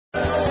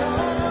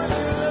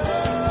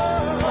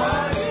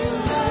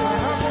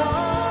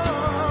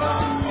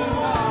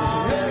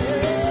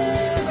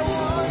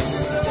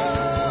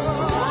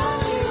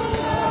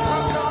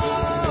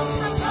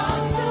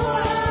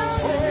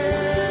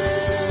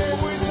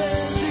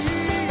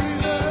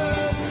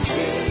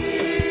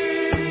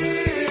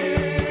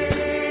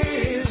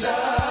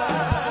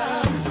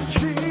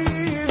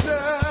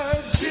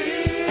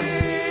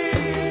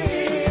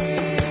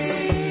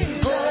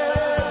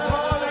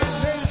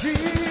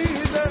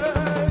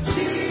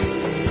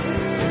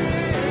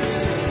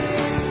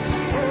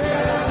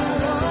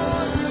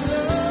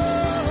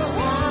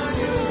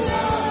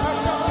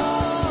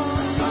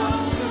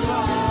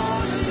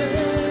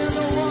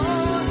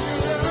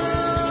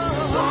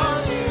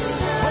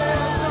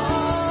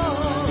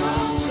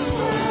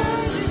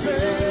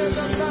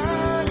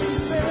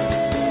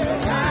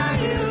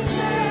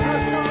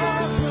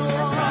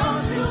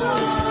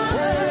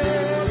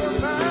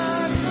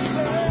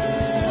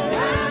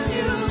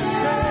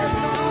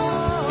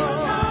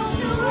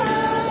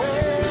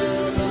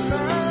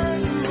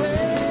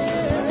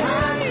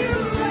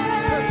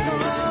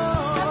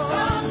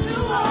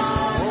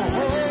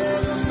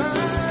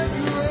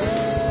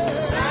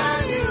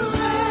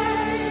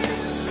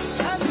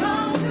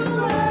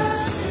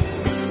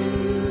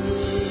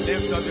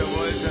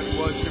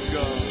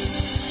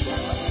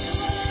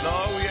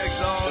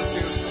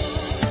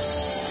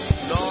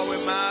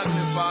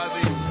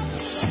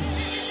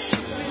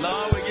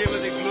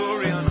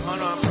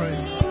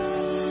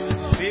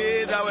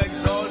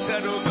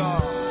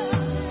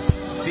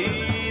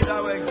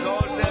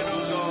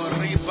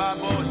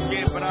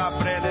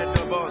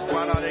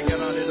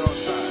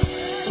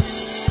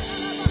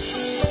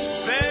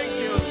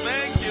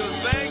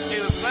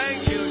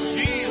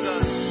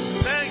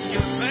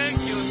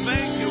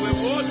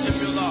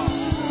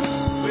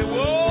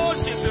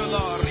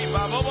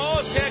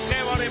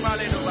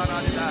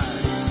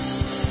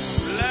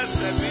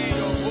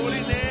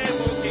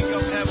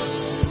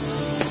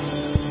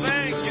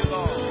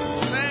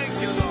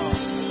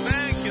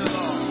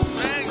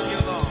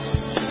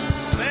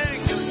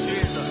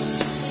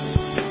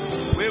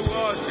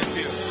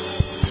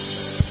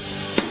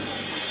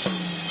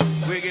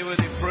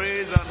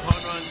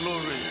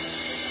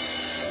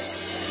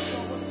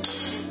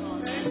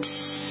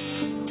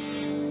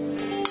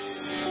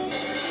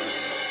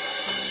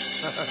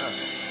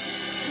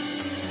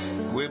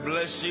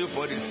bless you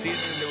for the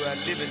season that we are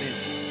living in.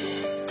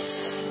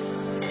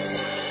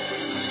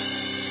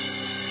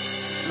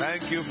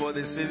 Thank you for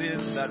the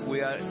season that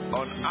we are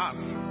on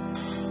earth.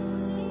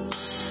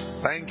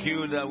 Thank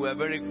you that we are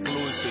very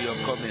close to your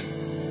coming.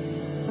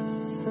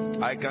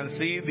 I can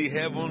see the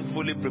heaven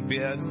fully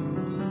prepared.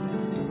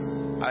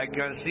 I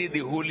can see the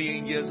holy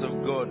angels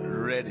of God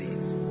ready.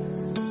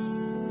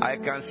 I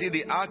can see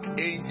the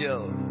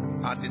archangel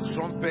and the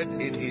trumpet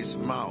in his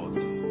mouth.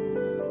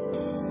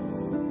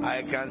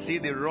 I can see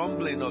the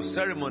rumbling of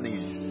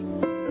ceremonies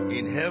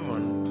in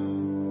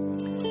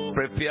heaven,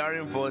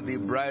 preparing for the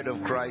bride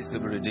of Christ to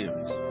be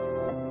redeemed.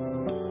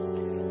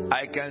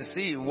 I can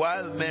see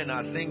while men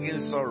are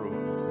singing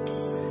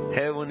sorrow,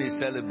 heaven is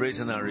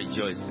celebrating and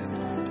rejoicing.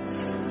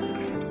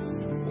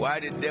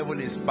 While the devil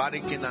is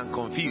panicking and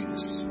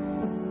confused,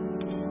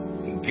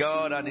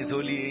 God and his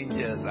holy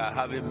angels are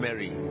having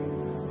merry.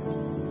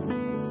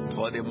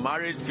 For the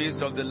marriage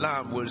feast of the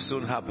Lamb will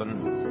soon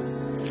happen,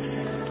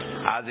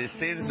 as the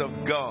saints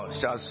of God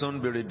shall soon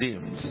be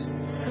redeemed,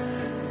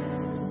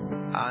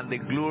 and the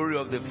glory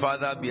of the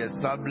Father be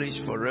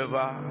established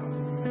forever.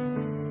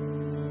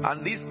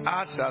 And this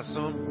earth shall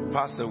soon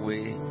pass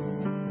away,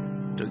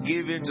 to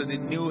give into the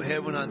new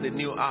heaven and the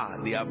new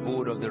earth the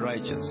abode of the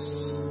righteous.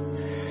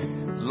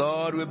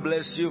 Lord, we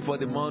bless you for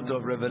the month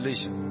of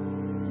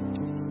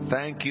revelation.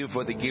 Thank you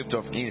for the gift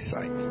of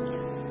insight.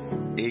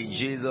 In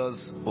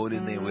Jesus' holy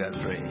name we are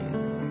praying.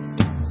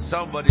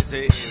 Somebody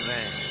say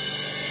amen.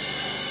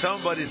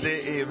 Somebody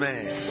say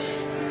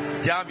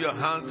amen. Jam your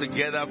hands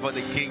together for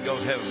the King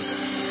of Heaven.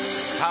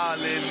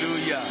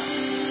 Hallelujah.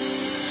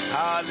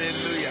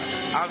 Hallelujah.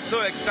 I'm so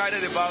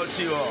excited about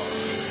you all.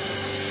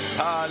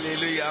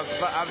 Hallelujah.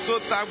 I'm so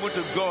thankful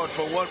to God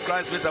for what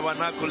Christ Faith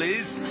Tabernacle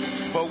is,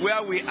 for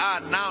where we are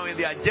now in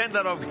the agenda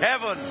of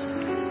heaven,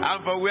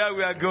 and for where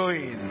we are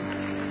going.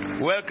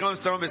 Welcome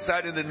someone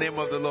beside in the name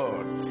of the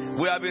Lord.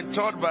 We have been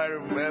taught by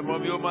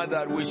Mommy Oma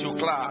that we should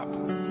clap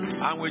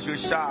and we should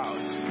shout.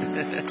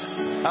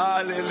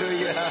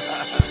 Hallelujah.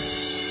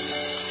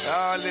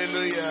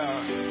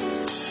 Hallelujah.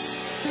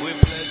 We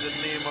bless the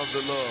name of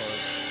the Lord.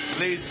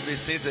 Please be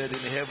seated in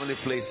the heavenly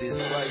places.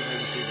 Why you may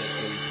be seated,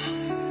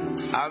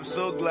 please. I'm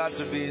so glad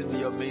to be in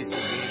your midst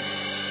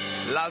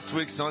again. Last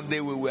week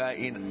Sunday we were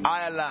in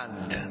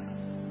Ireland.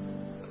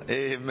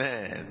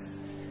 Amen.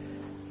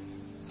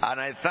 And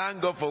I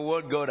thank God for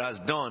what God has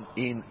done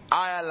in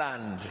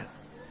Ireland.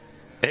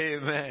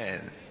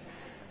 Amen.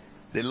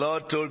 The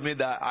Lord told me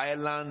that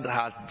Ireland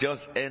has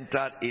just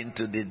entered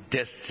into the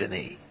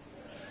destiny.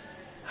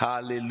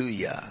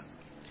 Hallelujah.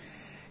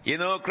 You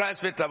know,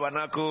 Christ Faith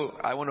Tabernacle,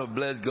 I want to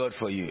bless God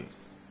for you.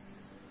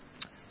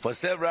 For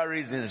several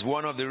reasons.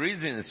 One of the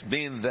reasons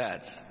being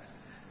that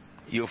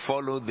you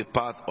follow the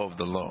path of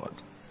the Lord.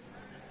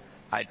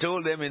 I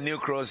told them in New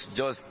Cross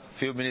just a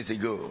few minutes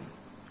ago,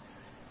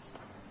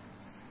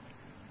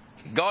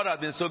 God has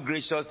been so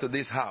gracious to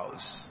this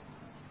house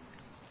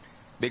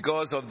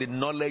because of the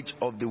knowledge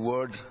of the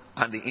word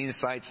and the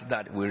insights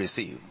that we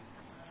receive.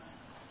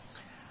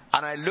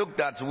 And I looked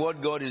at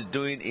what God is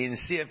doing in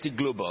CFT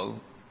Global,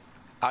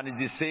 and it's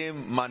the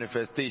same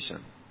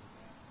manifestation.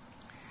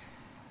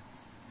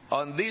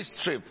 On this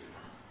trip,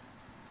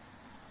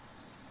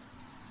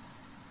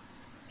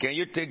 can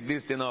you take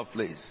this thing off,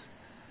 please?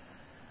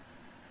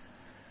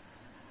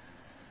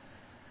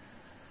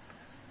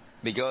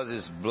 Because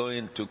it's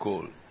blowing too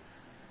cold.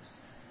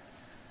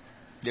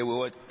 They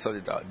will sort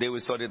it out. They will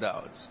sort it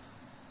out.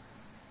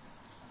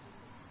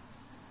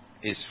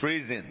 It's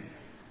freezing.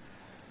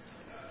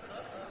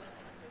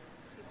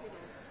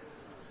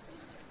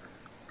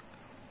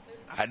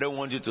 I don't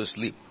want you to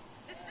sleep.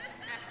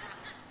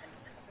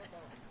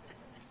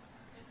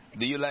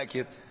 Do you like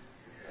it?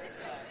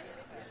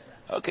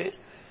 Okay.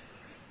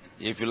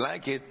 If you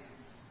like it,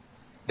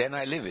 then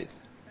I leave it.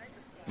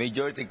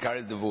 Majority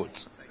carries the vote.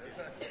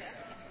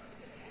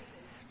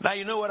 Now,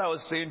 you know what I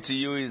was saying to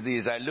you is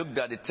this. I looked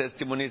at the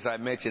testimonies I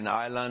met in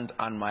Ireland,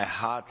 and my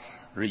heart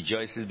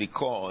rejoices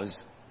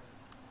because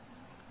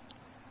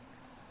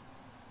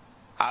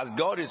as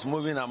God is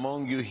moving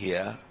among you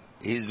here,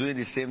 He's doing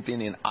the same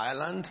thing in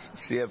Ireland,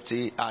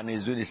 CFT, and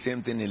He's doing the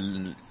same thing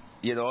in,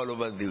 all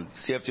over the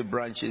CFT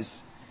branches.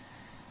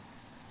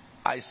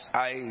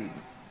 I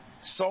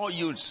saw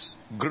youths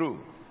grow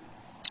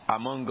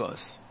among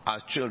us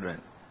as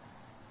children,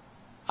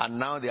 and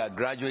now they are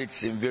graduates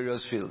in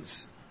various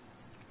fields.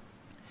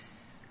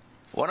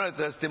 One of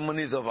the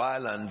testimonies of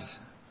Ireland,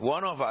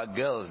 one of our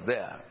girls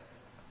there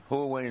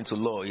who went into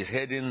law is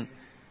heading,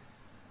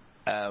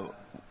 a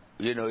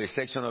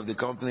section of the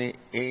company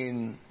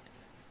in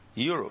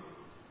Europe.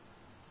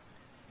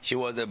 She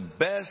was the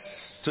best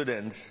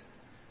student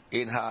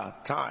in her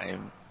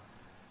time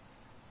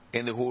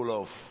in the whole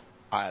of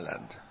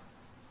Ireland.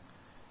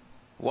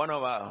 One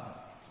of our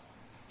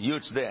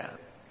youths there,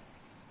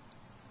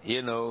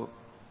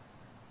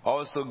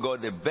 also got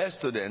the best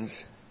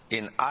students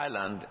in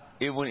Ireland,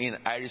 even in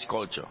Irish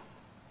culture.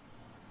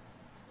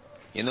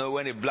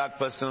 When a black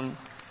person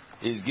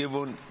is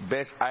given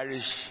best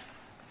Irish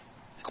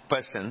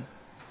person,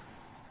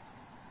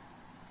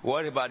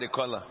 What about the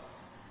color?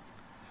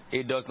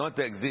 It does not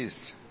exist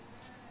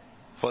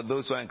for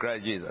those who are in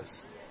Christ Jesus.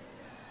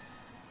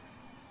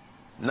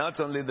 Not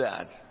only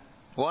that,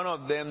 one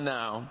of them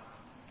now,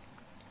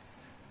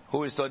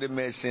 who is studying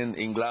medicine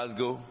in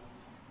Glasgow,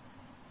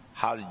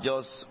 has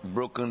just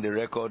broken the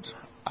record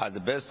as the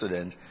best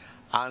student.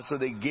 And so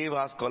they gave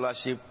her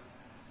scholarship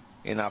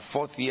in her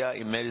 4th year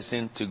in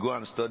medicine to go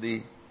and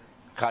study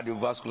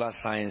cardiovascular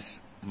science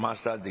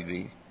master's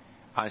degree.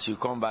 And she'll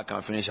come back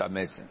and finish her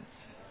medicine.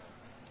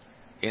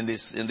 In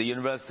the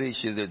university,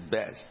 she's the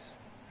best.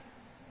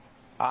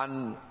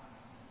 And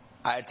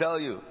I tell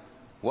you,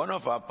 one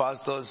of our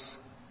pastors,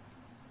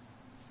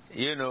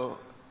 he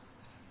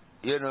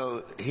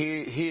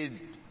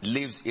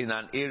lives in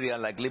an area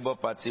like Labour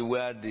Party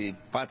where the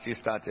party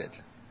started,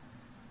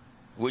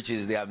 which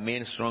is their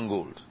main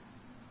stronghold.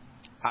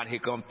 And he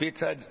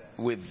competed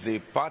with the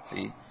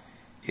party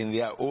in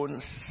their own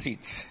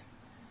seat.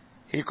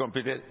 He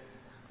competed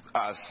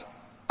as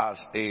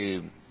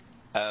a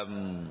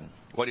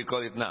what do you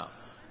call it now?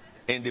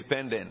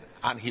 Independent.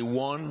 And he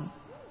won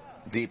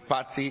the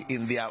party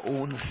in their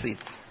own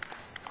seat.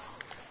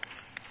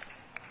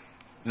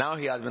 Now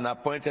he has been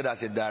appointed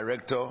as a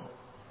director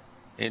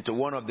into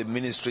one of the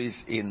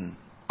ministries in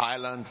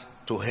Ireland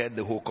to head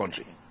the whole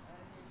country.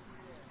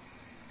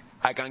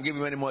 I can give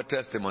you many more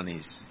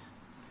testimonies.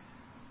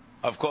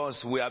 Of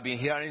course, we have been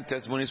hearing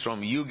testimonies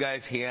from you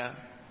guys here,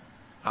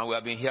 and we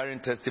have been hearing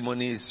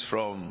testimonies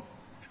from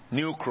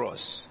New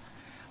Cross.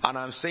 And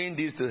I'm saying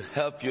this to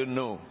help you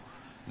know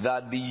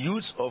that the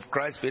youth of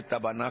Christ Faith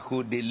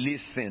Tabernacle, they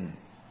listen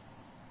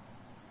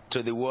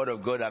to the word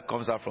of God that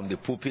comes out from the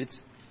pulpit.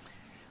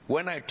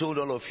 When I told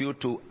all of you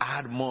to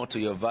add more to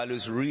your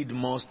values, read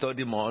more,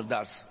 study more,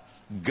 that's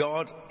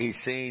God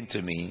is saying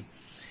to me.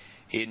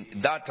 In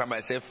that time,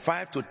 I said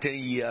 5 to 10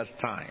 years'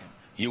 time,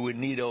 you will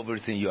need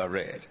everything you have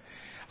read.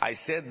 I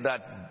said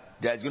that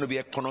there's going to be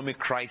economic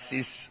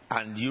crisis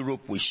and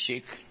Europe will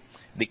shake.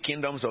 The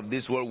kingdoms of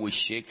this world will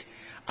shake.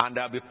 And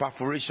there will be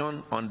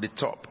perforation on the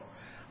top.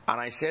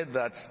 And I said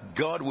that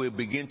God will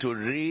begin to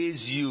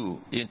raise you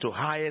into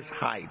highest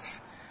heights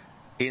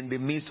in the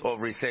midst of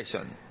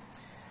recession.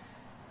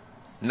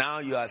 Now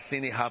you are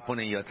seeing it happen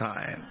in your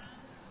time.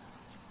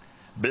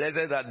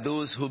 Blessed are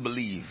those who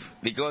believe.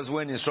 Because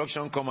when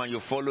instruction comes and you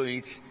follow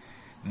it,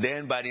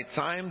 then by the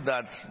time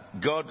that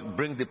God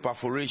brings the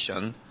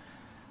perforation,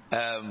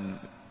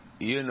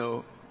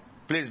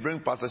 please bring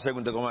Pastor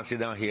Shegun to come and sit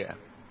down here.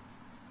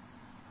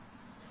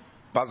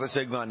 Pastor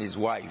Shegun and his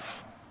wife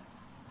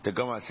to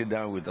come and sit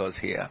down with us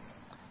here.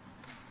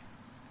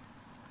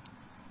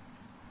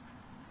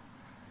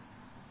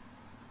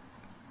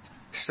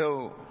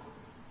 So,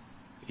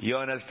 you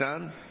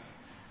understand?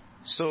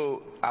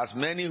 So, as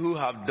many who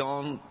have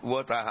done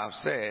what I have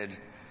said,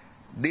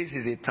 this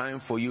is a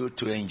time for you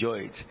to enjoy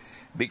it.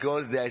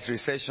 Because there is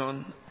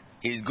recession,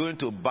 it's going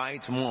to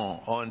bite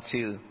more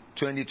until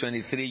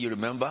 2023, you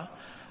remember?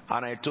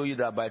 And I told you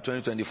that by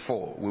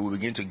 2024, we will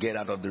begin to get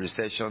out of the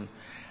recession.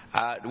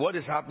 What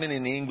is happening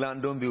in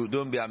England,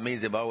 don't be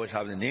amazed about what's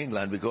happening in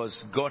England,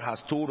 because God has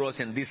told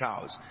us in this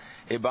house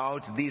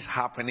about this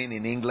happening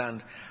in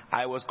England.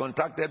 I was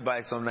contacted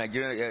by some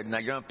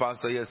Nigerian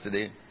pastor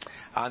yesterday,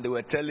 and they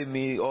were telling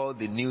me all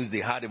the news they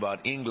had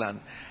about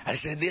England. I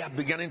said, they are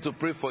beginning to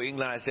pray for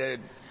England. I said,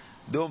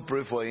 don't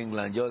pray for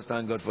England, just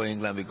thank God for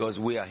England, because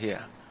we are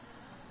here.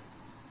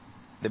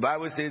 The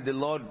Bible says the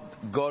Lord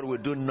God will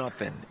do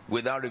nothing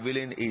without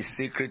revealing his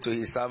secret to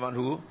his servant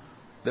who?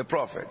 The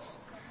prophets.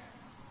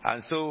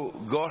 And so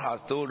God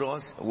has told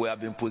us we have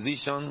been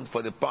positioned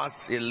for the past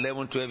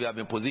 11, 12, we have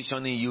been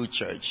positioning you,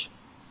 church.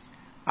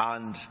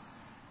 And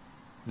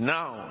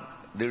now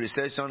the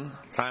recession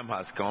time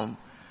has come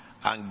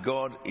and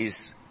God is,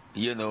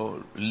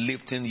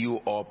 lifting you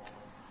up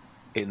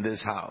in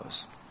this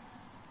house.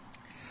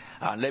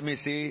 And let me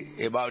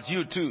say about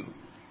you too.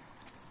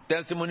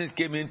 Testimonies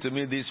came in to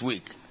me this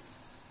week.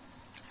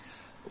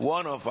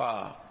 One of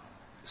our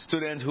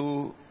students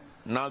who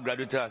now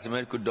graduated as a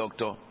medical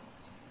doctor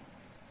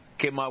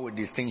came out with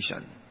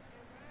distinction.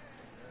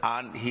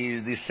 And he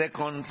is the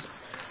second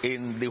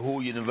in the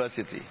whole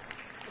university.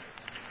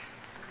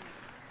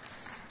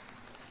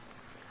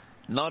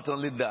 Not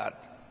only that,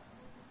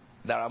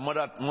 there are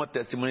more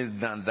testimonies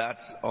than that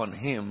on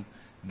him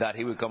that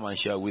he will come and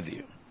share with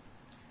you.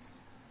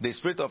 The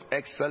spirit of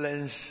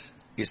excellence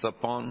is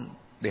upon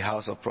the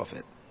house of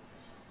prophet.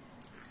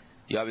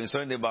 You have been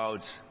studying about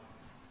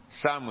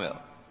Samuel.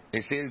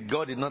 It says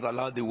God did not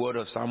allow the word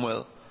of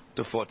Samuel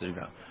to fall to the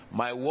ground.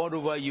 My word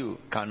over you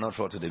cannot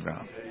fall to the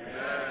ground.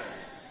 Amen.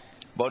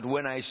 But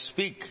when I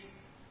speak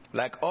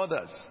like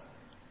others,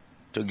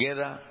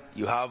 together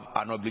you have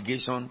an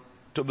obligation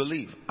to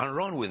believe and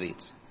run with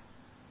it.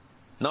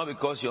 Not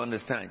because you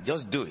understand,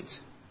 just do it.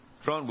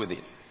 Run with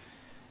it.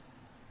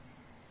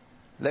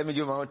 Let me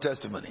give my own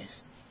testimony.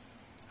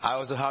 I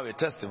also have a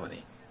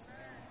testimony.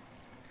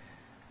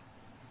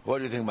 What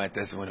do you think my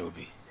testimony will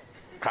be?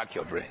 Crack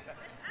your brain.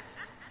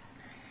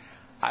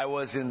 I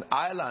was in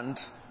Ireland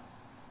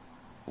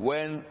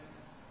when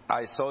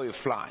I saw a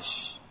flash.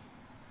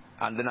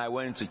 And then I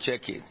went to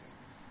check it.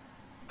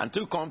 And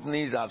 2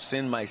 companies have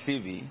seen my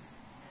CV,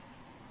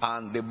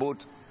 and they both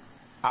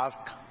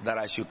asked that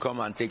I should come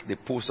and take the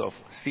post of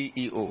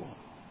CEO.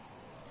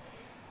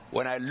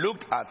 When I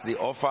looked at the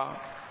offer,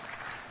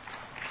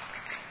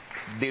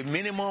 the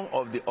minimum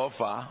of the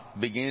offer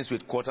begins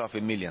with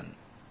 £250,000,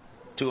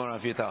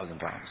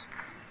 £250,000.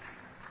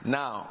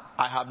 Now,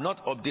 I have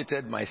not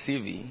updated my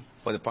CV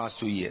for the past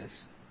 2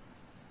 years.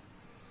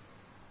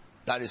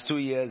 That is 2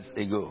 years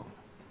ago.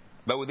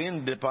 But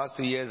within the past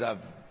 2 years,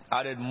 I've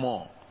added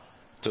more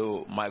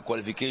to my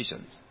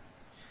qualifications.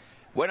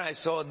 When I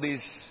saw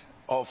this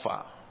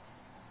offer,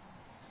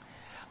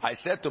 I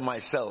said to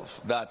myself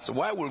that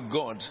why would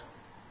God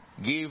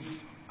give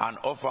an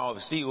offer of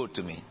CEO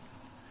to me?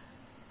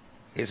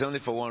 It's only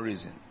for one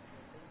reason.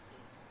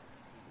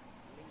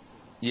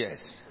 Yes.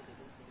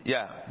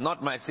 Yeah,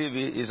 not my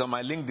CV, it's on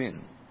my LinkedIn.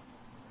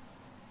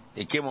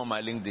 It came on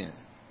my LinkedIn.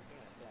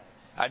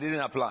 I didn't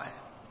apply.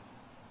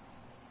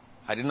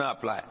 I did not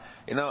apply.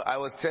 You know, I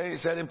was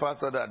telling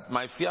Pastor that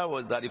my fear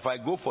was that if I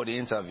go for the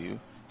interview,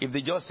 if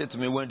they just say to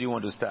me, when do you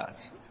want to start?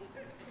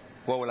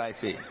 What will I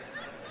say?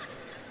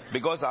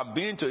 Because I've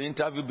been to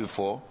interview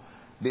before.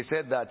 They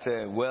said that,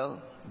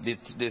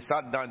 they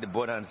sat down the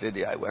board and said,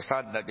 I was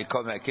sad that they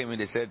called me. I came in,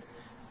 they said,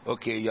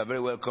 okay, you are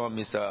very welcome,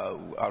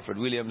 Mr. Alfred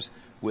Williams.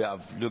 We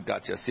have looked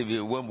at your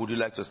CV. When would you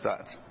like to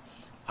start?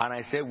 And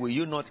I said, will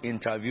you not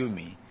interview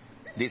me?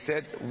 They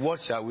said, what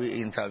shall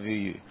we interview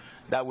you?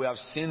 That we have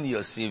seen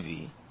your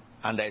CV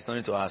and there is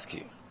nothing to ask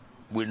you.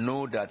 We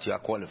know that you are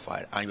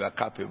qualified and you are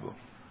capable.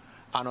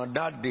 And on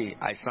that day,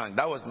 I sang.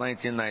 That was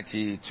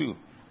 1992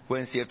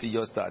 when CFT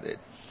just started.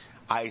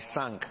 I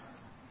sang.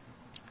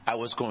 I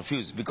was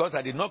confused because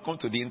I did not come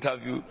to the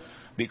interview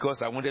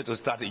because I wanted to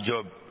start a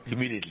job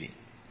immediately.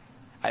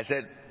 I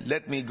said,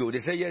 let me go. They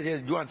said,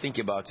 yes, go and think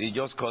about it.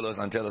 Just call us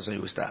and tell us when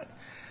you will start.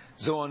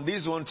 So on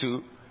this one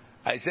too,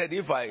 I said,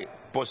 if I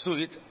pursue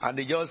it and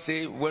they just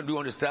say, when do you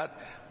want to start?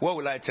 What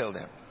will I tell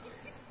them?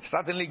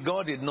 Certainly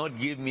God did not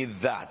give me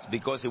that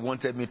because he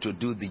wanted me to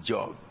do the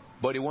job.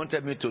 But he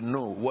wanted me to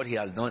know what he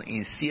has done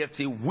in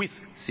CFT with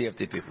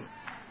CFT people.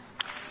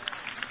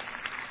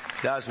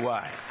 That's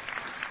why.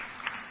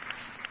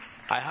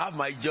 I have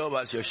my job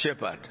as your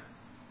shepherd.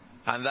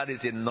 And that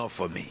is enough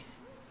for me.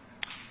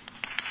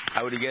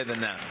 Are we together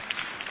now?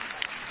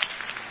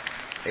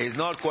 It's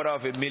not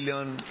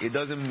 $250,000. It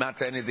doesn't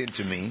matter anything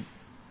to me.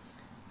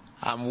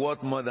 I'm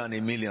worth more than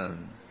 $1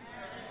 million.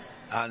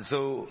 And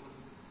so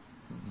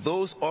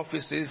those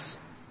offices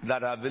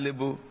that are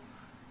available,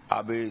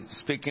 I'll be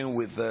speaking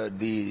with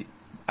the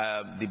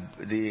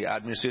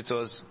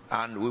administrators,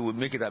 and we will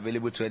make it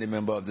available to any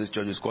member of this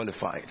church who's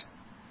qualified.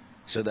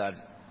 So that,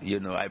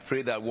 I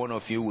pray that one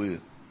of you will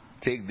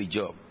take the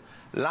job.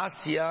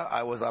 Last year,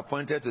 I was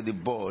appointed to the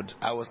board.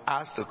 I was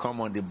asked to come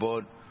on the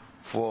board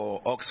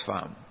for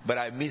Oxfam, but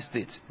I missed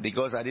it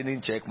because I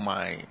didn't check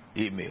my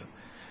email.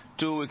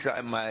 2 weeks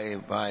my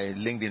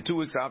LinkedIn. 2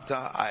 weeks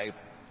after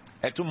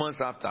 2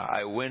 months after,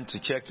 I went to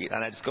check it,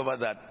 and I discovered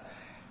that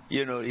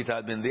it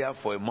had been there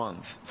for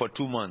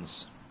 2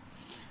 months.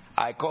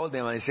 I called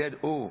them and I said,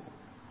 oh,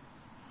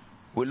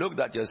 we looked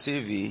at your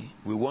CV,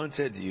 we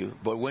wanted you,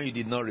 but when you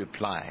did not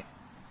reply,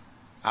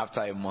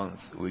 after a month,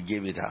 we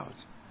gave it out.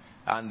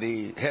 And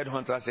the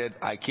headhunter said,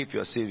 I keep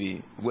your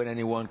CV. When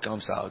anyone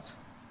comes out,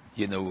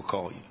 we'll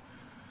call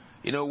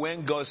you.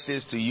 When God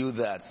says to you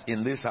that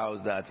in this house,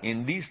 that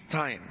in this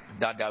time,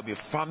 that there'll be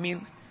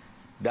famine,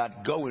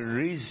 that God will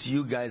raise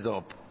you guys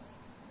up,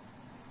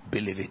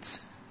 believe it.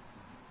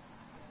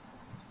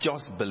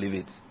 Just believe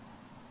it.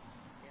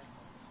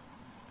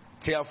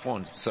 Tear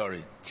Fund.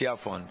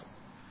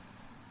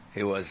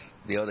 It was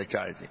the other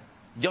charity.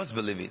 Just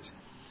believe it.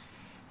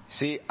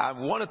 See, I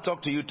want to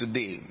talk to you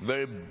today,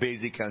 very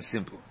basic and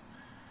simple.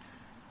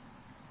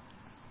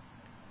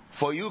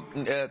 For you,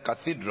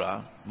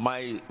 Cathedral,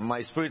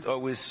 my spirit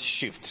always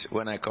shifts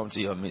when I come to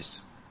your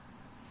midst.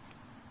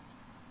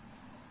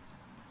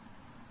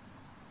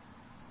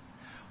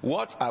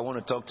 What I want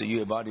to talk to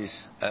you about is,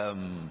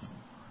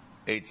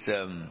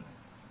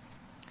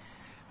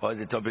 what is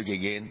the topic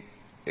again?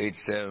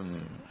 It's,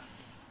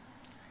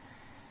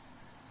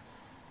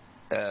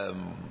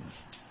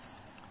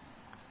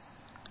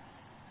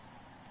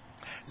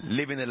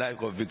 living a life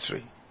of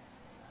victory.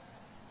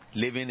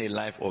 Living a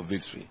life of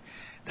victory.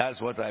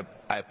 That's what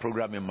I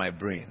program in my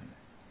brain.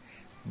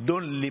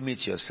 Don't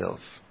limit yourself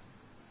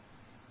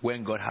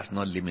when God has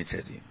not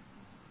limited you.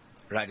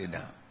 Write it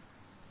down.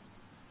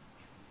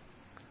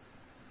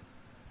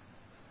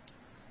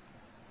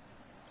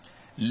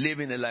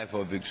 Living a life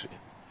of victory.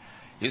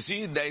 You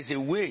see, there is a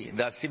way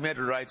that seemeth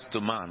right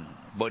to man,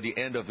 but the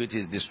end of it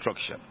is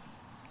destruction.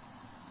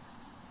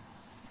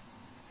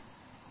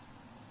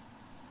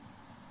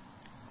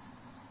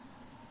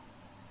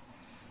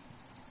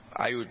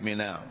 Are you with me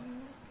now?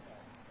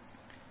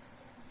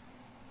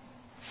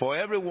 For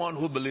everyone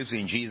who believes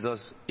in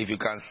Jesus, if you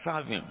can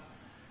serve him,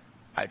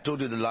 I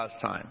told you the last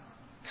time,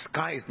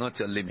 sky is not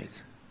your limit,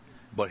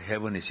 but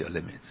heaven is your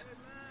limit.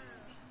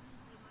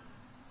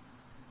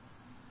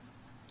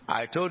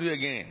 I told you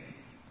again,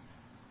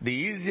 The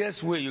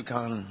easiest way you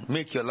can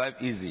make your life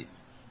easy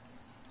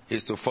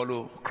is to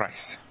follow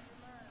Christ.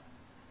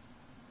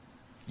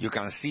 You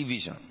can see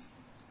vision.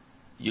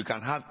 You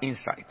can have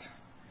insight.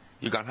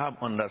 You can have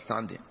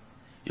understanding.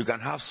 You can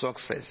have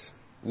success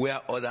where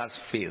others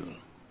fail.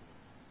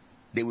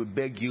 They will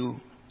beg you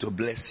to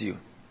bless you.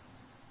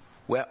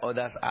 Where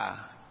others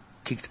are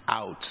kicked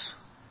out,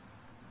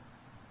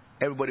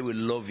 everybody will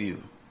love you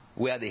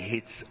where they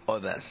hate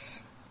others.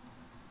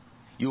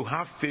 You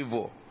have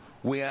favor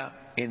where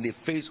in the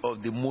face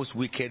of the most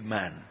wicked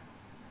man.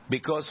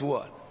 Because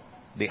what?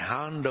 The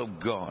hand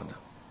of God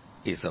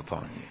is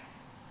upon you.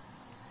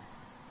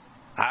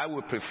 I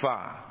would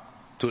prefer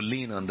to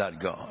lean on that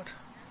God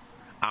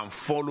and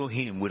follow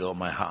him with all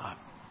my heart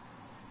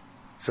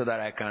so that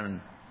I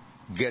can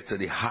get to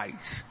the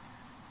heights.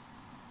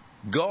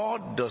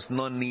 God does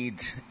not need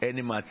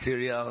any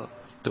material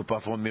to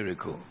perform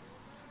miracle.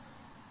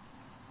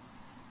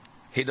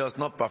 He does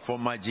not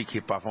perform magic,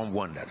 he performs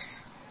wonders.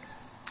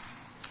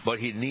 But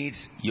he needs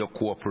your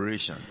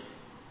cooperation.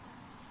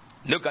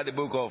 Look at the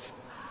book of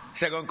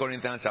 2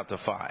 Corinthians chapter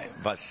 5,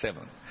 verse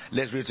 7.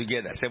 Let's read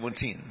together.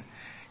 17.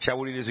 Shall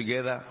we read it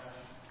together?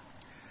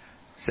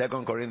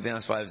 2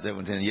 Corinthians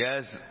 5:17.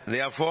 Yes,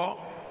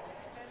 therefore.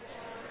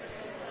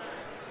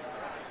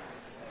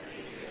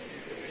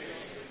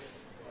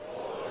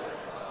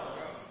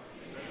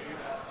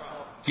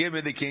 Give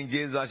me the King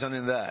James version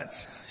in that.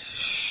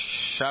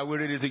 Shall we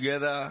read it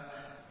together?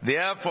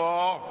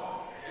 Therefore.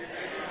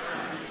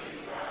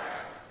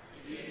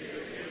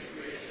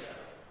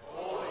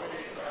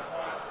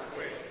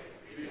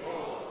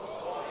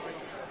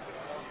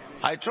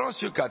 I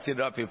trust you,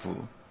 cathedral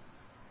people,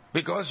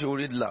 because you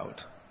read loud.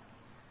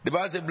 The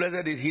Bible says,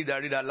 blessed is he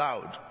that read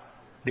aloud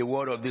the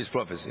word of this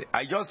prophecy.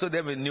 I just told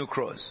them in New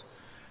Cross,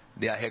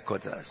 their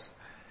headquarters.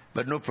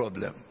 But no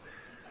problem.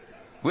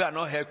 We are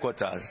not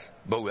headquarters,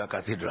 but we are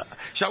cathedral.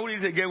 Shall we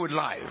read it again with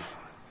life?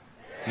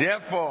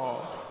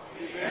 Therefore,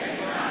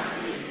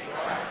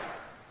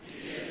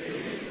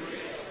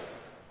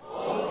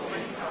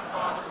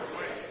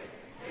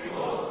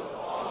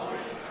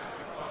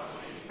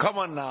 come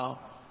on now.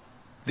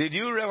 Did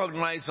you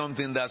recognize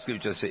something that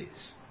scripture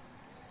says?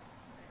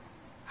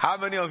 How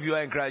many of you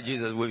are in Christ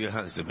Jesus? Wave your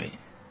hands to me.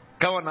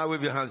 Come on now,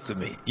 wave your hands to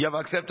me. You have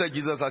accepted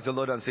Jesus as your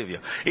Lord and Savior.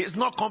 It's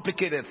not a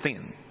complicated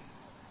thing.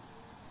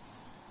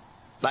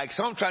 Like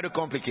some try to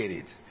complicate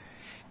it.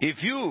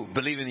 If you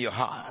believe in your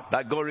heart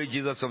that God raised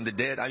Jesus from the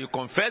dead and you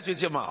confess with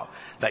your mouth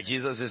that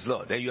Jesus is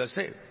Lord, then you are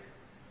saved.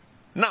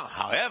 Now,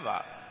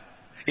 however,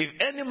 if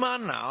any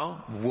man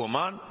now,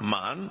 woman,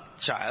 man,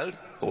 child,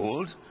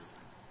 old,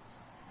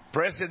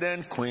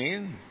 president,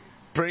 queen,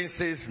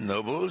 princes,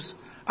 nobles,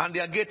 and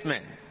their gate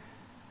men,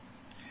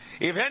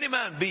 if any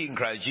man be in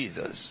Christ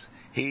Jesus,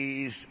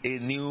 he is a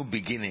new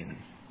beginning,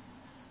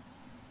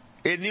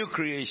 a new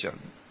creation.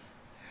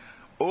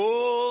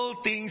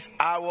 All things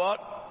are what?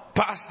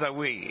 Passed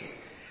away.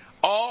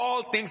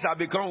 All things have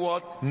become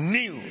what?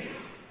 New.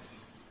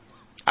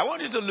 I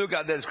want you to look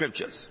at the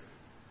scriptures.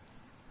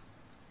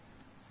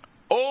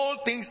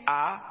 All things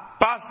are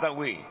passed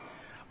away.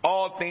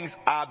 All things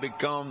are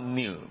become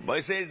new. But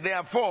it says,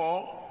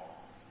 therefore,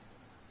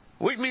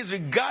 which means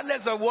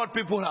regardless of what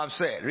people have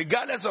said,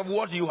 regardless of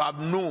what you have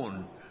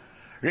known,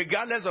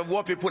 regardless of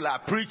what people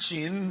are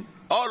preaching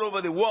all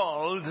over the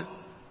world,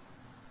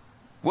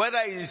 whether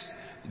it's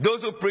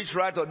those who preach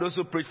right or those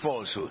who preach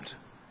falsehood,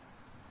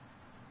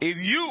 if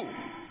you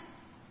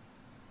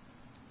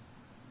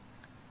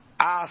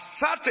are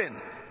certain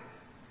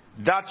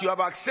that you have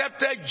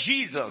accepted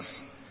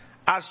Jesus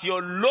as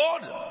your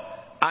Lord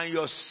and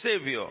your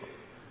Savior,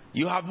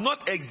 you have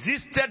not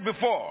existed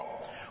before.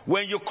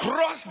 When you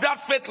cross that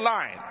faith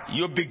line,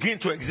 you begin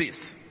to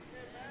exist.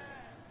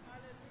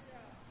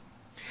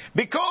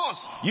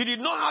 Because you did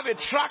not have a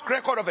track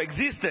record of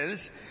existence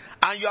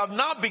and you have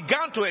now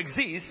begun to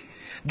exist,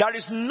 there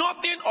is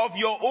nothing of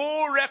your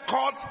own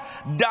record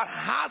that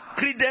has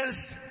credence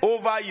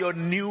over your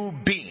new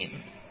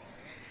being.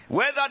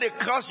 Whether they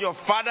curse your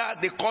father,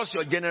 they curse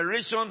your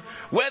generation,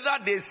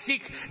 whether they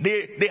sick,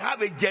 they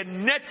have a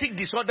genetic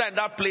disorder in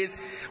that place.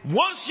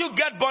 Once you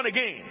get born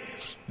again,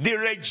 the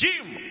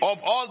regime of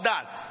all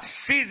that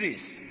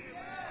ceases.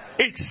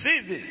 It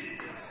ceases.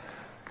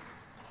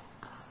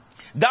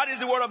 That is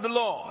the word of the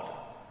Lord.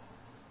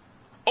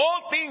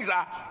 All things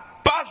are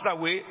passed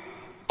away.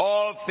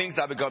 All things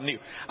have become new.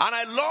 And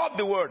I love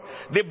the word.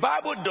 The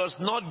Bible does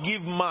not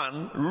give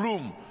man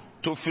room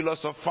to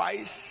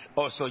philosophize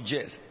or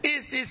suggest.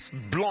 It is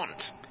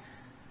blunt.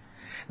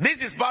 This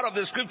is part of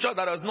the scripture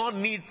that does not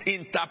need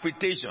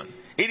interpretation.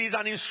 It is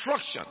an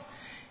instruction.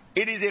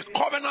 It is a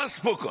covenant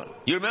spoken.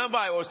 You remember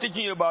I was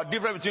teaching you about the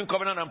difference between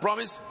covenant and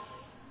promise?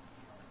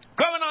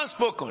 Covenant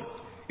spoken.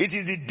 It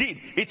is a deed.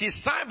 It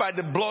is signed by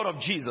the blood of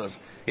Jesus.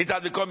 It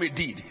has become a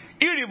deed.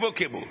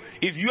 Irrevocable.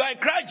 If you are in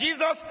Christ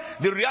Jesus,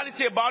 the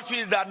reality about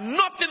you is that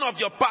nothing of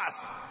your past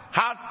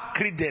has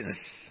credence.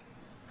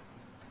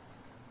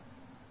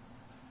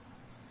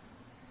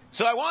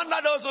 So I wonder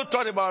those who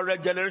thought about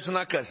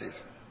generational curses.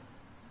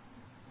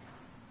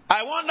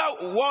 I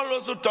wonder what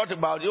those who thought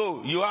about,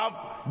 you have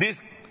this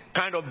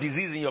kind of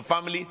disease in your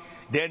family,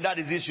 then that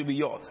disease should be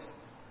yours.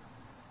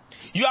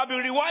 You have been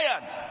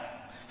rewired.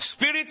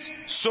 Spirit,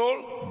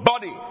 soul,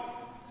 body.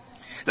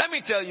 Let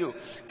me tell you,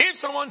 if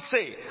someone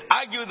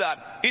argue that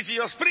it's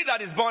your spirit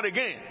that is born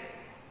again,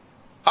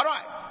 all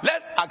right,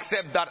 let's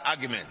accept that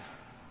argument.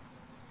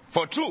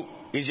 For true,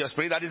 it's your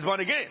spirit that is born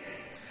again.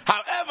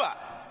 However,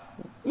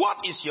 what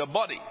is your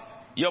body?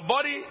 Your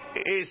body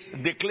is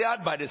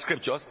declared by the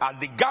scriptures as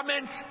the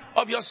garments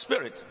of your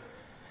spirit.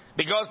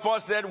 Because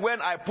Paul said,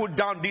 when I put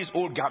down these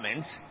old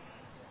garments,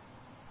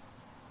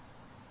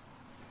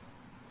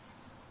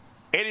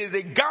 it is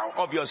the gown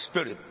of your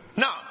spirit.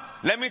 Now,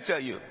 let me tell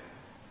you.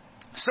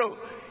 So,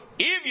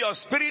 if your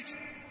spirit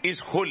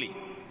is holy,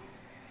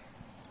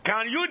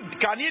 can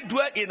it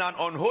dwell in an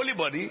unholy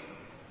body?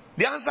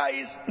 The answer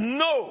is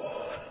no.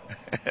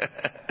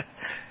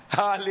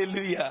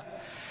 Hallelujah.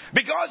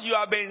 Because you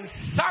have been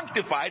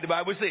sanctified, the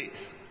Bible says.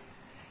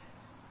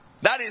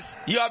 That is,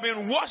 you have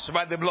been washed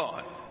by the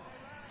blood.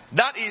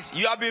 That is,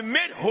 you have been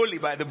made holy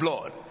by the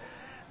blood.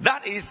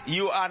 That is,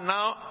 you are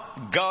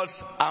now God's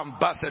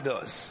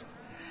ambassadors.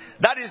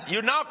 That is,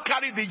 you now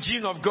carry the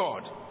gene of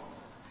God.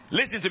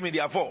 Listen to me,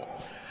 therefore.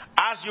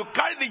 As you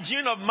carry the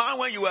gene of man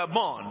when you were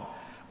born,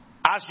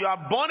 as you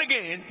are born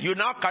again, you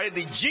now carry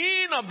the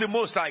gene of the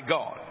Most High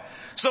God.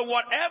 So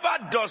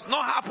whatever does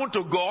not happen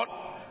to God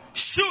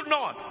should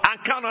not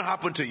and cannot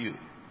happen to you.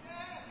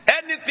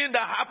 Anything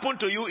that happened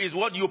to you is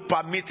what you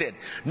permitted,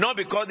 not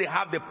because they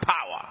have the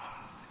power.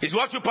 It's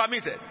what you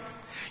permitted.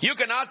 You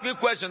can ask me a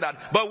question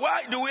but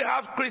why do we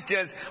have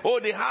Christians?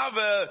 They have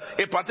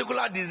a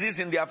particular disease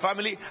in their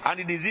family and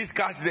the disease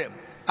catches them.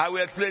 I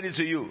will explain it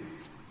to you.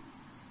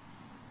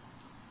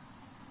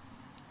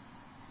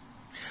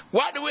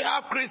 Why do we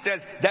have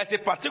Christians? There's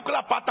a particular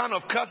pattern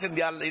of curse in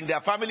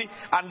their family,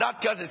 and that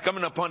curse is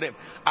coming upon them.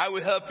 I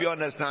will help you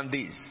understand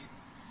this.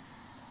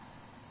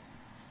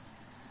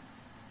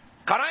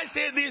 Can I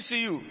say this to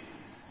you?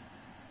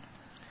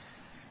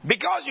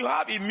 Because you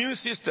have immune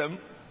system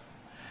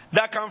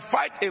that can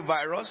fight a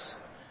virus,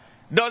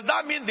 does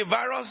that mean the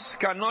virus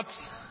cannot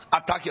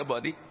attack your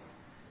body?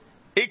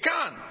 It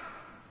can.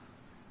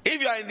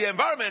 If you are in the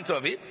environment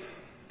of it,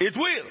 it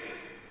will.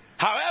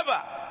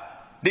 However,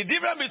 the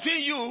difference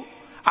between you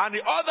and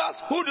the others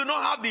who do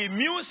not have the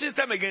immune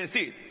system against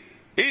it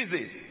is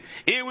this.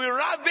 It will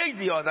ravage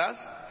the others,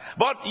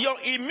 but your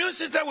immune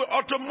system will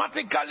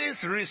automatically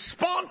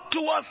respond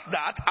towards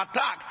that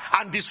attack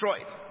and destroy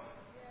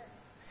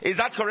it. Is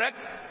that correct?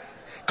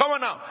 Come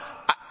on now.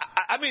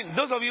 I mean,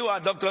 those of you who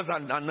are doctors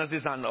and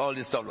nurses and all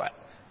this stuff, right?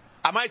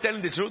 Am I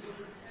telling the truth?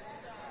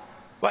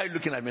 Why are you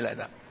looking at me like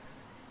that?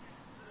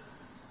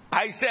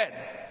 I said,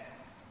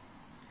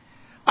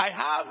 I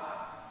have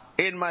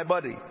in my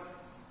body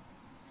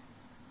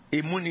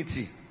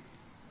immunity.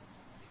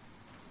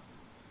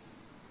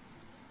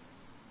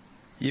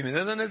 You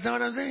understand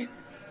what I'm saying?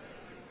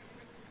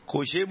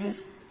 Koshemu,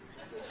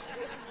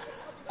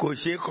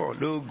 Kosheko,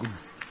 Logu,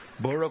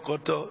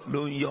 Borokoto,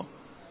 Lonyo.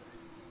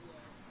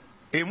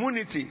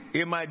 Immunity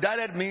in my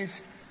dialect means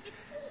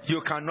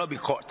you cannot be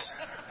caught.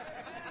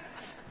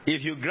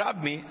 If you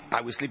grab me,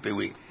 I will slip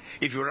away.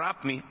 If you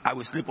wrap me, I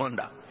will slip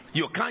under.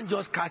 You can't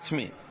just catch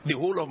me. The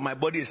whole of my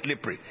body is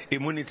slippery.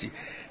 Immunity.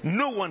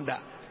 No wonder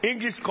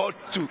English called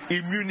to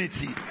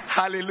immunity.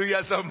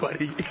 Hallelujah,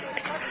 somebody.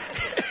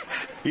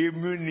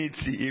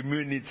 Immunity.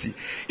 Immunity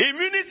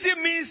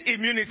means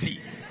immunity.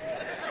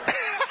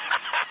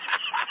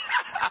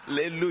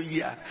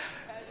 Hallelujah.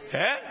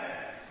 Eh?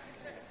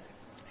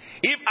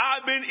 If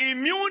I've been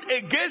immune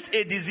against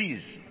a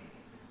disease,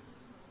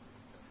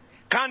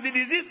 can the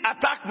disease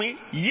attack me?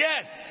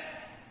 Yes.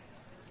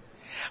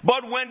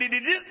 But when the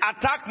disease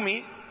attacks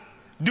me,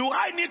 do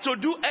I need to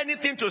do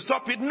anything to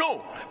stop it?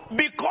 No.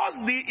 Because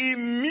the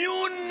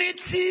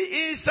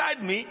immunity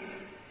inside me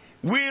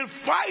will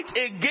fight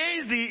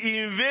against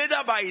the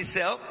invader by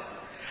itself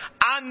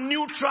and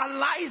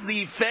neutralize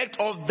the effect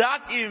of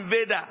that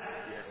invader.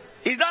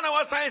 Is that not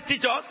what science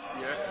teaches us?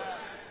 Yeah.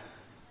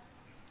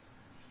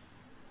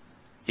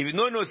 If you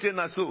don't know, say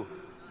naso.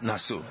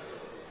 Naso.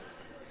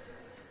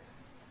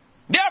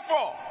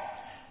 Therefore,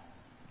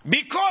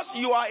 because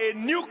you are a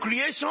new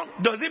creation,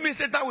 does it mean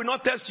Satan will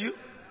not test you?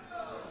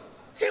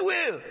 He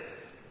will.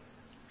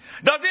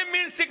 Does it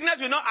mean sickness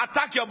will not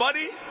attack your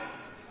body?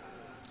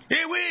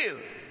 He will.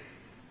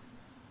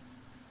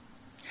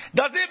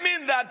 Does it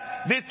mean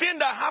that the thing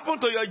that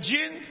happened to your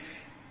gene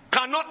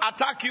cannot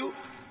attack you?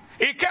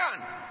 It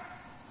can.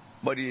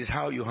 But it is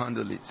how you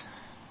handle it.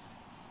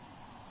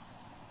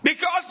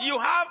 Because you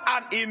have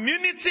an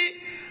immunity,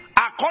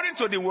 according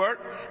to the word,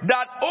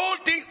 that all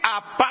things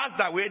are passed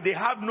away, they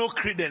have no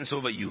credence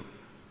over you.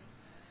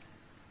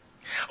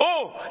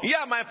 Oh,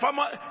 yeah, my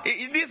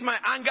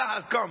anger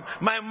has come.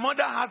 My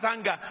mother has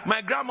anger.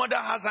 My grandmother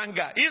has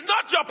anger. It's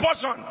not your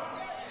portion.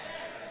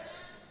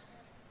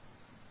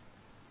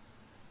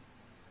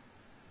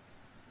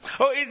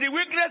 Oh, it's the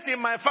weakness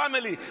in my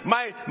family.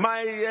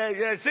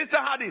 My sister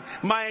had it.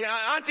 My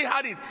auntie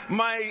had it.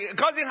 My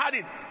cousin had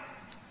it.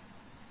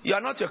 You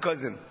are not your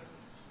cousin.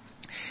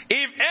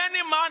 If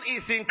any man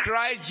is in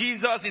Christ,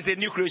 Jesus is a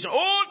new creation.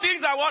 All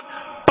things are what?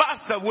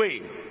 Passed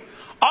away.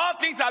 All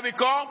things have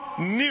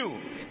become new.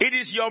 It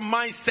is your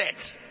mindset.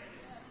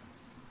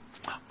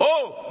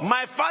 Oh,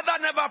 my father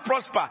never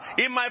prosper.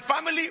 In my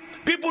family,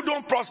 people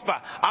don't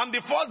prosper. I'm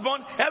the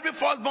firstborn. Every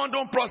firstborn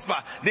don't prosper.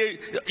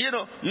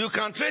 You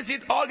can trace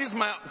it. All these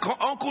my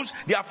uncles,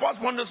 their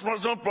firstborn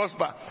don't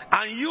prosper.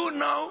 And you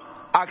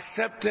now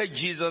accepted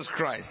Jesus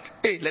Christ.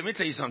 Hey, let me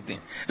tell you something.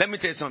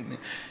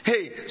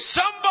 Hey,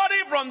 somebody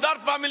from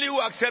that family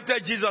who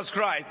accepted Jesus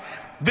Christ.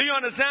 Do you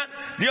understand?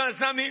 Do you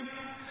understand me?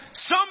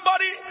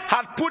 Somebody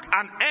had put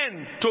an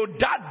end to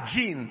that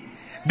gene.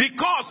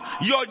 Because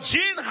your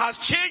gene has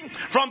changed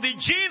from the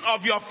gene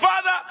of your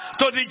father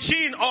to the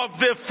gene of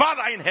the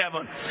Father in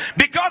heaven.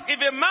 Because if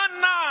a man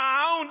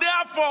now,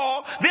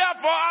 therefore,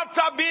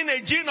 after being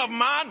a gene of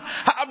man,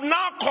 have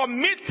now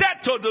committed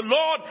to the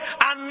Lord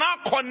and now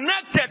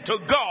connected to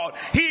God,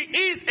 he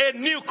is a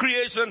new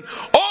creation.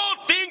 All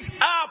things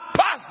are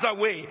passed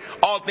away.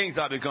 All things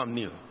have become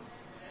new.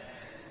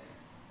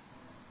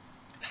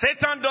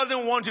 Satan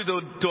doesn't want you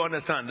to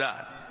understand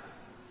that.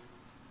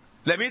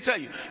 Let me tell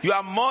you, you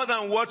are more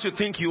than what you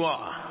think you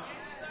are.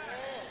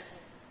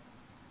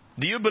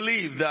 Do you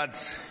believe that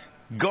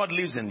God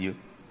lives in you?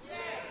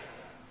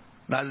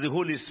 That's the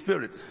Holy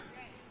Spirit.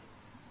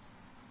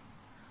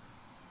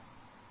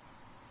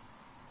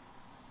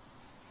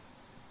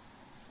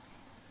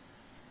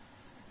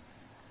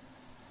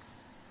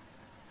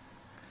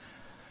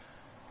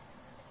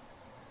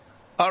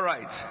 All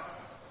right.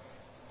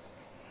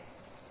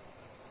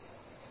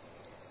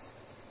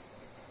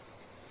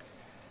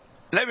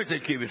 Let me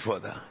take you a bit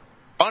further.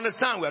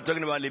 Understand we are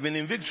talking about living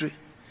in victory.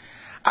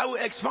 I will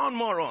expound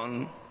more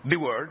on the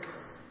word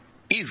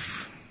if,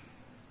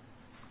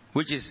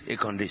 which is a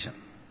condition.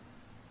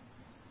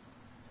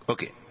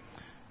 Okay.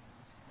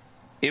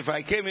 If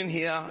I came in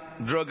here,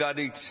 drug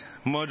addict,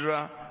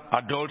 murderer,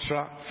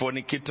 adulterer,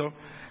 fornicator,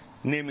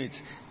 name it,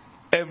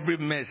 every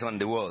mess on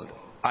the world,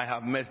 I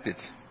have messed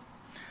it.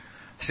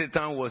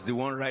 Satan was the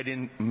one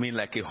riding me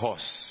like a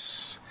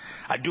horse.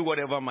 I do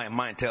whatever my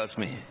mind tells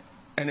me.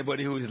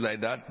 Anybody who is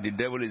like that, the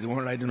devil is the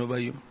one riding over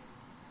you.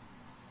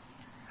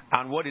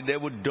 And what the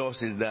devil does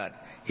is that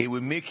he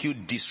will make you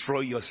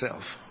destroy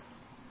yourself.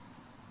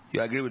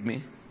 You agree with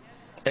me?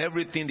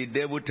 Everything the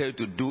devil tells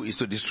you to do is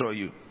to destroy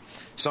you.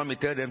 Some may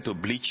tell them to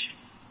bleach.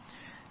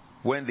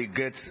 When they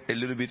get a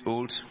little bit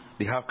old,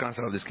 they have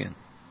cancer of the skin.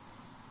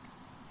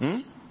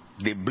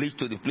 They bleach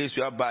to the place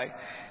whereby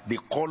the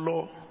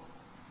color,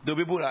 the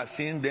people are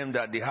seeing them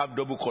that they have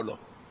double color.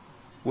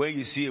 When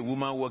you see a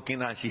woman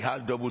walking and she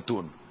has double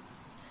tone.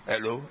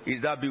 Hello?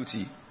 Is that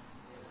beauty?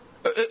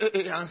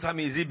 Answer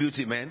me, is it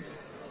beauty, man?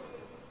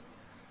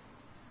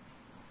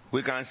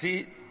 We can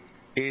see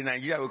in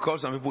Nigeria, we call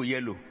some people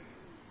yellow.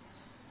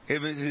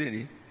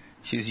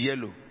 She's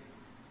yellow.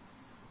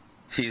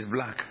 She is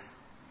black.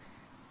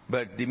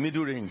 But the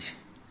middle range,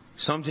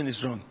 something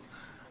is wrong.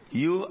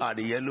 You are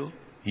the yellow,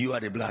 you are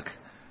the black.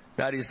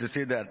 That is to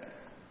say that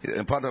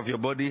a part of your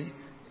body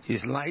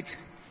is light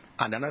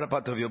and another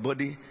part of your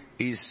body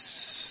is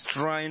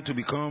trying to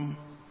become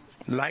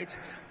light.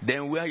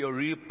 Then where your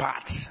real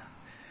parts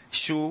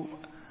show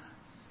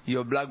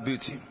your black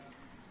beauty.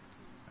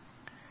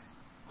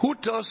 Who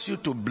tells you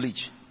to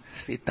bleach?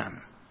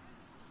 Satan.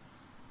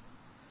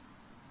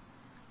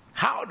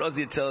 How does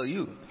he tell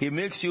you? He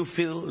makes you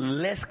feel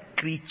less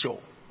creature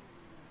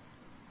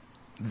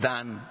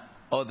than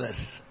others.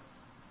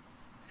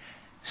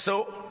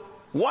 So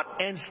what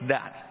ends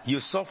that? You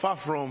suffer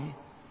from,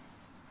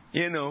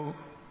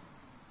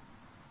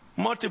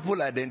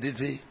 multiple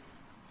identity,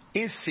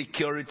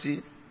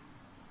 insecurity.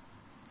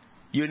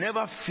 You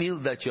never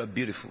feel that you're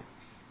beautiful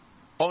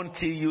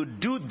until you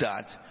do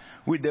that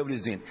with the devil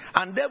is doing.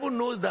 And devil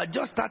knows that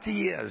just 30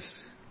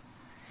 years,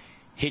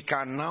 he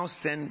can now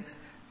send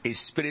a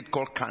spirit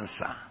called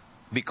cancer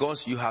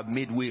because you have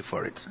made way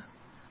for it.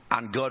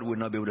 And God will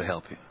not be able to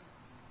help you.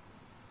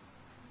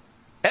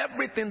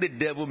 Everything the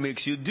devil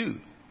makes you do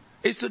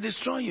is to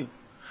destroy you.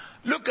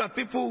 Look at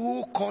people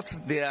who cut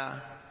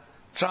their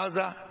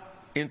trouser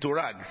into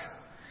rags.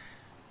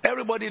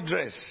 Everybody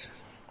dress.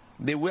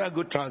 They wear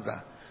good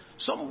trouser.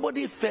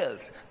 Somebody felt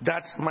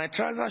that my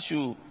trouser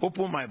should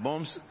open my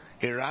bums,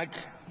 a rag,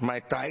 my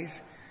thighs,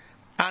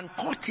 and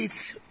cut it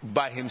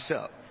by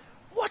himself.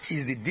 What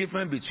is the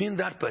difference between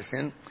that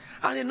person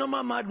and a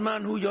normal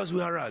madman who just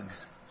wears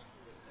rags?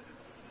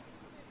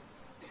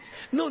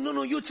 No,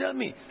 you tell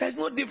me. There's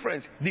no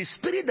difference. The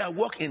spirit that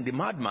works in the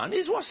madman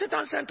is what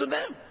Satan sent to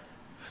them.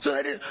 So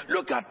that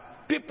look at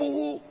people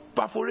who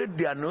perforate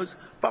their nose,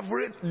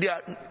 perforate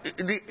their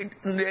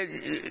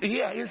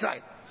hair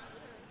inside.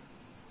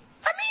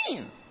 I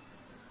mean,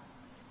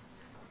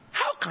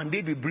 how can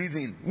they be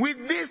breathing with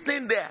this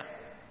thing there?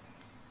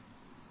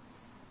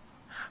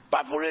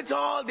 Perforate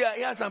all their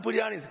ears and put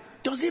their ears.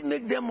 Does it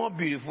make them more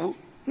beautiful?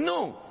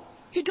 No,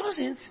 it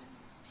doesn't.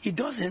 It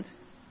doesn't.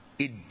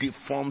 It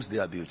deforms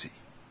their beauty.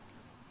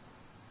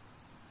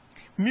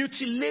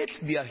 Mutilates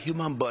their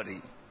human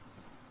body.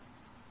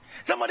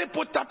 Somebody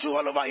put tattoo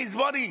all over his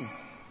body.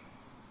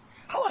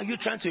 How are you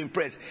trying to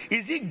impress?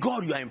 Is it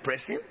God you are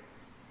impressing?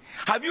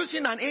 Have you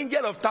seen an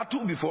angel of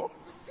tattoo before?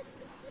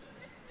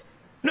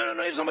 No.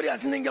 If somebody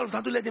has seen an angel of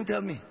tattoo, let him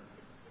tell me.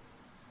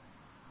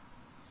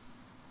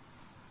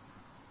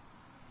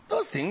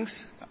 Those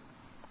things,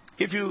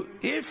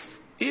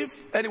 if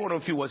any one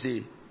of you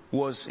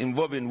was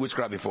involved in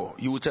witchcraft before,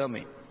 you will tell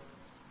me.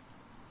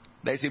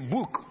 There is a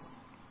book.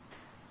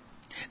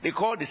 They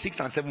call the 6th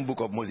and 7th book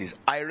of Moses.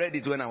 I read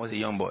it when I was a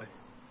young boy.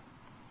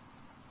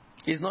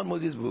 It's not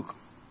Moses' book.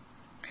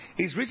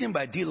 It's written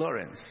by D.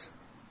 Lawrence,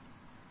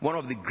 one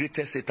of the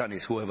greatest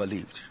Satanists who ever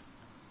lived.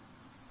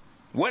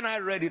 When I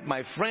read it,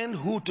 my friend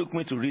who took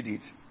me to read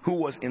it, who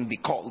was in the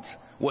cult,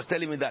 was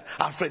telling me that,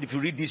 Alfred, if you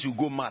read this, you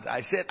go mad.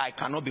 I said, I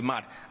cannot be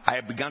mad.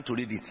 I began to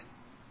read it.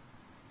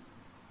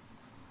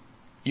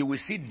 You will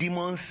see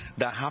demons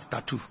that have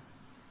tattoo.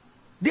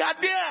 They are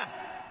there.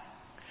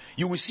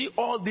 You will see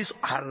all this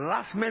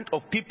harassment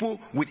of people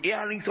with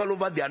earrings all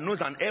over their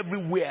nose and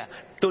everywhere,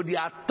 to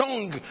their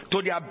tongue,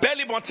 to their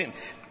belly button.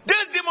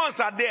 These demons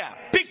are there,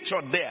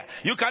 pictured there.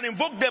 You can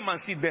invoke them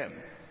and see them.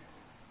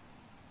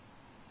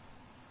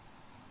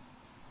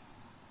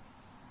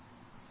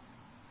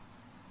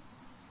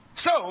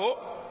 So,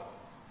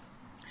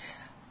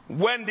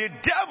 when the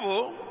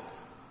devil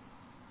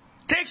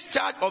takes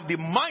charge of the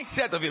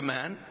mindset of a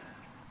man,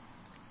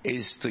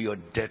 is to your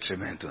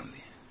detriment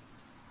only.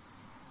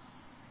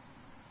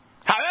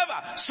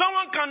 However,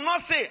 someone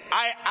cannot say,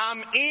 I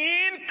am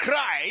in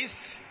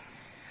Christ,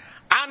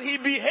 and he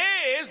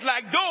behaves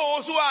like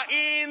those who are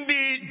in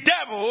the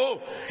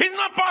devil. It's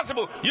not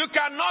possible. You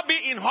cannot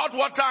be in hot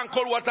water and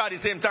cold water at the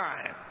same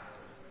time.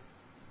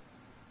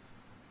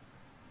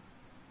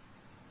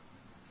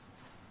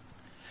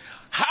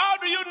 How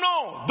do you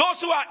know those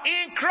who are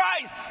in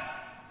Christ?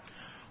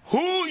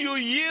 Who you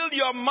yield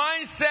your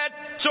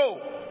mindset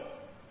to.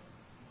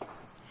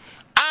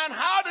 And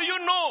how do you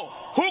know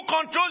who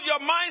controls your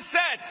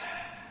mindset?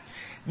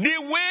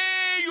 The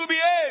way you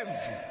behave,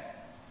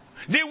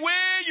 the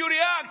way you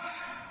react,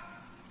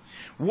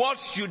 what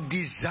you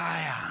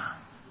desire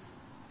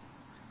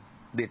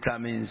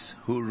determines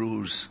who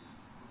rules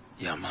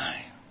your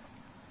mind.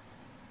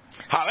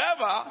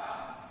 However,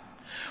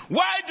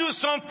 why do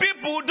some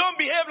people don't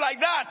behave like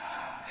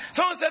that?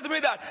 Someone said to me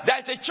that there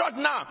is a church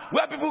now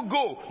where people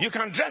go. You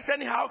can dress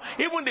anyhow.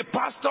 Even the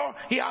pastor,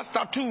 he has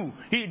tattoo.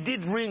 He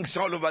did rings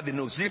all over the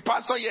nose. The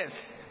pastor, yes.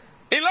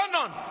 In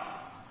London.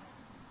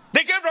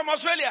 They came from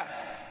Australia.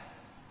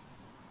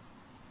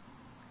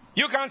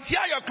 You can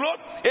tear your clothes.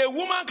 A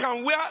woman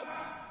can wear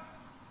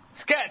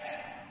skirt.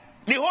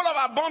 The whole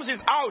of her bums is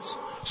out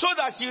so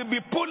that she will be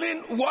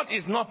pulling what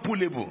is not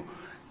pullable.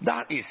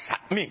 That is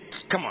me.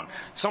 Come on.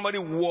 Somebody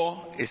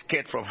wore a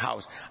skirt from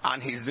house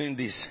and he's doing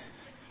this.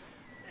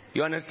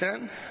 You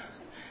understand?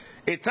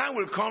 A time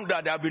will come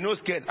that there will be no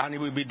skirt and he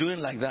will be doing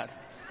like that.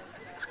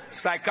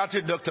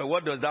 Psychiatric doctor,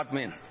 what does that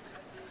mean?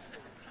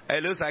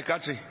 Hello,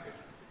 psychiatry.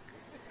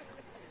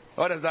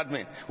 What does that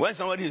mean? When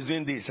somebody is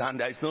doing this and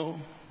there is no...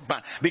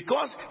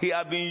 Because he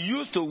has been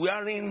used to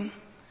wearing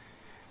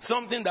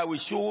something that will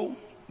show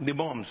the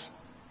bums.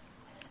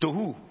 To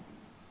who?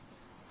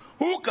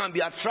 Who can be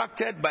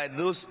attracted by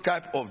those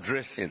type of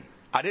dressing?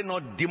 Are they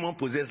not demon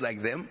possessed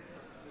like them?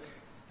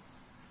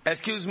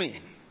 Excuse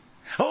me.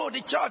 Oh,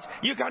 the church,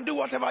 you can do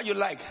whatever you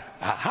like.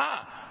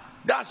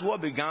 Aha! That's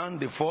what began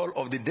the fall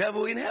of the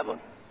devil in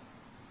heaven.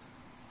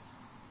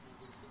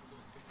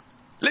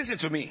 Listen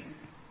to me.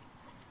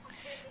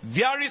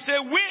 There is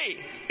a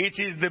way, it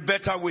is the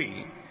better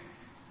way.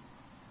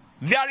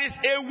 There is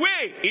a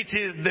way, it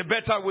is the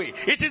better way.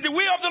 It is the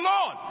way of the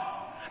Lord.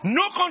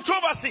 No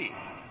controversy.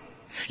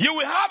 You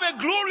will have a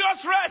glorious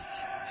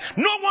rest.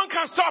 No one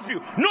can stop you.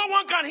 No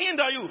one can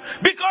hinder you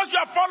because you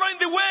are following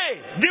the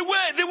way.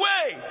 The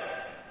way.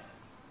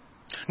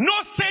 No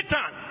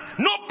Satan,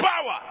 no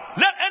power.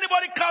 Let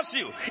anybody curse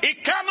you.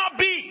 It cannot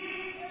be.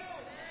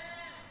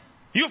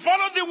 You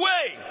follow the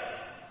way.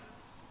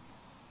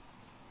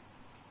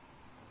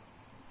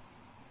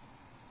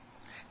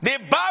 The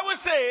Bible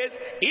says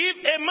if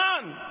a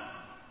man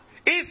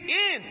is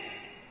in.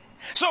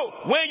 So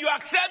when you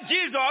accept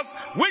Jesus,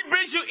 which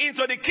brings you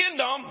into the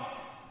kingdom,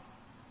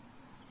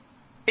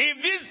 if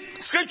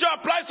this scripture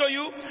applies to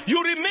you,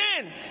 you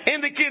remain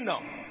in the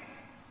kingdom.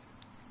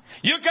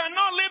 You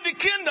cannot leave the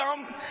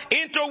kingdom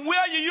into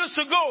where you used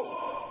to go,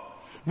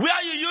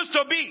 where you used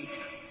to be.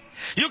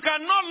 You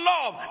cannot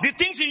love the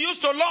things you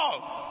used to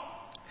love.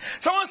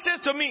 Someone says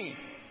to me,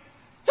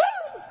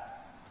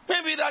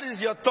 maybe that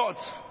is your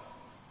thoughts.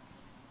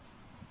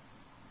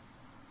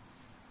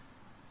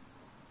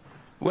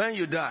 When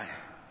you die,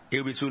 it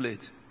will be too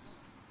late.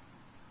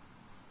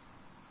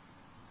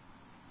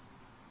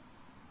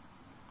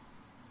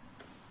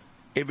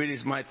 If it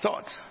is my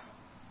thought,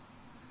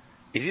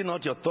 is it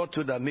not your thought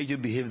too that made you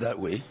behave that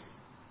way?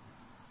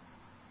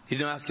 You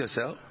don't ask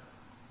yourself.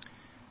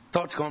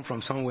 Thoughts come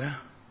from somewhere.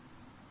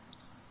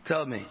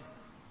 Tell me,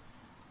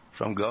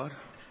 from God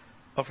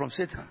or from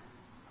Satan?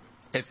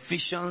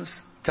 Ephesians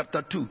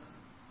chapter 2,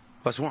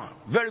 verse 1.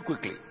 Very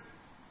quickly.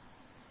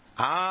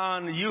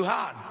 And you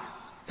had,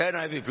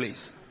 NIV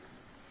please.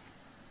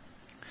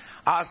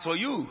 As for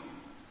you,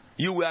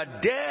 you were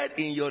dead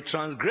in your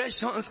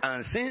transgressions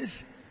and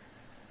sins,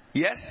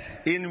 yes,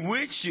 in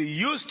which you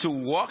used to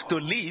walk, to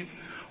live,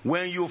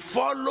 when you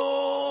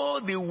follow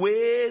the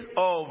ways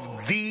of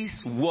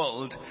this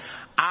world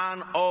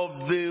and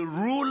of the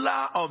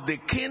ruler of the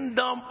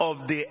kingdom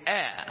of the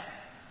air,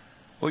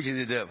 which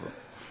is the devil,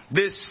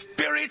 the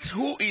spirit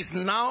who is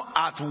now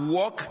at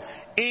work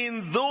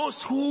in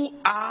those who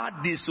are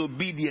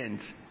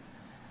disobedient.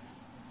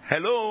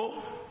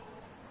 Hello?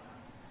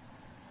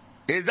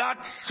 Is that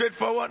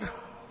straightforward?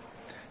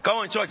 Come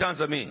on, church,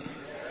 answer me.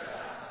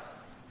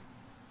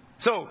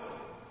 So,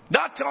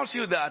 that tells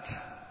you that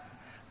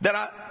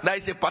there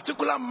is a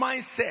particular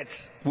mindset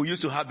we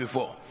used to have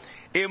before.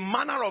 A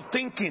manner of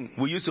thinking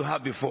we used to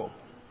have before.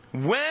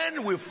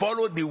 When we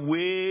follow the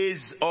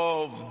ways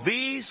of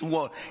this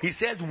world, he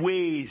says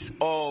ways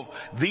of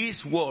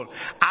this world,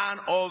 and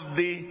of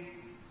the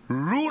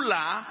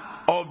ruler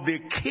of the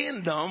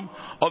kingdom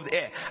of the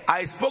air.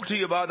 I spoke to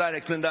you about that,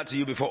 explained that to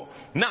you before.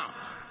 Now,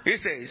 he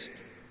says,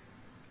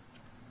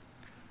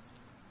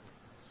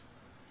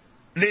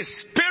 the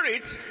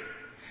spirit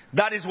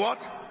that is what?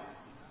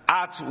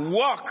 At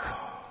work.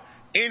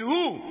 In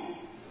who?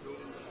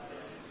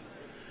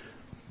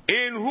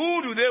 In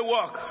who do they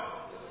work?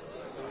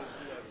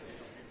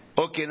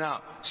 Okay,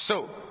 now,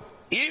 so,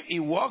 if he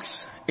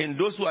works in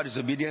those who are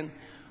disobedient,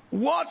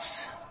 what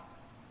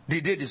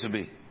did they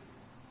disobey?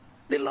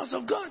 The laws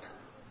of God.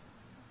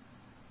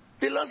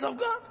 The laws of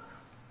God.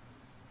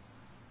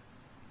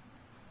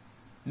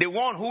 The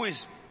one who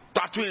is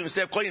tattooing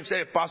himself, calling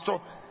himself a pastor,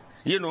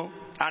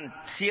 and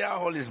tear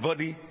all his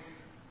body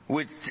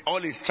with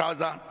all his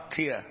trousers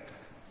tear,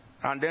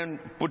 and then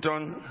put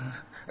on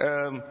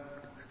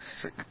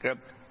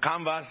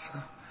canvas,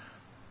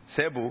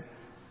 sable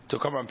to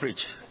come and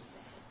preach.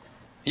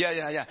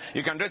 Yeah.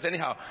 You can dress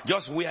anyhow.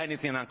 Just wear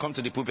anything and come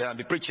to the pulpit and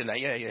be preaching like,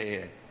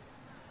 yeah.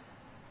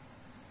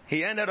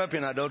 He ended up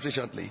in adultery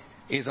shortly.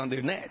 He's on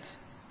the net.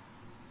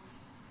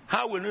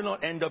 How will you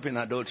not end up in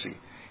adultery?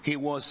 He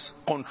was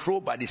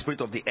controlled by the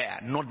spirit of the air,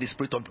 not the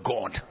spirit of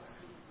God.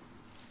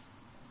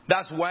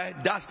 That's why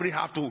that spirit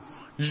have to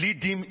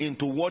lead him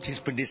into what his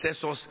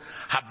predecessors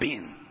have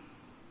been.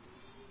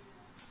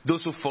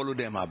 Those who follow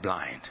them are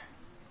blind.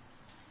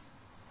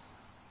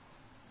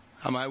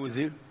 Am I with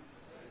you?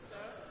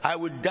 I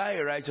would die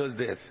a righteous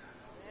death.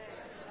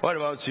 What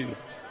about you?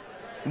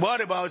 What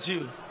about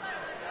you?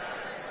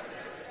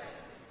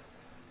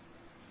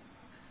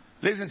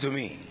 Listen to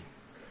me.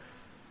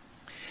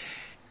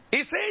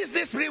 It says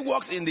this spirit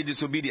works in the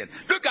disobedient.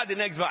 Look at the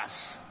next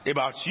verse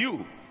about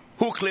you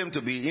who claim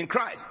to be in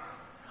Christ.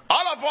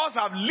 All of us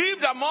have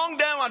lived among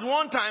them at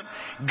one time,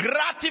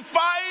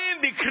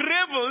 gratifying the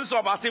cravings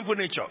of our sinful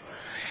nature.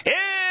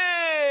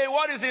 Hey,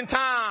 what is in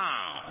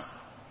town?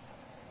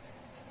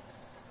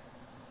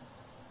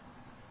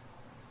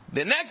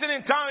 The next thing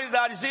in town is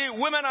that, you see,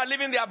 women are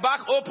leaving their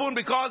back open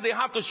because they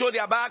have to show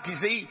their back, you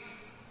see.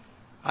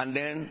 And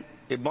then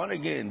a born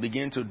again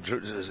begin to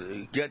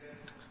get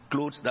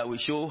clothes that will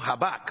show her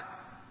back.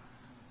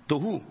 To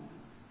who?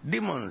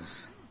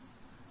 Demons.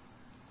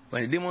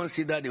 When the demons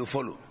see that, they will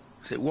follow.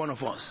 Say, one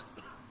of us.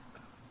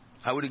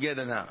 Are we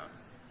together now?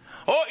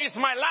 Oh, it's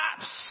my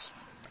laps.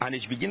 And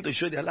they begin to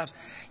show their laps.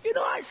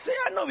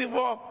 I know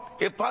before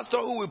a pastor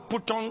who will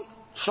put on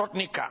short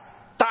knicker,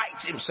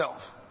 tight himself,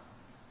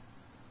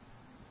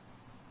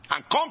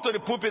 and come to the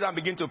pulpit and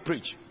begin to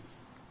preach.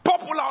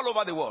 Popular all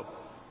over the world.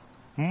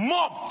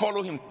 Mob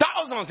follow him.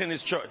 Thousands in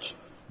his church.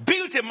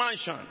 Built a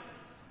mansion.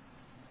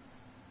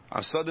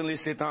 And suddenly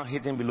Satan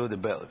hit him below the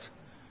belt.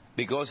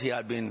 Because he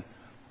had been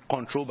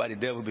controlled by the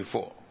devil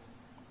before.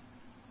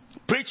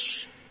 Preach.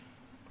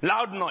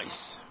 Loud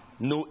noise.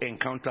 No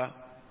encounter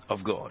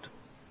of God.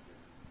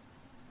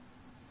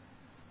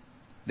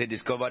 They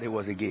discovered he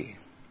was a gay.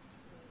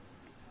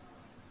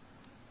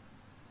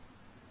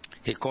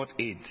 He caught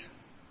AIDS.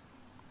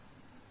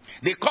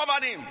 They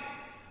covered him.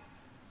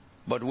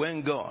 But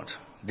when God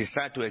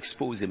decided to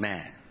expose a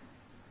man,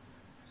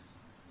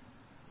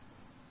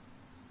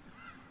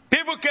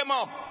 people came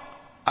up,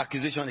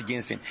 accusation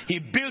against him. He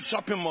built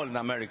shopping mall in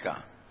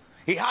America.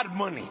 He had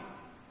money.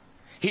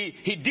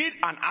 He did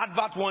an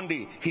advert one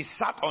day. He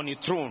sat on a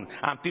throne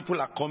and people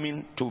are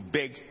coming to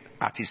beg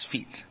at his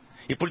feet.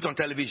 He put it on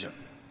television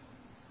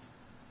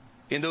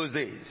in those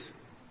days.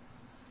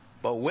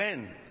 But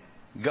when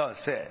God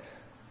said,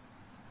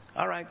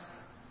 all right,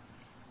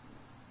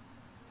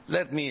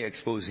 let me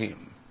expose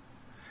him,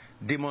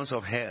 demons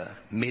of hell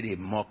made a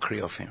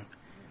mockery of him.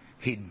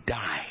 He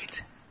died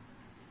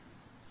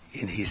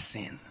in his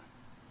sin.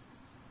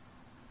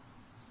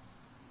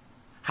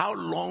 How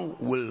long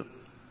will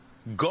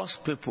God's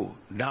people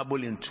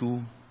dabble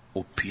into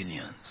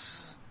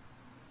opinions?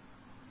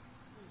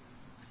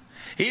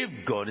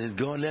 If God is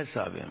God, let's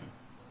have him.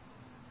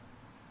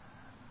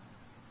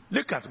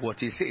 Look at what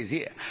he says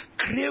here.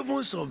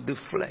 Cravings of the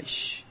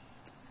flesh.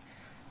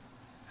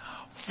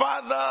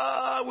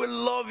 Father, we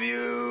love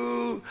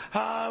you.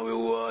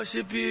 We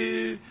worship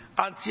you.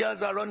 And tears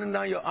are running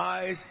down your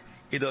eyes.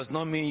 It does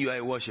not mean you are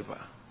a worshiper.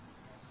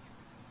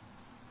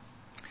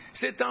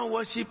 Satan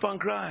worship and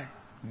cry.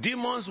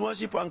 Demons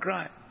worship and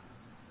cry.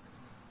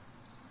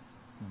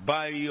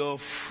 By your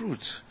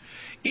fruit.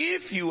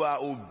 If you are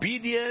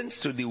obedient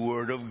to the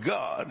word of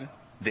God,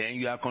 then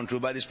you are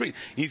controlled by the Spirit.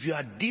 If you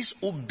are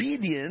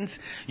disobedient,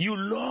 you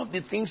love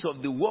the things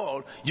of the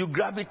world, you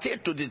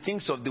gravitate to the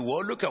things of the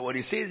world. Look at what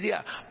it says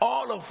here.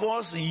 All of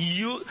us,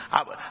 you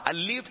have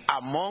lived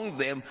among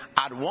them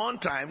at one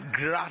time,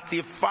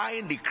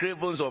 gratifying the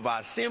cravings of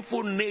our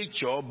sinful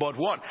nature, but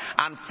what?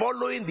 And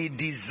following the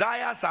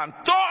desires and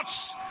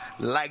thoughts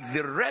like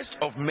the rest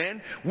of men,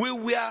 we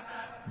were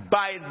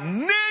by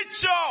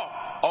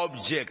nature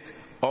object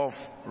of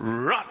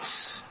wrath.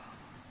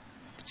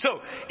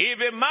 So, if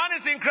a man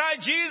is in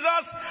Christ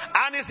Jesus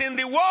and is in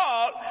the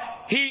world,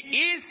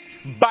 he is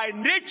by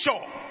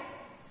nature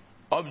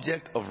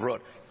object of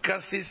wrath.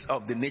 Curses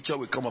of the nature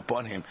will come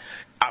upon him.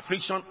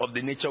 Affliction of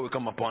the nature will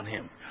come upon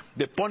him.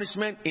 The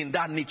punishment in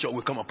that nature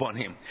will come upon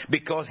him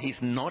because he's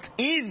not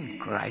in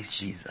Christ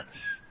Jesus.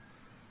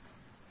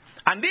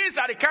 And these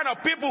are the kind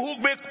of people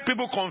who make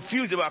people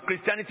confused about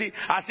Christianity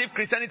as if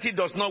Christianity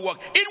does not work.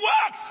 It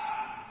works!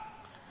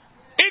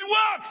 It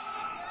works!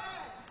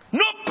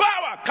 No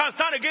power can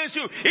stand against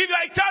you if you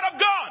are a child of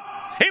God.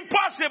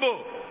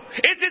 Impossible.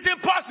 It is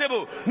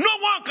impossible. No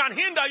one can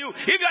hinder you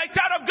if you are a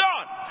child of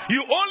God.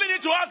 You only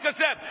need to ask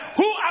yourself,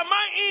 who am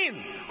I in?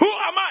 Who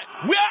am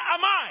I? Where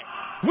am I?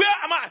 Where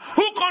am I?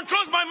 Who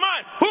controls my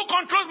mind? Who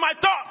controls my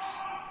thoughts?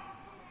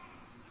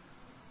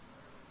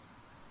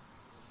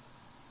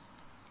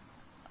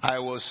 I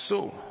was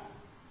so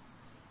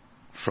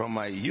from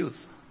my youth,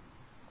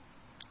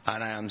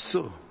 and I am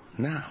so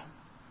now.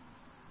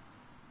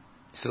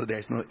 So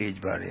there's no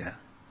age barrier.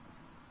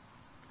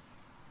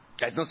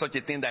 There's no such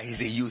a thing that he's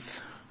a youth.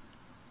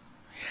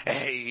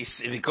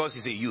 It's because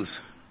he's a youth.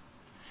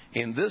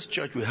 In this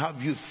church, we have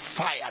youth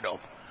fired up.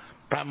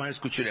 Primary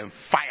school children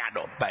fired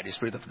up by the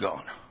Spirit of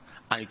God.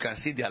 And you can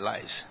see their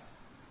lives.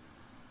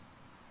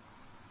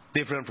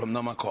 Different from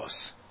normal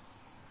course.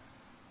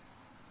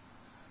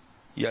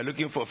 You are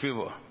looking for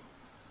favor.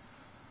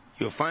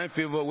 You find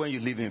favor when you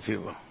live in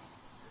favor.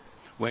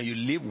 When you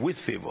live with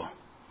favor.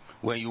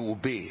 When you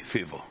obey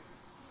favor.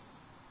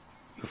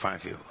 You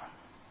find favor.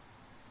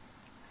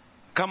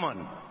 Come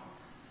on.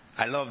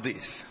 I love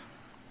this.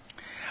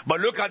 But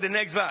look at the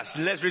next verse.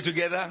 Let's read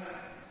together.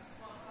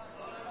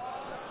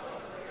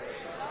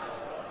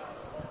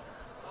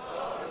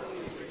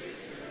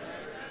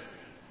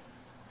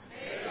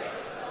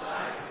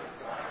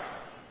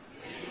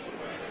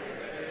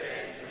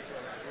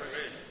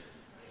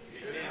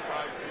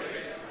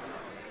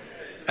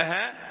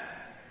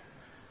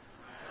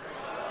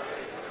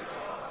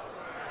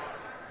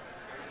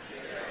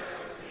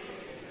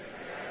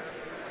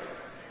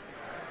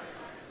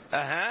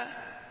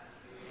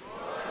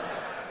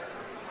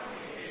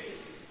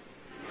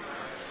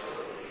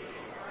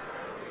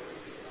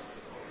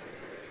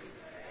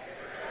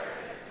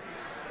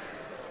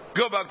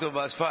 Go back to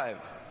verse 5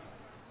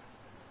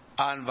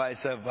 and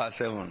verse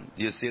 7.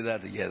 You see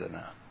that together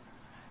now.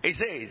 It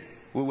says,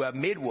 we were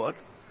made what?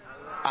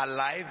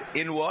 Alive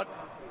in what?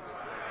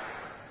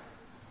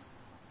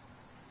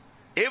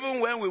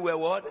 Even when we were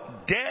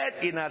what?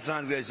 Dead in our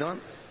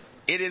transgression.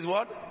 It is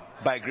what?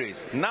 By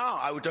grace. Now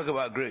I will talk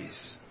about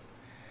grace.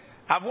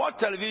 I've watched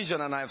television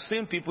and I've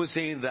seen people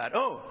saying that,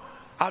 oh,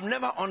 I've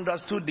never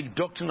understood the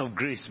doctrine of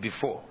grace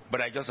before,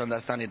 but I just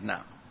understand it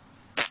now.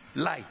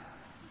 Lie.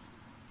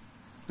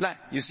 Lie.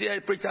 You see,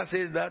 a preacher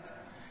says that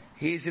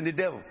he is in the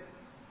devil.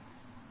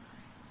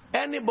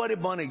 Anybody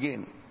born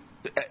again,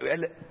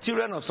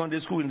 children of Sunday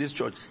school in this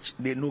church,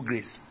 they know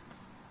grace.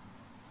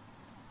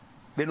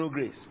 They know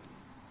grace.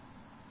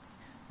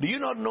 Do you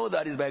not know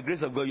that it's by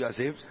grace of God you are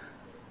saved?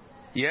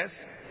 Yes?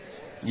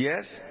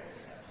 Yes?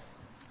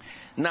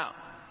 Now,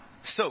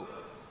 so,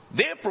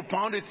 they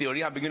propounded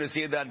theory and begin to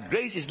say that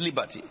grace is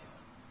liberty.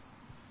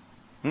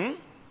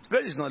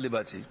 Grace is not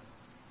liberty.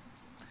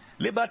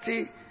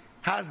 Liberty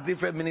has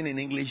different meaning in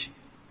English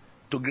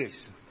to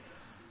grace.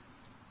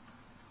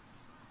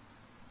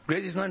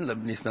 Grace is not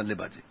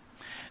liberty.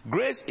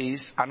 Grace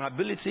is an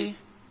ability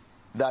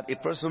that a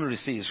person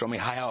receives from a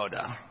higher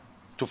order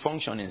to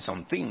function in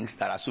some things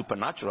that are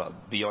supernatural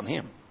beyond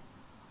him.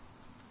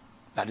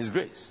 That is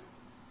grace.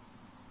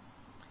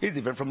 It's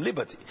different from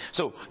liberty.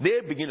 So they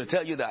begin to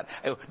tell you that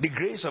the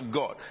grace of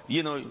God,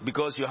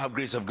 because you have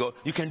grace of God,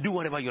 you can do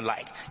whatever you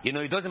like.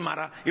 It doesn't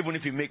matter even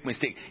if you make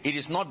mistake. It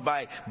is not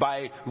by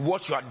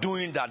what you are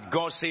doing that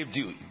God saved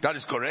you. That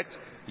is correct.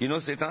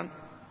 Satan,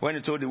 when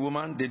he told the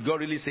woman, did God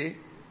really say?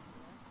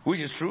 Which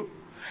is true.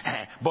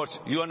 But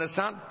you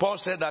understand? Paul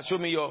said that show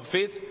me your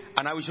faith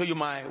and I will show you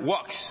my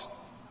works.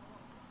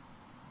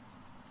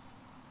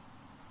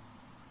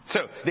 So,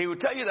 they will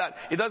tell you that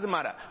it doesn't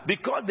matter.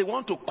 Because they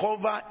want to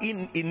cover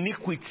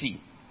iniquity.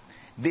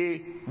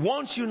 They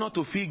want you not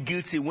to feel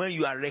guilty when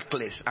you are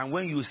reckless and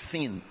when you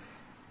sin.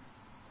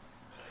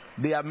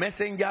 They are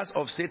messengers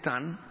of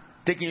Satan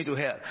taking you to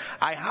hell.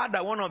 I heard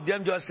that one of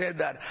them just said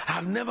that,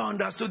 I've never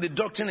understood the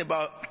doctrine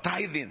about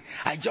tithing.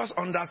 I just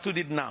understood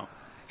it now.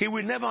 he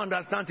will never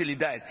understand till he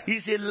dies.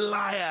 He's a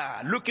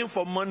liar looking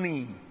for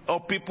money or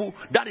people.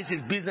 That is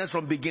his business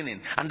from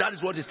beginning. And that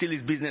is what is still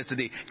his business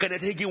today.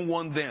 Kenneth Hagin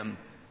warned them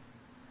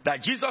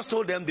that Jesus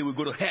told them they will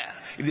go to hell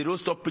if they don't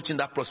stop preaching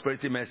that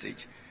prosperity message.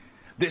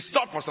 They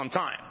stopped for some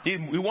time. He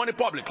warned it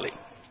publicly.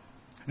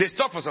 They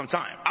stopped for some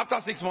time.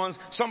 After 6 months,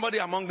 somebody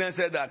among them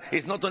said that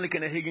it's not only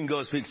Kenneth Hagin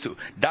God speaks to.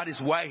 That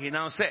is why he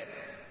now said,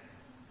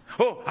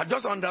 oh, I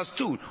just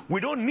understood.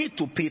 We don't need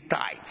to pay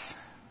tithes.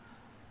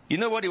 You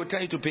know what they will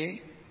tell you to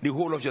pay? The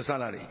whole of your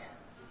salary.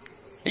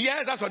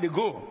 Yes, that's what they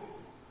go.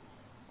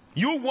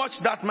 You watch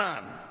that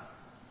man.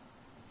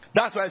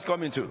 That's where it's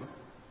coming to.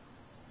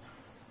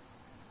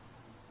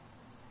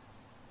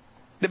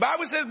 The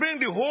Bible says, bring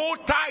the whole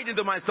tithe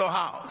into my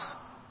storehouse.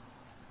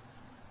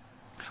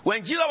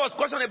 When Jesus was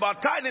questioned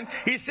about tithing,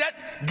 he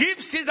said, give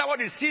Caesar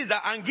what is Caesar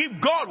and give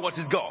God what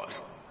is God's.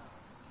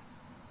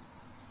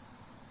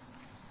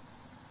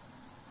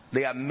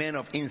 They are men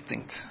of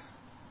instinct.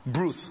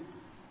 Bruce,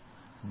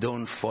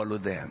 don't follow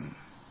them.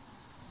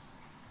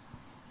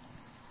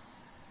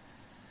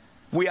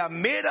 We are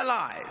made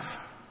alive.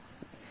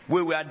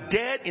 We were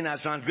dead in our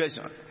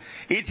transgression.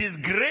 It is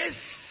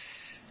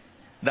grace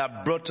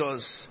that brought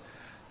us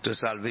to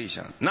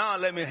salvation. Now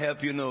let me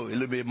help you know a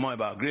little bit more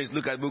about grace.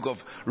 Look at the book of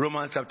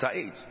Romans chapter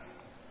 8.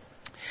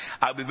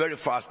 I'll be very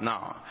fast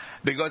now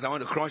because I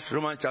want to crunch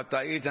Romans chapter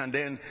 8, and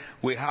then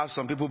we have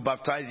some people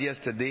baptized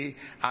yesterday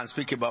and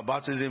speak about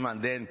baptism,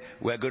 and then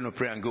we're going to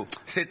pray and go.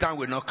 Satan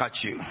will not catch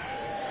you.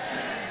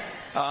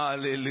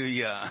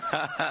 Hallelujah.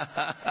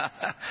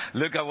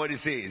 Look at what he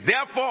says.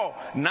 Therefore,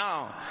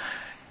 now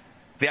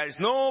there is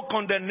no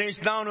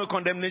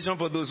condemnation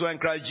for those who are in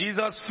Christ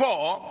Jesus.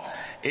 For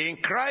in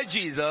Christ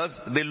Jesus,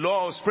 the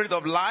law of Spirit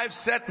of life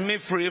set me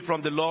free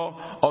from the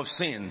law of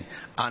sin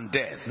and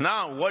death.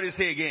 Now, what does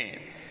he say again?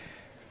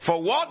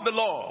 For what the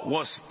law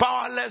was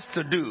powerless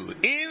to do,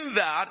 in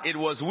that it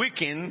was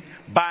weakened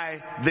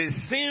by the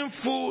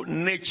sinful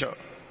nature,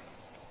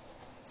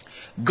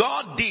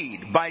 God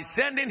did by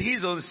sending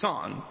his own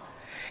Son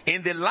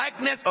in the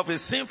likeness of a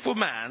sinful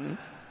man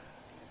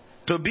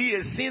to be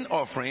a sin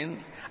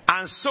offering,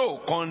 and so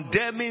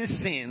condemning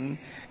sin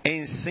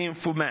in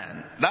sinful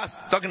man. That's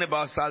talking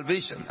about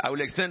salvation. I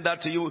will explain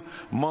that to you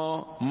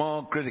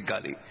more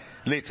critically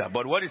later.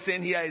 But what he's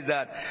saying here is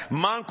that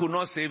man could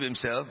not save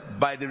himself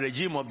by the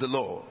regime of the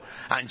law,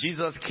 and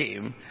Jesus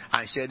came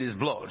and shed his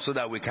blood so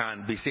that we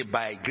can be saved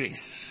by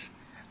grace.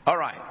 All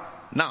right.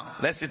 Now,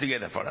 let's sit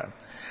together for that.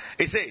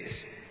 It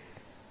says,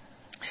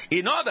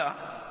 in order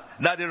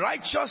that the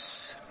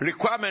righteous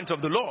requirement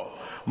of the law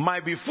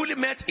might be fully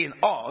met in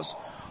us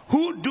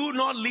who do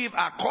not live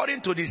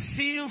according to the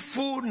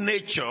sinful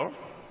nature,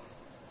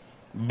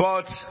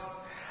 but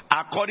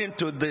according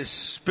to the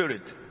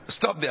Spirit.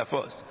 Stop there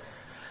first.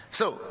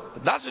 So,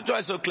 that's the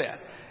choice so clear.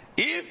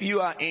 If you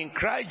are in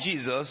Christ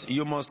Jesus,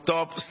 you must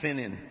stop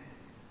sinning.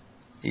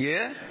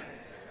 Yeah?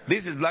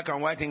 This is black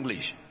and white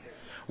English.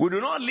 We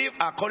do not live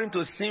according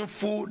to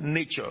sinful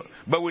nature,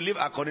 but we live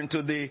according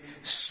to the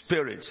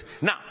Spirit.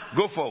 Now,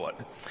 go forward.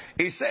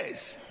 It says,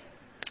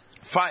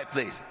 5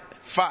 please.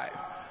 5.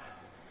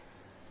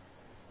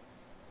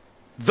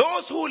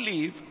 Those who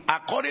live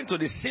according to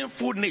the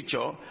sinful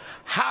nature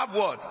have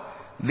what?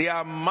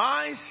 Their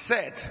mind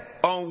set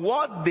on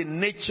what the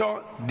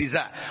nature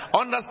desires.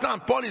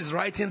 Understand, Paul is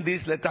writing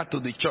this letter to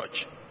the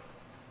church.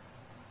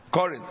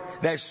 Corinth.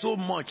 There is so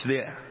much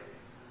there.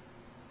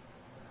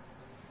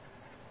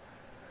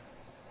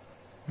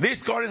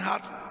 This Corinth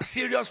had a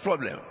serious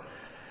problem.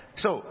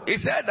 So, he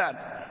said that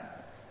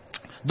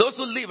those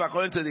who live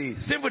according to the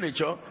sinful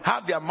nature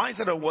have their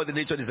mindset of what the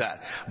nature desires.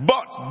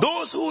 But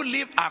those who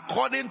live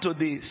according to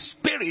the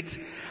Spirit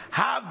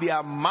have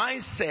their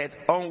mindset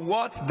on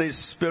what the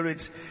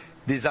Spirit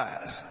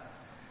desires.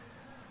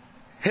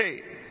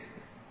 Hey,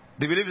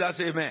 do you believe that?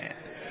 Say amen.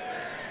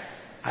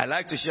 I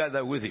like to share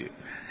that with you.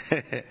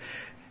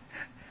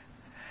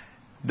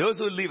 Those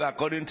who live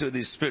according to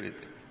the Spirit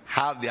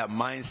have their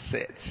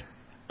mindset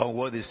on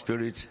what the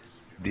Spirit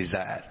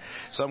desires.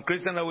 Some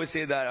Christians always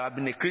say that I've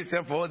been a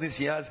Christian for all these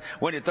years.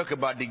 When they talk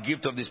about the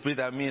gift of the Spirit,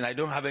 I mean, I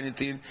don't have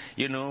anything,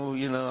 you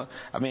know,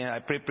 I mean, I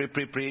pray.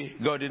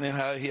 God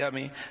didn't hear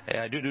me.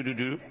 I do.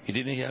 He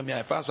didn't hear me.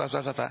 I fast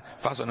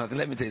on nothing.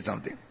 Let me tell you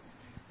something.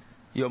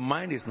 Your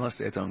mind is not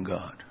set on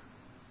God.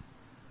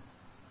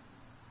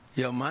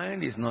 Your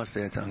mind is not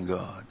set on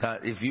God.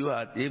 That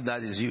if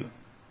that is you,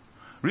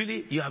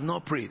 really, you have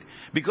not prayed.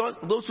 Because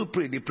those who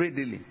pray, they pray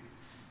daily.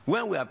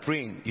 When we are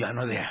praying, you are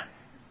not there.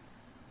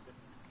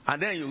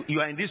 And then you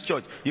are in this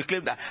church. You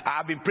claim that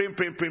I've been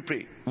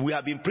praying. We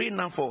have been praying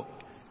now for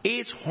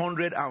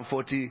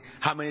 840,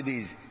 how many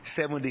days?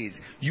 7 days.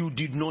 You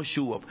did not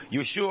show up.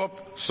 You show up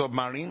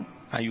submarine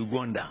and you go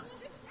under.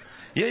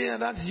 Yeah,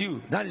 that's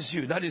you. That is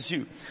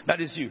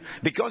you.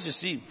 Because you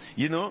see,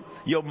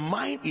 your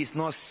mind is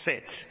not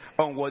set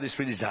on what the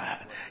Spirit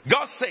desires.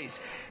 God says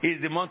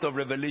it's the month of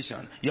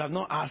revelation. You have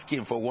not asked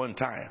Him for one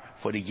time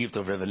for the gift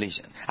of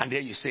revelation. And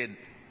then you said,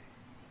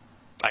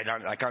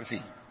 I can't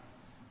see.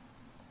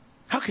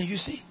 How can you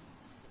see?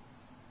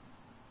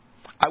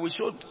 I will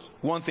show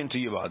one thing to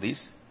you about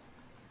this.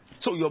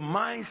 So your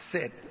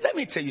mindset, let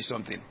me tell you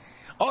something.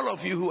 All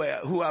of you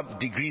who have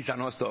degrees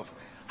and all stuff,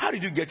 how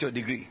did you get your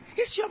degree?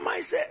 It's your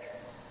mindset.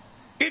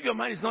 If your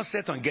mind is not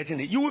set on getting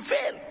it, you will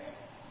fail.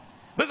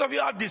 Those of you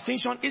who have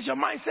distinction, it's your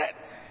mindset.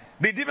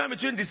 The difference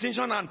between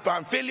distinction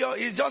and failure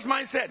is just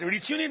mindset,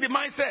 retuning the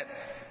mindset.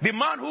 The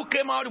man who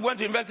came out, went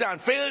to university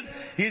and failed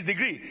his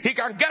degree, he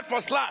can get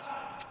first class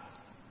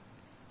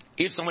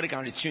if somebody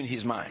can retune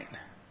his mind.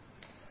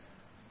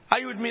 Are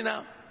you with me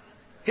now?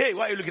 Hey,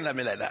 why are you looking at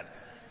me like that?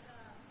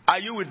 Are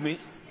you with me?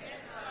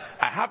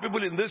 I have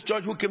people in this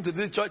church who came to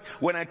this church.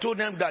 When I told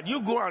them that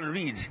you go and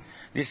read,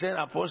 they said,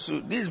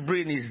 Apostle, this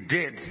brain is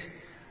dead.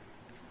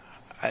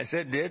 I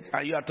said, dead?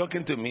 And you are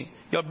talking to me?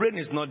 Your brain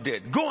is not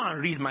dead. Go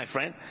and read, my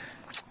friend.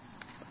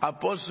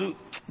 Apostle,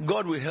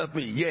 God will help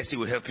me. Yes, He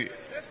will help you.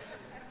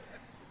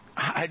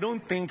 I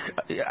don't think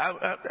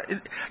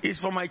it's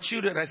for my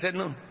children. I said,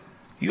 no,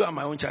 you are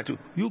my own child too.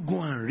 You go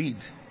and read.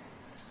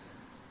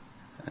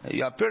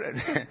 Your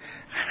parents.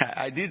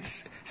 I did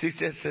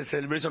 60th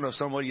celebration of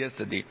somebody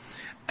yesterday,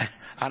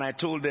 and I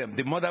told them,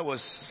 the mother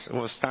was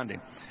standing,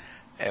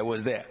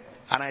 was there,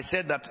 and I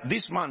said that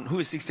this man who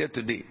is 60th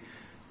today,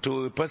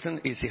 to a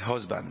person is a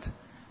husband,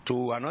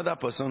 to another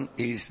person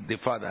is the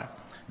father,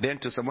 then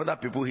to some other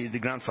people he is the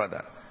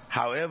grandfather.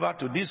 However,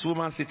 to this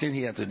woman sitting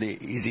here today,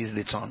 it is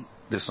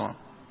the son.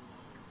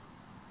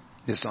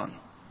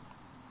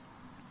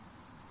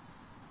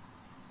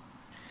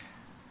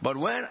 But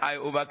when I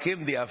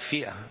overcame their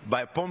fear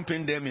by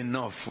pumping them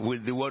enough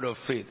with the word of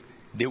faith,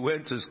 they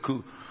went to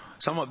school.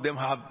 Some of them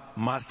have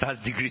master's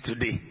degree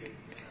today.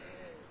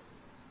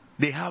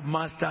 They have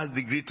master's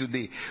degree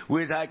today.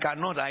 Which I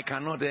cannot,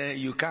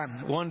 you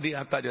can. One day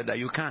after the other,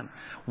 you can.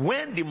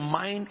 When the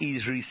mind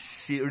is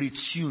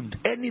retuned,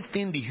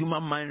 anything the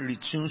human mind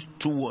retunes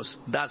towards,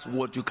 that's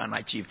what you can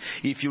achieve.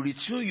 If you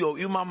retune your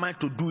human mind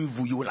to do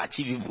evil, you will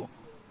achieve evil.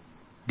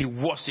 The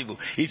worst evil.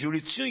 If you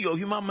retune your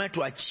human mind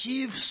to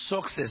achieve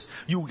success,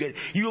 you will get it.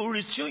 You will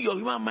retune your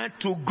human mind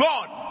to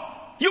God,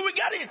 you will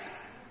get it.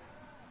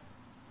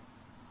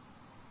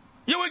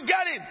 You will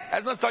get it.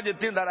 It's not such a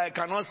thing that I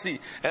cannot see.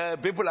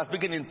 People are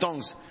speaking in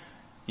tongues.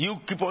 You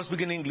keep on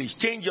speaking English.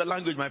 Change your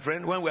language, my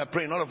friend. When we are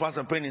praying, all of us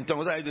are praying in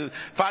tongues.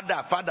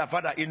 Father, Father,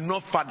 Father.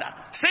 Enough, Father.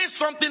 Say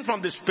something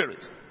from the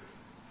Spirit.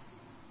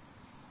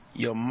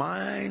 Your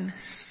mind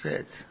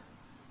set.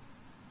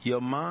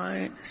 Your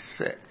mind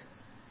set.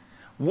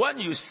 When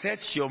you set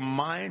your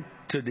mind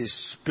to the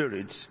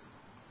Spirit,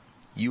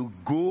 you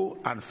go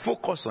and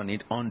focus on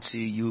it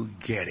until you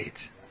get it.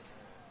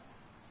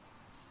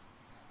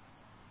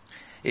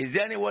 Is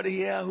there anybody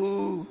here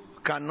who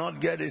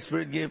cannot get a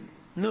Spirit gift?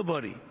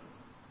 Nobody.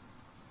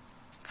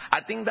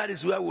 I think that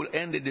is where we'll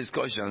end the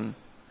discussion.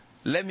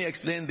 Let me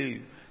explain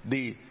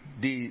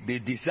the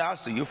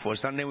desires to you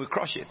first, and then we'll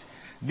crush it.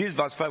 This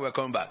verse 5, we're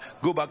coming back.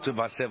 Go back to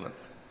verse 7.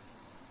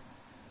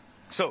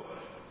 So,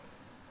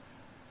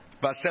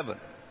 verse 7.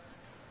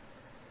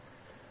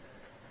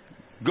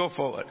 Go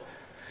forward.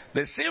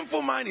 The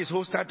sinful mind is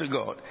hostile to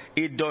God.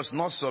 It does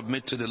not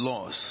submit to the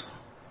laws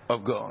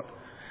of God,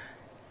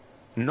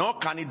 nor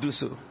can it do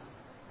so.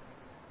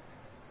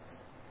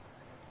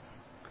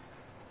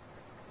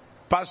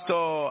 Pastor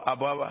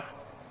Abawa,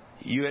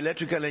 you're an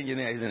electrical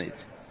engineer, isn't it?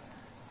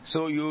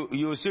 So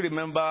you still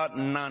remember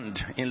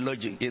NAND in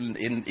logic,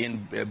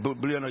 in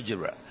Boolean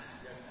algebra.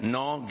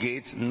 NOR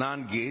gates,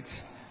 NAND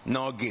gates,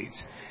 NOR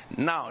gates.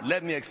 Now,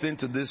 let me explain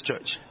to this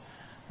church.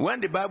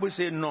 When the Bible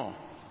says no,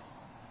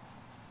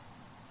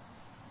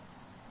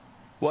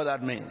 what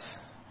that means.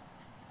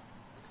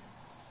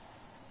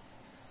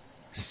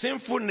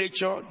 Sinful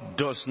nature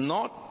does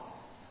not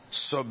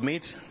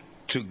submit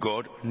to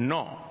God,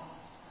 no.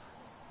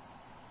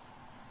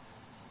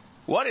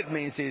 What it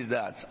means is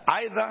that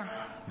either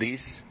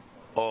this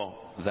or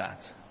that.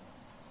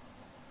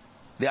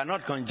 They are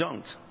not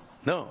conjunct.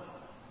 No.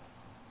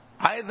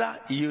 Either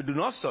you do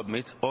not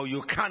submit or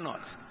you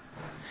cannot.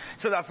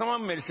 So that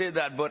someone may say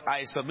that, but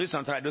I submit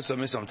sometimes, I don't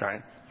submit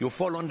sometimes. You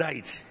fall under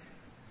it.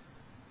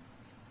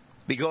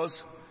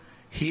 Because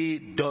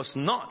he does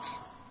not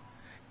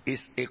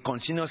is a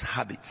continuous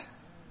habit.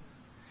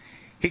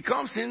 He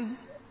comes in,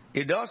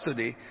 he does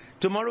today,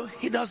 tomorrow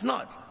he does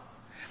not.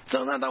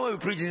 So now that when we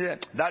preach, he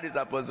said, that is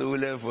Apostle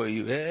William for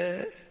you.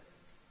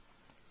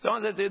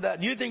 Someone said to you that,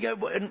 do you think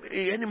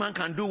any man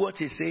can do what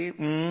he say?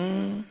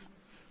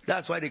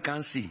 That's why they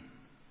can't see.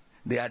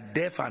 They are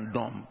deaf and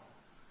dumb.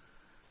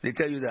 They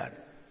tell you that.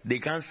 They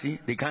can't see,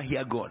 they can't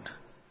hear God.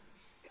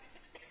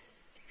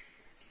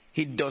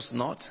 He does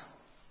not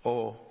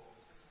or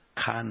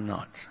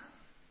cannot.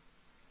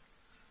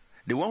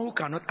 The one who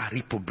cannot are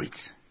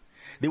reprobates.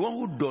 The one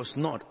who does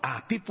not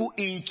are people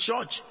in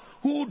church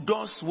who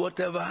does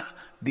whatever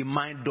the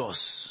mind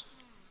does.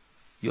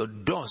 Your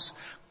does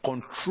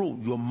control.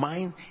 Your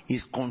mind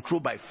is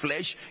controlled by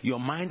flesh. Your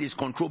mind is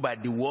controlled by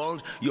the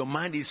world. Your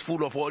mind is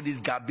full of all this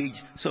garbage.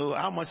 So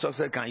how much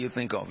success can you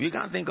think of? You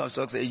can't think of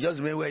success. It's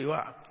just where you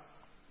are.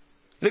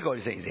 Look what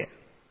it says here.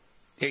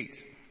 8.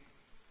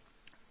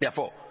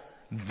 Therefore,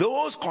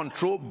 those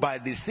controlled by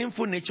the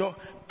sinful nature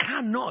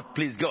cannot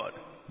please God.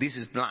 This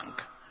is blank.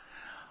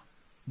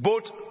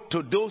 Both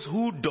to those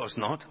who does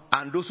not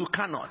and those who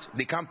cannot.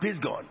 They can't please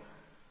God.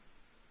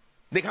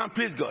 They can't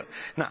please God.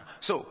 Now,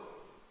 so,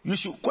 you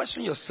should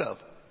question yourself,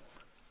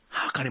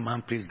 how can a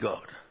man please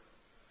God?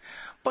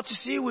 But you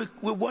see, we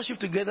worship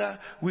together,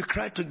 we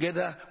cry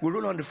together, we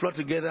roll on the floor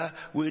together,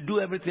 we do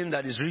everything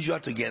that is ritual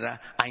together,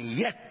 and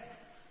yet,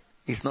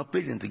 it's not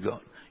pleasing to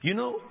God. You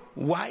know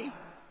why?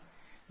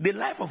 The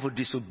life of a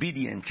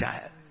disobedient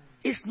child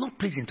is not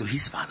pleasing to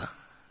his father.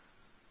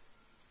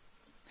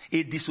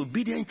 A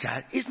disobedient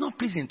child is not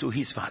pleasing to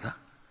his father.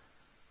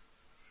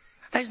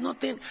 There is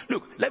nothing.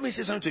 Look, let me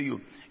say something to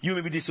you. You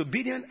may be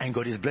disobedient and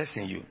God is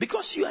blessing you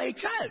because you are a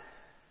child.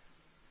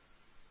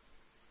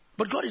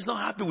 But God is not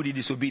happy with the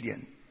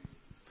disobedient.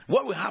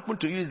 What will happen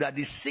to you is that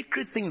the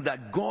secret things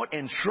that God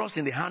entrusts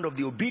in the hand of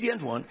the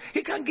obedient one,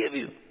 He can give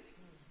you.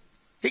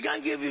 He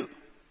can give you.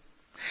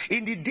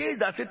 In the days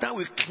that Satan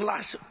will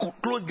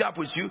close gap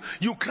with you,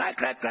 you cry,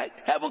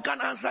 heaven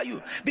can't answer you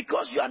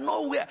because you are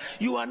nowhere.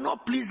 You are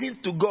not pleasing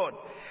to God.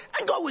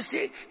 And God will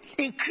say,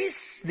 increase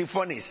the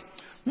furnace.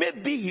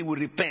 Maybe he will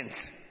repent.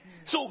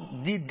 So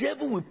the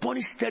devil will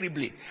punish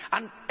terribly.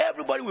 And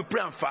everybody will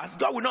pray and fast.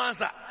 God will not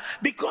answer.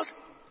 Because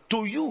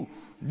to you,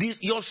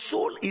 your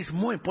soul is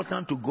more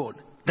important to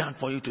God than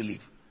for you to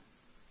live.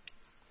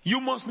 You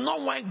must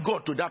not want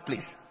God to that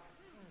place.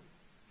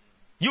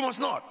 You must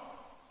not.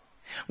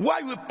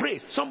 While we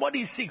pray,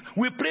 somebody is sick.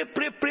 We pray,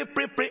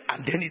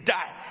 and then he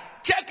dies.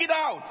 Check it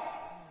out.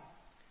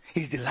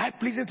 Is the life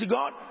pleasing to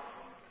God?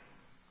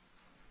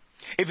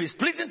 If it's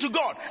pleasing to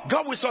God,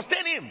 God will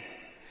sustain him.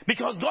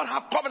 Because God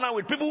have covenant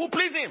with people who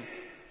please him.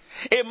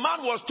 A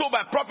man was told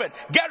by prophet,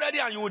 get ready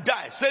and you will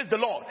die, says the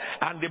Lord.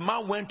 And the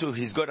man went to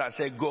his God and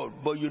said, God,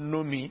 but you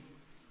know me.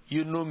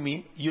 You know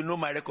me. You know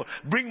my record.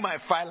 Bring my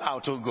file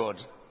out, oh God.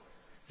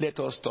 Let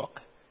us talk.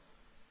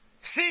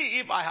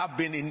 See if I have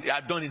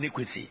done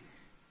iniquity.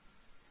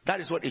 That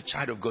is what a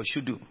child of God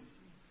should do.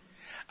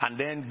 And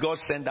then God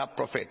sent that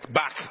prophet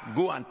back.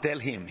 Go and tell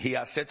him, he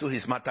has settled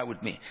his matter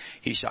with me.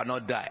 He shall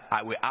not die.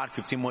 I will add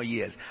 15 more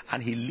years.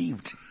 And he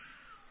lived.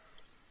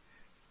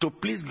 To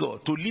please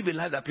God. To live a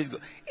life that pleases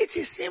God. It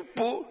is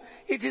simple.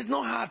 It is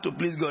not hard to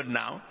please God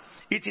now.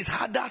 It is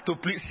harder to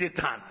please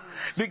Satan.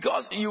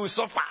 Because you will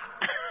suffer.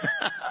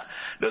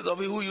 Those of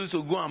you who used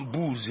to go and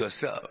booze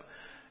yourself.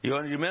 You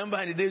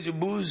remember in the days you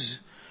booze?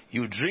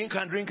 You drink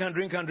and drink and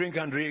drink and drink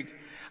and drink.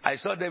 I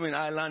saw them in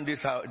Ireland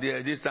this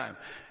time.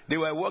 They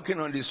were walking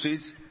on the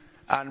streets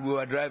and we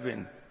were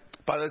driving.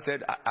 Pastor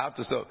said, I have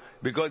to stop.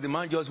 Because the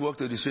man just walked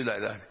to the street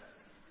like that.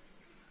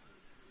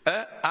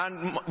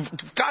 And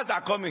cars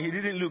are coming. He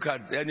didn't look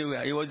at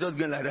anywhere. He was just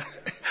going like that.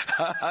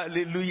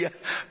 Hallelujah.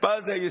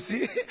 Pastor, you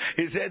see,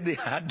 he said they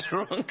are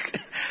drunk.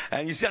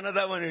 And you see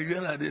another one, he's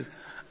going like this.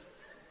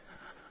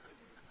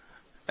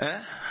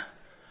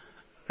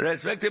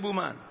 Respectable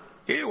man.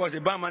 He was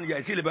a band manager.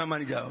 He's still a band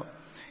manager.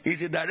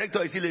 He's a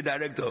director. He's still a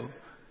director.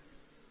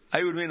 Are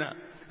you with me now?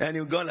 And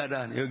he'll go like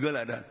that. He'll go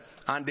like that.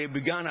 And they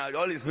began,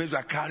 all his mates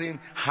were carrying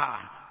her.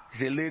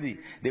 He's a lady.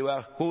 They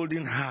were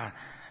holding her.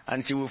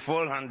 And she will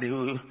fall and they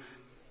will.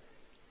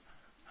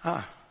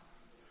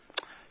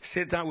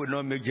 Satan will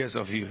not make jest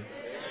of you.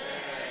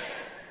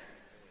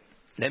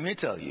 Let me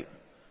tell you.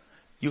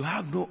 You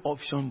have no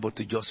option but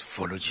to just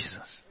follow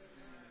Jesus.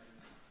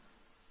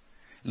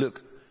 Look,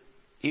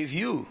 if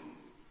you,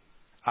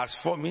 as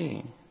for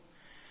me,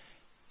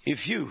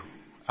 if you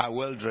are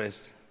well dressed,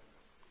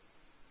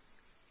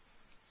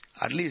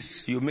 at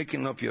least you're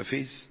making up your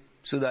face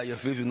so that your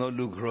face will not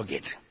look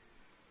rugged.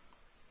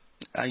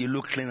 And you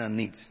look clean and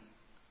neat.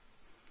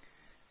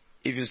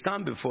 If you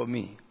stand before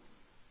me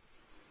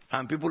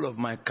and people of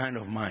my kind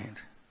of mind,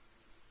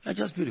 you're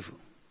just beautiful.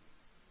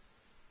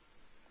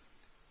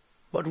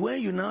 But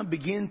when you now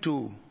begin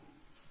to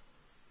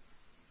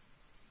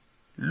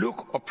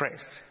look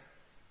oppressed,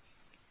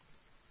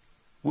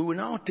 we will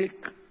now take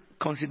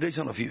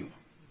consideration of you.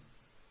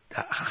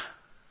 That,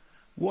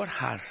 what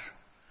has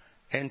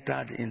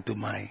entered into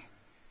my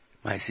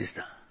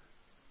sister?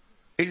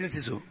 Isn't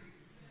it so?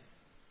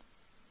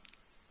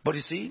 But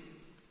you see,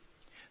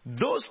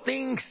 those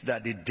things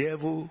that the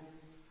devil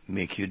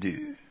make you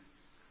do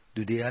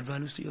they add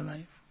values to your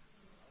life?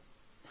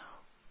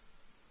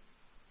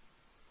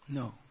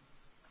 No.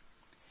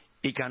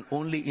 It can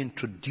only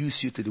introduce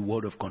you to the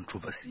world of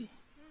controversy.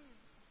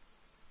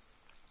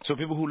 So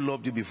people who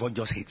loved you before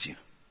just hate you.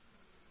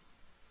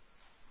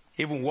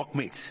 Even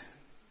workmates.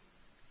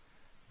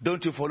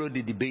 Don't you follow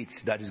the debates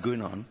that is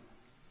going on?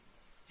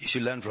 You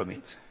should learn from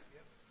it.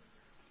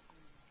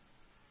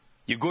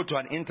 You go to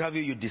an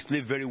interview, you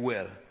display very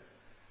well.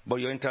 But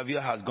your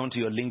interviewer has gone to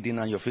your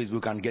LinkedIn and your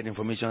Facebook and get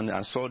information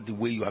and saw the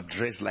way you have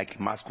dressed like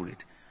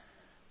masquerade.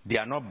 They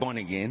are not born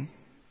again,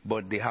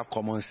 but they have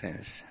common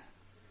sense.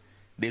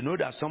 They know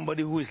that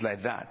somebody who is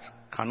like that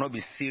cannot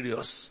be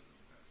serious.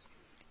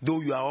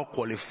 Though you are all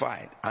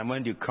qualified. And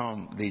when they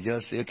come, they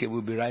just say, okay,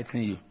 we'll be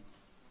writing you.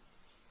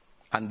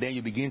 And then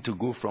you begin to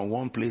go from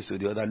one place to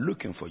the other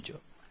looking for a job.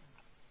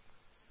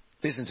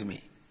 Listen to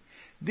me.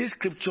 This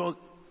scripture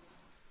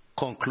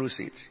concludes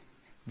it.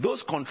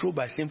 Those controlled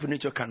by sinful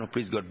nature cannot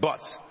praise God.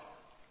 But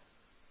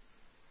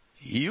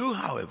you,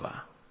 however,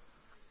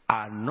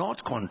 are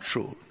not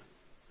controlled,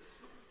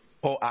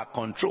 or are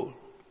controlled,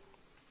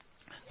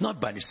 not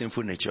by the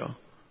sinful nature,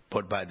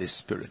 but by the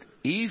Spirit.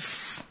 If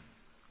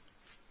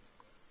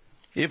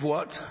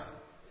what?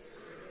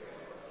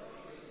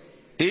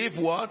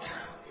 If what?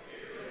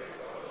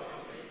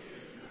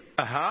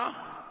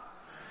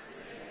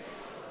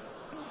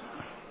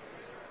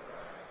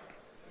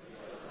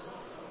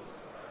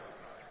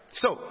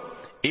 So,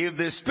 if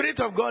the Spirit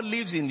of God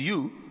lives in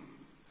you,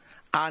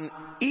 and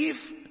if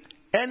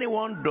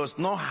anyone does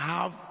not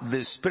have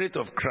the Spirit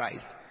of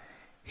Christ,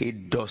 he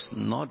does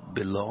not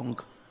belong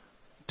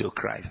to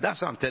Christ.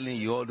 That's what I'm telling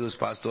you, all those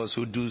pastors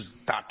who do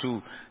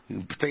tattoo,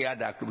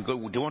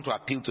 because they want to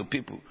appeal to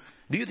people.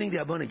 Do you think they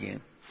are born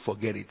again?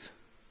 Forget it.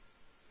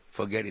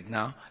 Forget it.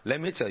 Now,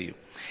 let me tell you.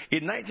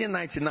 In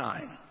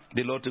 1999,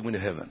 the Lord took me to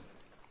heaven.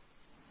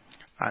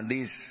 And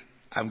this,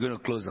 I'm going to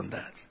close on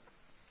that.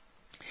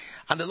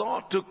 And the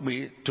Lord took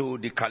me to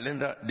the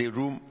calendar, the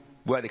room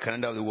where the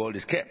calendar of the world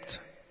is kept.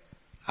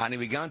 And He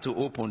began to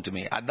open to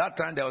me. At that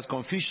time, there was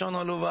confusion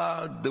all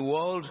over the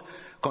world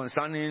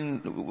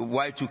concerning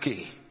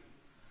Y2K.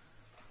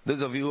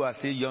 Those of you who are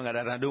still young at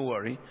that time, don't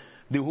worry.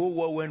 The whole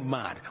world went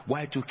mad.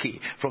 Y2K.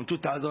 From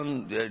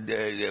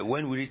 2000,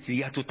 when we reached the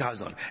year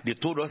 2000, they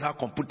told us how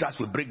computers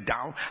will break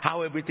down,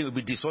 how everything will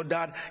be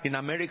disordered. In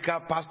America,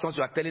 pastors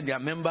were telling their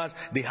members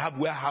they have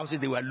warehouses,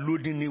 they were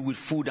loading it with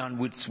food and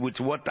with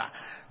water.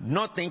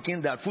 Not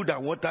thinking that food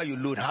and water you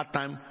load had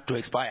time to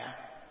expire.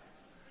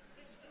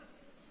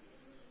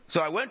 So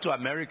I went to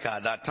America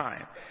at that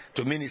time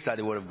to minister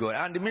the word of God.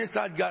 And the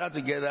minister gathered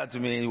together to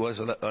me, it was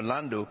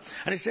Orlando.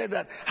 And he said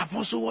that,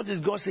 Apostle, what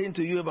is God saying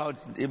to you about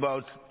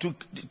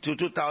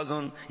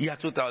 2000, year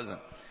 2000?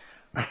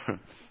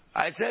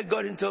 I said,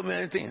 God didn't tell me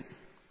anything.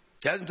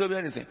 He hasn't told me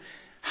anything.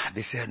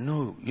 They said,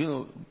 no,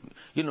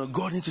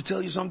 God needs to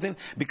tell you something.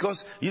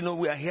 Because,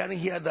 we are hearing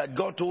here that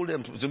God told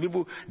them, some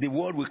people, the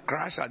world will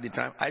crash at the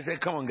time. I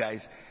said, come on,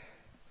 guys.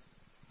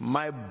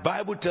 My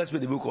Bible tells me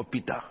the book of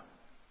Peter,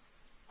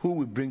 who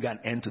will bring an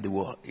end to the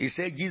world. He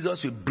said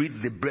Jesus will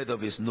breathe the breath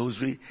of His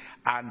nostril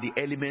and the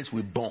elements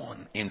will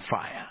burn in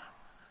fire.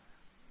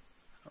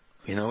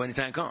 When the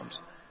time comes.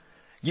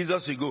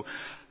 Jesus will go,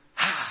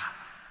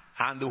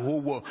 and the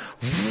whole world,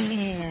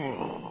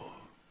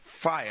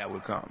 fire will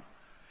come.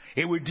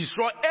 It will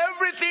destroy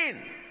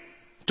everything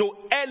to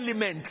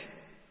element.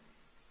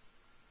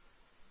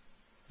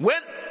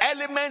 When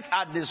elements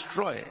are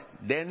destroyed,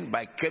 then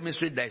by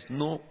chemistry there is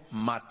no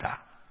matter.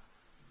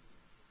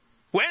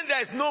 When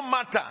there is no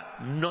matter,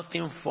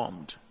 nothing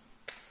formed.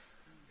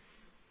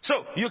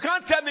 So, you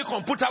can't tell me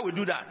computer will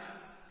do that.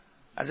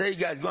 I said, you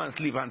guys go and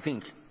sleep and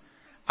think.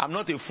 I'm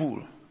not a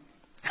fool.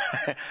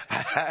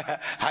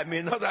 I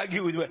may not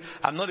argue with you.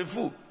 I'm not a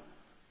fool.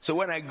 So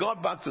when I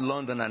got back to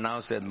London, I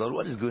now said, Lord,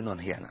 what is going on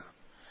here now?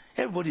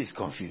 Everybody is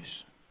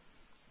confused.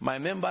 My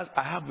members,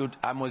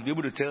 I must be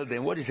able to tell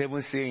them, what is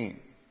heaven saying?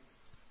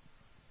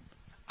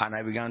 And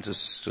I began to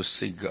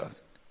seek God.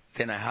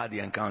 Then I had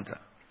the encounter.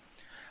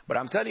 But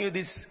I'm telling you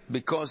this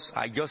because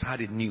I just had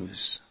the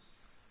news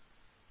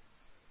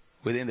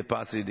within the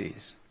past 3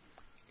 days.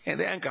 In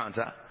the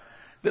encounter,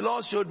 the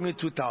Lord showed me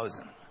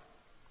 2000.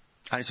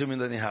 And He showed me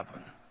nothing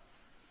happened.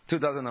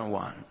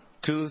 2001,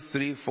 2,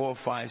 3, 4,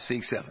 5,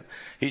 6, 7.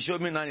 He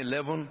showed me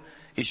 9/11.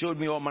 He showed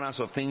me all manners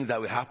of things that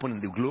will happen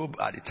in the globe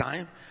at the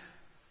time.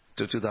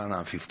 To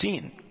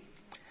 2015.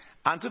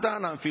 And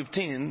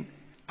 2015,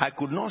 I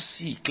could not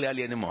see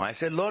clearly anymore. I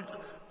said, Lord,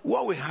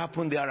 what will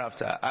happen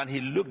thereafter? And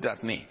He looked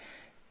at me.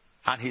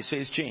 And His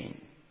face changed.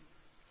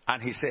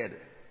 And He said,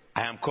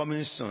 I am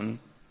coming soon,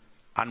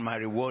 and my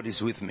reward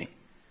is with me.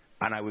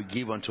 And I will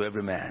give unto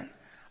every man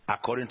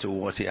according to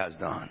what he has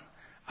done.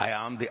 I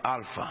am the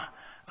Alpha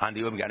and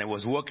the Omega. And He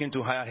was walking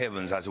to higher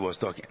heavens as He was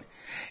talking.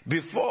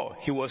 Before,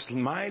 He was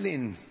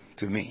smiling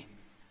to me.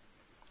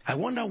 I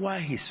wonder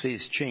why His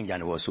face changed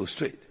and it was so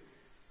straight.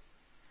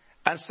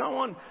 And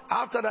someone,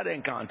 after that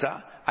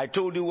encounter, I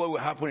told you what will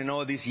happen in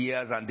all these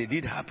years, and they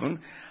did happen.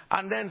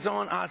 And then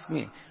someone asked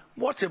me,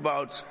 what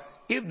about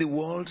if the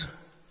world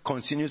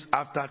continues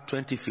after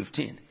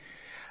 2015?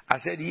 I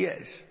said,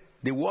 yes,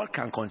 the world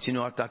can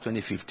continue after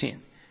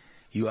 2015.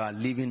 You are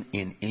living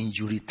in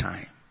injury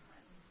time.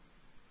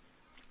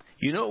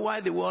 You know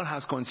why the world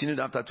has continued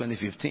after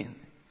 2015?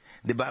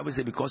 The Bible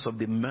says because of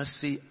the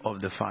mercy of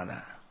the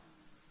Father.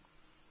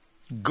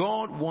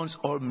 God wants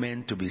all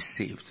men to be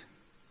saved.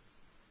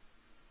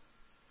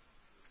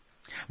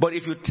 But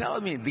if you tell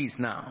me this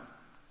now,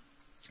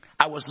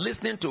 I was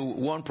listening to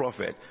one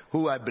prophet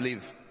who I believe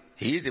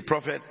he is a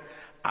prophet,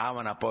 I'm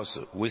an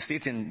apostle. We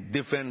sit in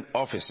different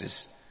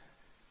offices.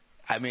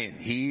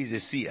 He is a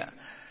seer.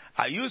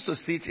 I used to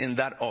sit in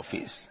that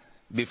office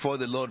before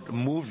the Lord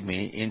moved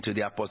me into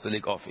the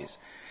apostolic office.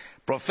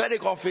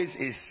 Prophetic office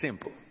is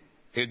simple.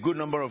 A good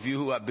number of you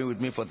who have been with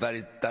me for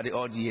 30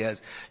 odd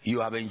years, you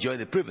have enjoyed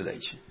the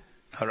privilege.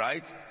 All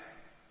right?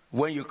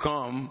 When you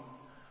come,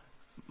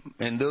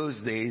 in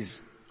those days,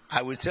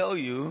 I will tell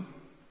you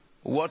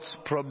what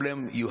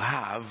problem you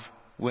have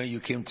when you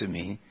came to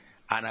me,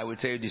 and I will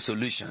tell you the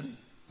solution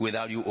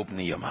without you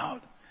opening your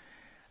mouth.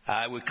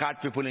 I will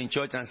catch people in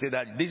church and say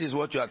that this is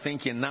what you are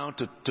thinking now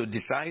to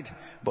decide,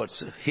 but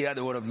hear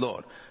the word of the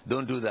Lord.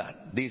 Don't do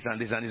that. This and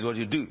this and this is what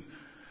you do.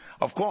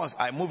 Of course,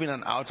 I move in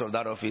and out of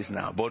that office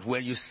now, but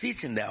when you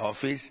sit in the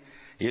office,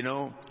 you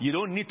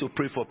don't need to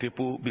pray for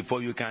people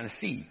before you can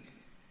see,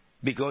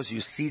 because you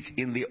sit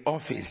in the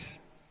office.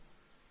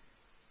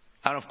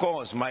 And of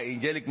course, my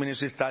angelic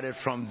ministry started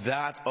from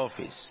that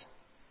office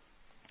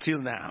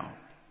till now.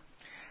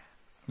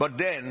 But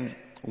then,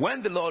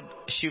 when the Lord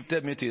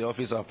shifted me to the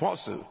office of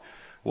apostle,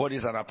 what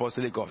is an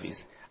apostolic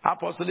office?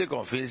 Apostolic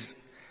office,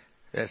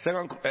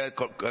 2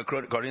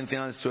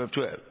 Corinthians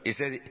 12:12.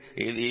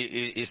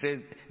 He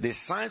said, the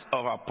signs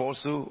of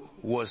apostle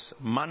was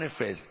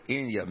manifest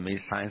in your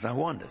midst, signs and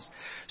wonders.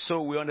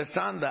 So we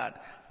understand that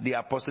the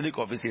apostolic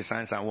office is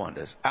signs and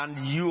wonders.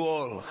 And you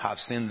all have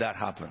seen that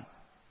happen.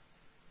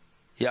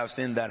 You have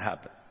seen that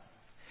happen.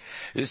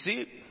 You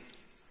see,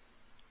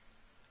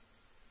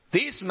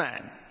 this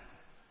man,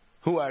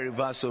 who I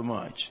revere so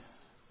much,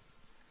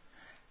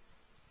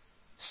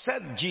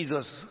 said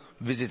Jesus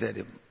visited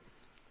him.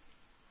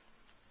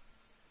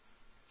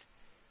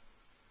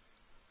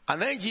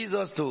 And then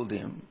Jesus told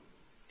him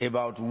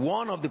about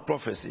one of the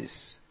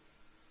prophecies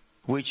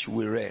which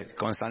we read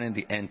concerning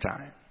the end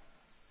time.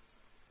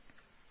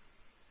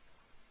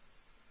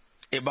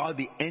 About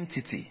the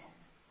entity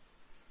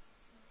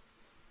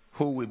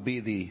who will be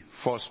the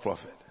false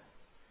prophet.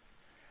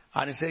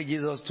 And he said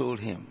Jesus told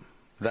him,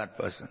 that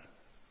person,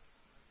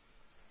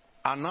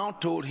 and now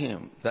told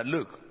him that,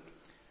 look,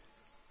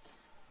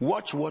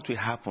 watch what will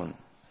happen.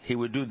 He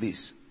will do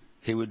this.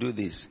 He will do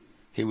this.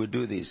 He will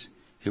do this.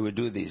 He will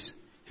do this.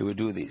 He will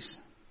do this.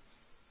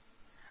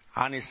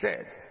 And he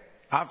said,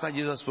 after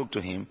Jesus spoke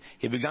to him,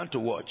 he began to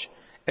watch.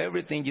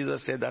 Everything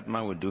Jesus said that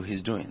man would do,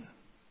 he's doing.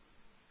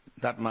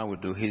 That man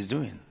would do, he's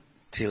doing.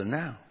 Till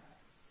now.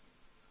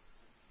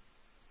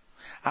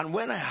 And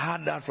when I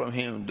heard that from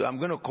him, I'm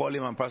going to call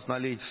him and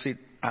personally sit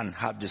and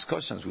have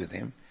discussions with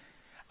him.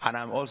 And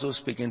I'm also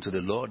speaking to the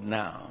Lord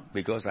now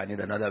because I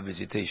need another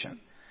visitation,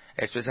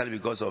 especially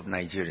because of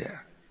Nigeria.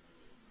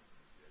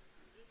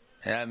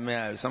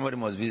 Somebody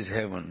must visit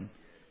heaven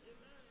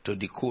to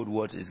decode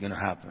what is going to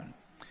happen.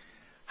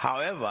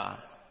 However,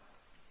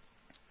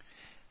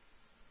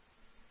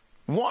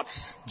 what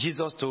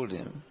Jesus told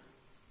him,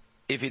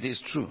 if it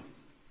is true,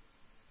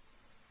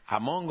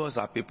 among us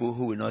are people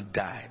who will not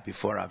die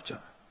before rapture.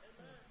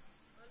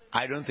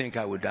 I don't think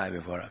I will die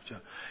before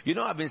rapture.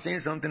 I've been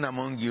saying something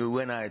among you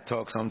when I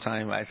talk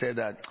sometime. I said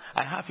that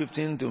I have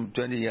 15 to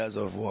 20 years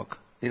of work.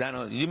 Did I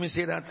not? Did you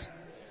say that?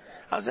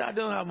 I said I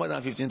don't have more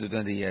than 15 to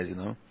 20 years,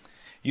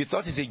 You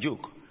thought it's a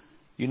joke.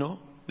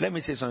 Let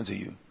me say something to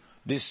you.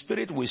 The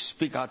Spirit will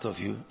speak out of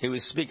you. It will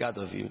speak out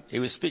of you. It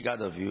will speak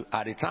out of you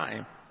at a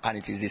time, and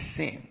it is the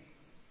same.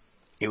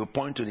 It will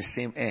point to the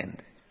same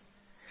end.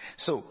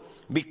 So,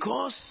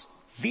 because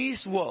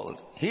this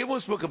world, he even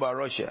spoke about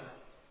Russia.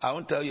 I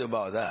won't tell you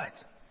about that.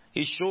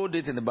 He showed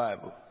it in the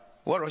Bible.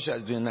 What Russia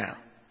is doing now.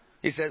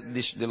 He said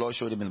the Lord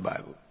showed him in the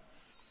Bible.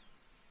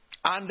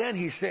 And then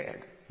he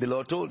said, the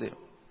Lord told him,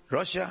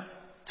 Russia,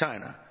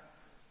 China,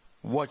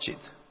 watch it.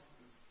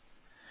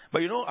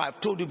 But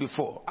I've told you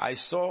before, I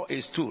saw a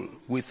stool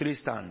with 3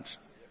 stands.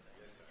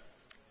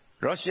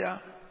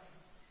 Russia,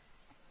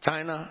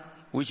 China,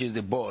 which is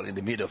the ball in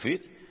the middle of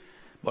it.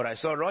 But I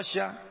saw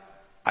Russia,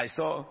 I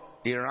saw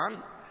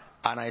Iran,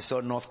 and I saw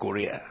North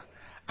Korea.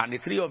 And the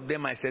 3 of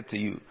them, I said to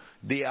you,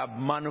 at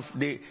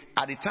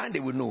the time they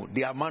will know,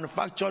 they have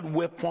manufactured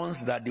weapons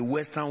that the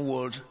Western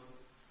world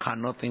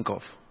cannot think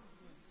of.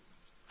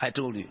 I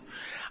told you.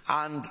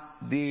 And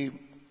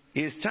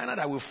it's China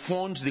that will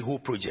fund the whole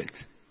project.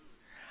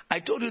 I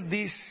told you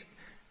this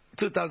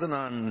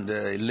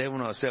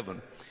 2011 or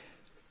 7.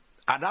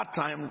 At that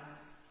time,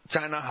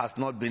 China has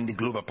not been the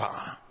global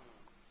power.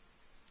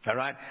 All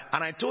right?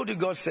 And I told you,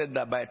 God said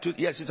that by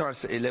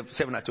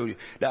 2007, I told you,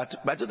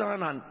 that by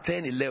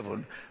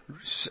 2010-11,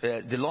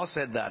 the Lord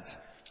said that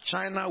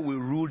China will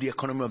rule the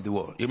economy of the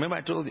world. You remember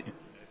I told you?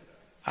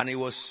 And it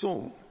was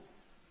so.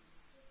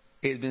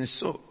 It's been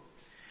so.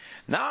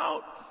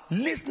 Now,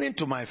 listening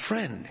to my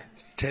friend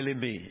telling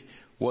me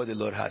what the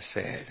Lord has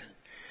said,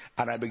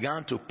 and I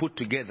began to put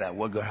together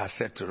what God has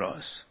said to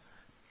us,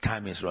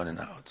 time is running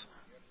out.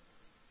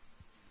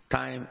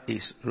 Time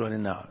is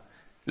running out.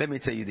 Let me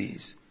tell you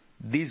this.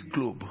 This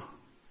globe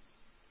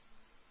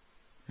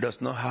does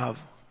not have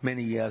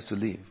many years to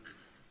live.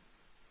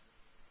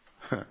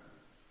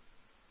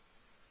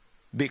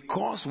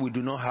 Because we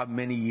do not have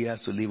many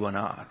years to live on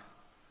earth,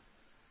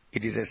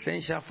 it is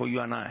essential for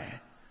you and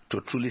I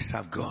to truly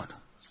serve God.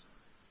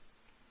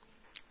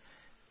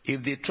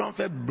 If the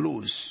trumpet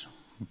blows,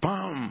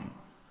 bam,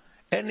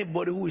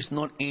 anybody who is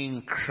not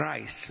in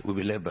Christ will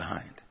be left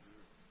behind.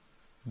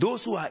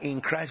 Those who are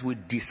in Christ will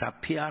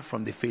disappear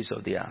from the face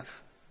of the earth.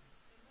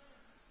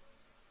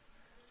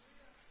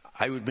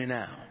 Are you with me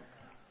now?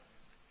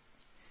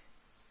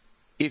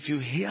 If you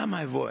hear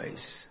my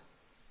voice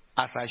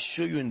as I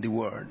show you in the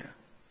word,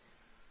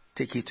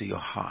 take it to your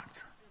heart.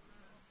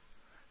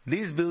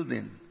 This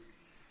building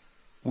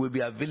will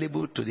be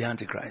available to the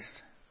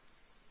Antichrist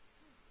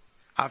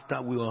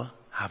after we all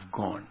have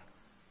gone.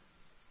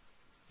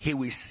 He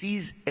will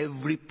seize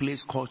every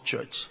place called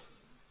church.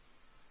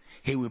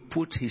 He will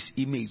put his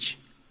image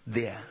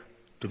there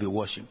to be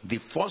worshipped. The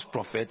false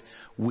prophet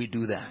will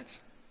do that.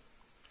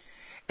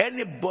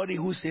 Anybody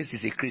who says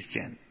he's a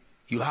Christian,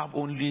 you have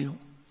only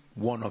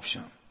one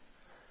option.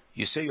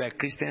 You say you are a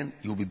Christian,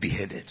 you'll be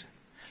beheaded.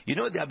 You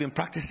know they have been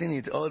practicing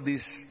it, all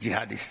these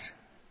jihadists.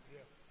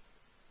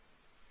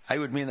 Are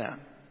you with me now?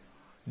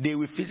 They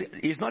will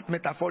it's not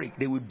metaphoric.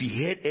 They will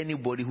behead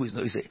anybody who is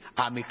not. You say,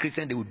 I'm a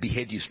Christian, they will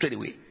behead you straight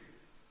away.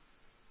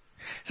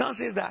 Someone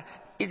says that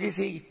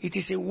it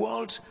is a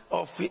world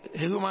of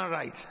human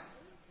rights.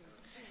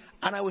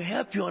 And I will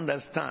help you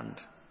understand.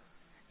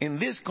 In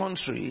this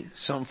country,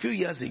 some few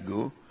years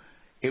ago,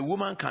 a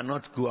woman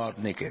cannot go out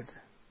naked.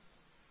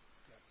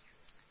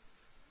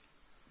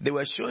 They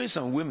were showing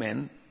some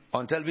women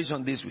on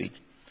television this week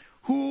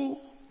who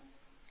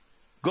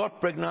got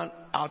pregnant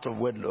out of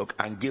wedlock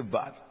and gave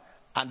birth.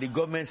 And the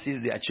government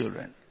seized their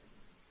children.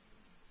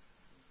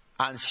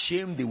 And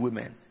shamed the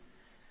women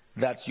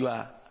that you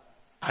are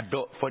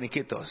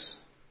fornicators.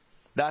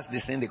 That's the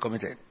sin they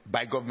committed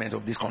by government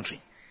of this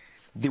country.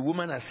 The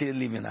women are still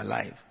living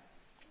alive.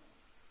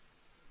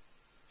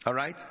 All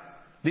right?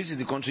 This is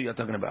the country you're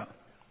talking about.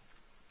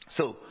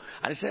 So,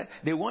 and they said,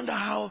 they wonder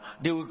how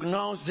they will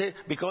now say,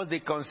 because they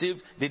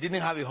conceived, they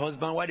didn't have a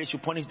husband, why they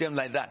should punish them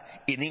like that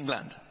in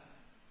England.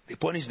 They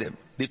punished them.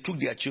 They took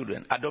their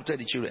children, adopted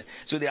the children.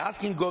 So they're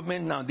asking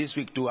government now this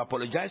week to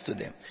apologize to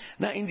them.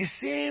 Now, in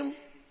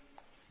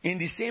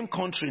the same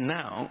country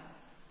now,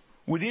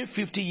 within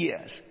 50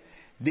 years,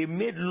 they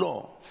made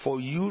law for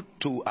you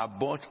to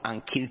abort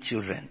and kill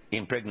children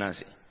in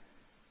pregnancy.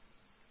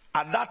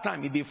 At that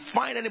time, if they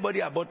find anybody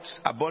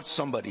abort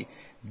somebody,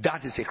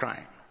 that is a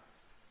crime.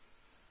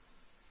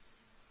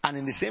 And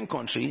in the same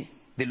country,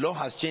 the law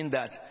has changed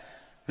that,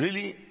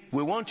 really,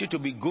 we want you to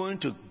be going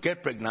to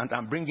get pregnant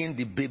and bring in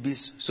the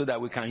babies so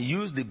that we can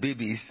use the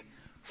babies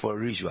for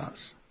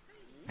rituals.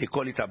 They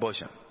call it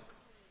abortion.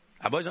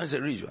 Abortion is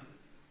a ritual.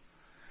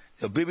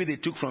 The baby they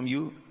took from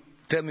you,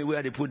 tell me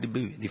where they put the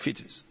baby, the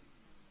fetus.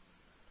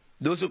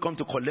 Those who come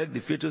to collect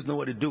the fetus know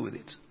what to do with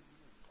it.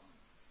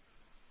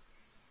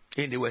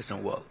 In the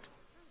Western world.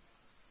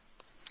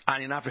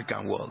 And in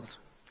African world.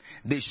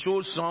 They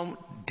showed some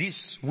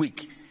this week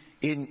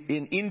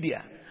in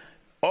India.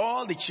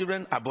 All the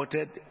children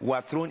aborted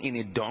were thrown in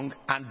a dung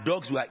and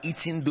dogs were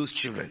eating those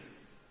children.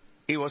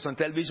 It was on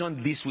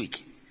television this week.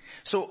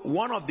 So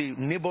one of the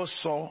neighbors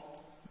saw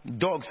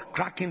dogs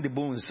cracking the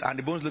bones and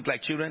the bones looked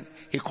like children.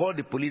 He called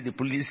the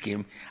police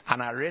came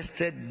and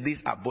arrested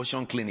this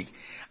abortion clinic.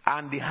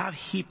 And they have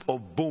heap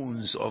of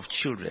bones of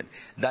children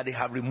that they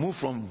have removed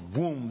from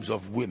wombs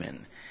of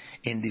women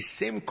in the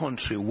same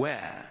country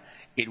where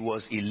it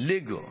was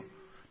illegal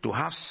to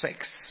have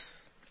sex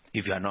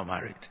if you are not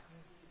married.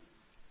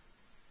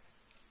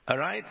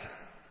 Alright?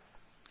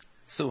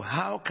 So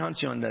how can't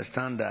you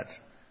understand that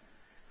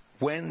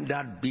when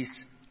that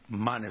beast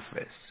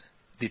manifests,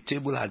 the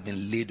table has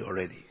been laid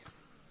already?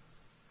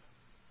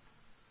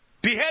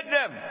 Behead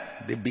them!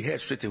 They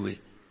behead straight away.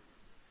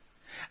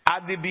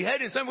 At the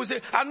beheading, some people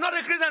say, I'm not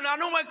a Christian, I'm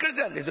not a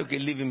Christian. It's okay,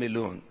 leave him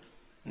alone.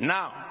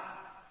 Now,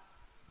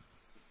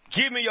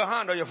 give me your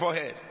hand or your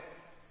forehead.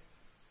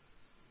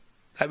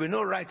 There will be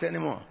no right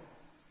anymore.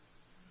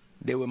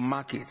 They will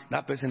mark it.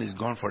 That person is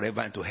gone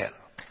forever into hell.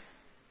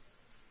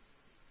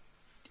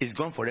 Is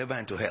gone forever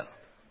into hell.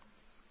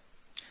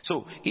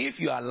 So, if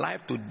you are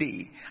alive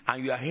today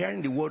and you are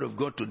hearing the word of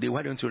God today,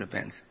 why don't you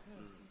repent?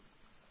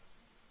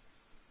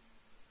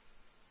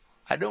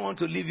 I don't want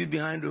to leave you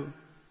behind. Though.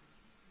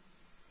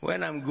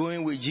 When I'm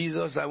going with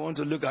Jesus, I want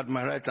to look at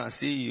my right and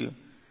see you.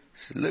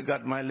 Look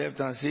at my left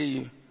and see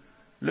you.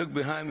 Look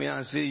behind me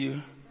and see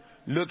you.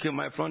 Look in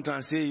my front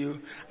and see you.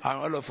 And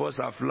all of us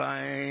are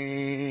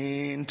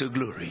flying to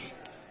glory.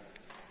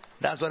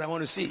 That's what I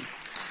want to see.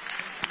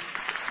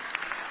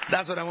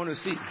 That's what I want to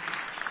see.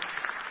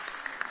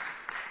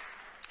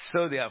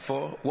 So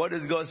therefore, what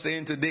is God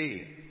saying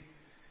today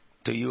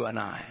to you and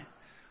I?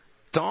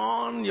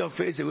 Turn your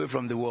face away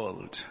from the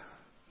world.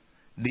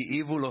 The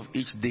evil of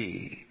each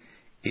day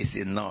is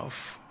enough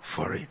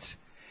for it.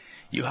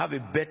 You have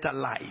a better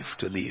life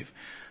to live.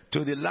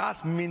 To the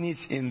last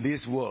minutes in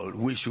this world,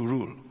 we should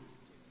rule.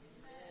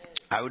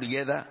 Are we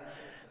together?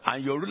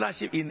 And your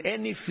rulership in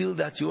any field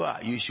that you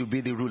are, you should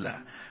be the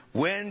ruler.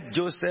 When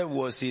Joseph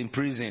was in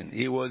prison,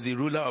 he was the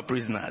ruler of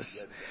prisoners.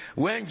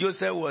 When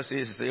Joseph was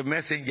a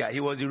messenger, he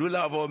was the ruler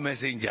of all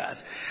messengers.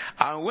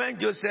 And when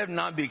Joseph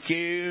now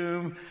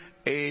became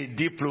a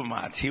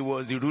diplomat, he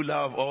was the ruler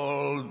of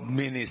all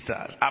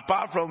ministers.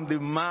 Apart from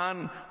the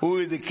man who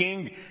is the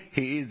king,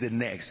 he is the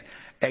next,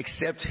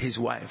 except his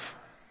wife.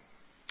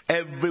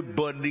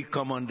 Everybody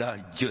come under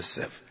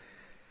Joseph.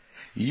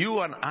 You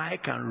and I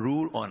can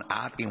rule on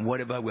earth in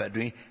whatever we are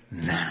doing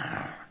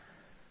now.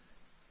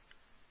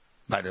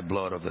 By the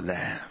blood of the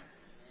Lamb.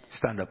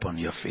 Stand up on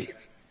your feet.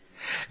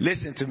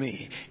 Listen to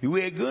me.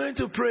 We are going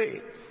to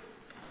pray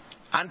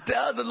and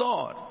tell the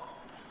Lord,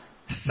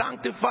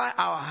 sanctify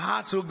our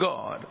hearts, O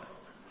God.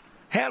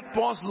 Help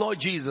us, Lord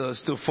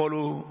Jesus, to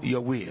follow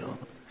your will.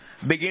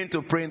 Begin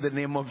to pray in the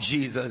name of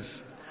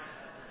Jesus.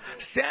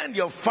 Send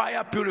your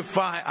fire,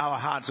 purify our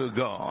hearts, O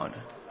God.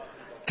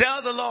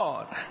 Tell the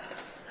Lord,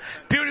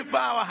 purify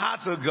our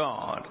hearts, O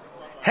God.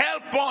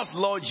 Help us,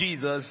 Lord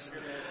Jesus,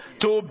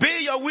 to obey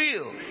your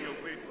will.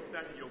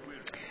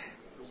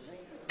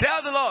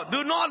 Tell the Lord,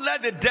 do not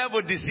let the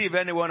devil deceive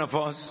any one of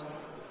us.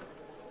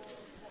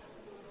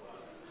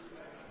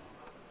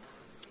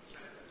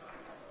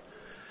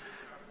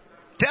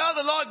 Tell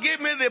the Lord, give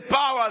me the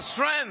power,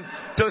 strength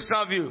to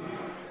serve you.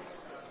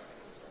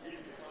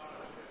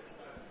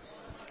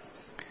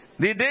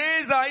 The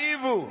days are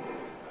evil.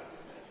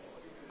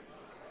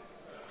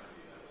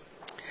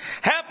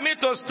 Help me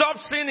to stop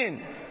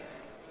sinning.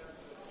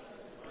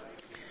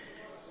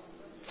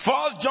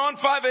 1 John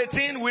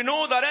 5:18, we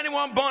know that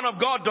anyone born of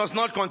God does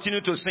not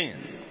continue to sin.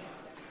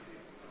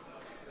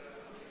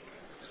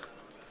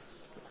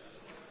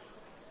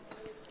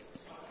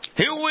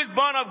 He who is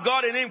born of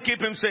God, in him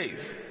keep him safe.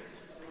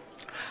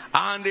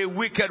 And the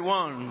wicked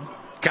one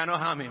cannot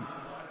harm him.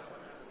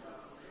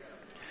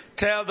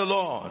 Tell the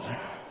Lord,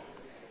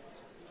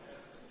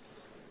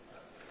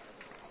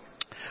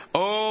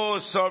 oh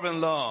sovereign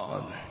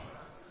Lord,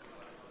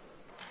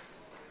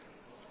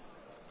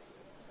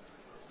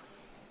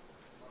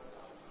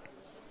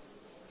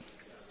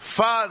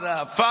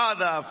 Father,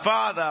 Father,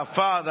 Father,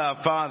 Father,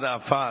 Father,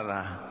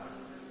 Father.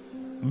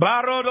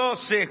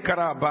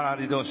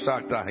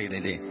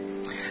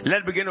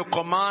 Let's begin to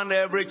command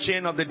every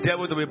chain of the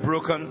devil to be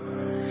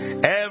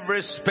broken,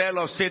 every spell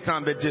of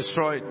Satan be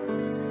destroyed,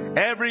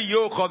 every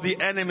yoke of the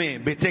enemy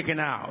be taken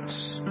out.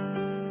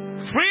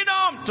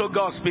 Freedom to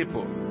God's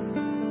people.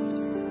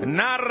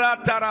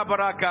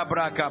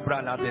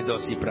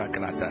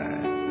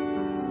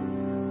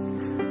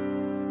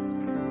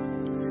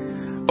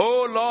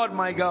 Oh Lord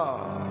my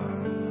God.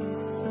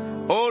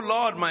 Oh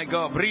Lord my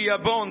God.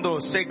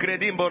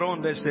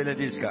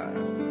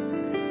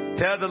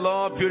 Tell the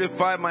Lord,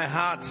 purify my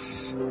heart,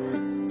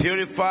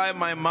 purify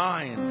my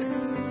mind.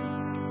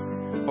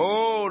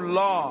 Oh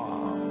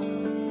Lord,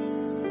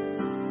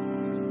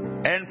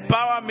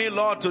 empower me,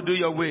 Lord, to do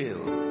your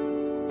will.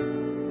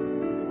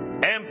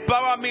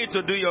 Empower me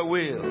to do your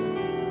will.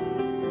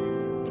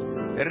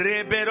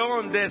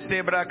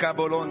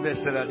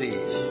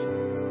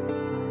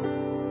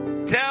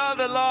 Tell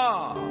the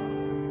Lord,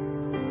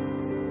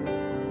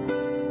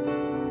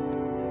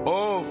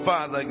 oh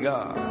Father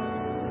God,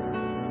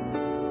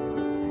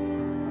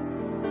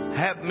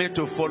 help me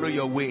to follow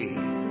your way.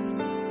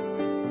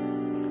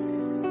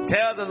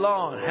 Tell the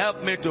Lord,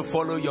 help me to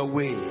follow your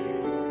way.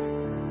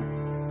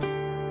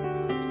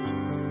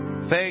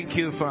 Thank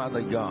you,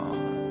 Father God.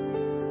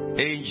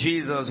 In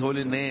Jesus'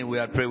 holy name, we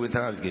are praying with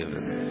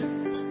thanksgiving.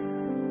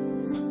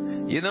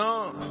 You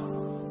know,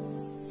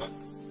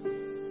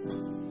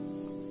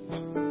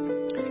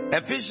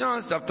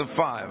 Ephesians chapter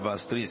 5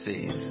 verse 3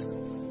 says,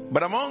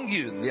 but among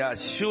you there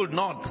should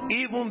not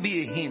even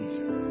be a hint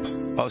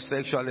of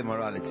sexual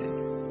immorality,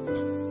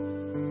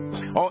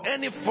 or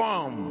any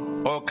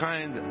form or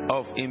kind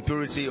of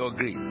impurity or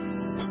greed,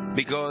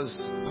 because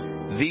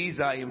these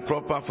are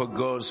improper for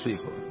God's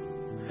people.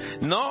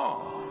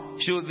 Nor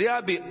should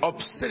there be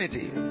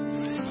obscenity,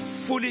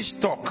 foolish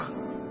talk,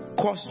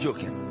 coarse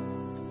joking,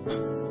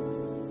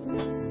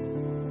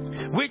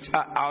 which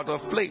are out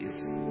of place,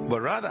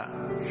 but rather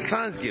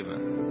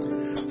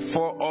thanksgiving.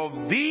 For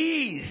of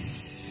these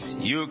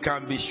you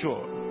can be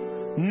sure,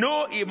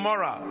 no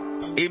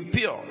immoral,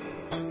 impure,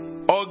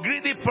 or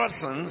greedy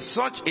person,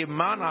 such a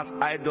man as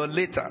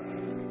idolater,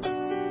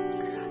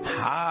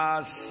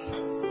 has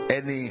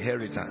any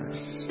inheritance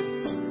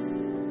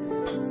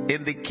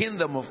in the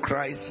kingdom of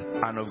Christ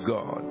and of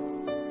God.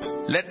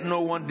 Let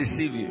no one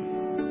deceive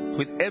you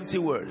with empty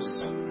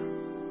words,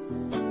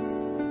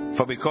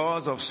 for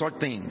because of such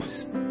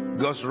things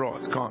God's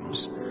wrath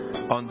comes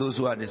on those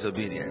who are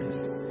disobedient.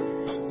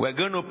 We're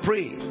going to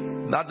pray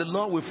that the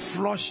Lord will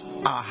flush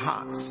our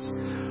hearts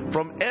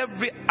from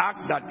every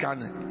act that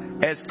can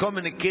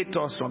excommunicate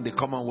us from the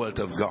commonwealth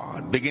of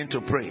God. Begin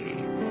to pray.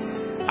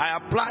 I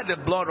apply the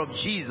blood of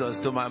Jesus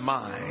to my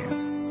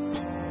mind.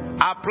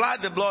 Apply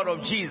the blood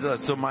of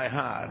Jesus to my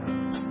heart.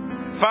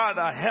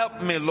 Father,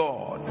 help me,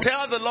 Lord.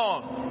 Tell the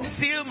Lord,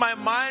 seal my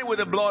mind with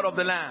the blood of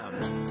the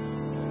Lamb.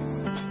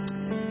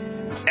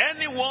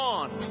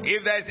 Anyone,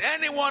 if there is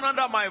anyone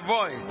under my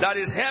voice that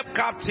is held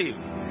captive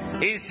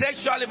in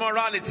sexual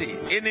immorality,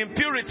 in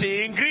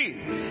impurity, in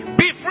greed,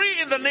 be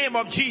free in the name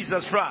of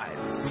Jesus Christ.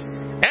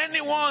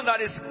 Anyone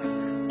that is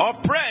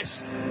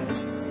oppressed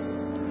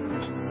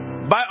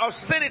by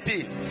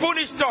obscenity,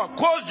 foolish talk,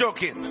 coarse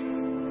joking,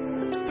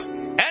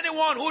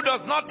 anyone who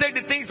does not take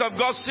the things of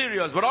God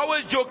serious, but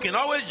always joking,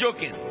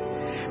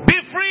 be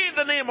free in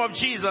the name of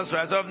Jesus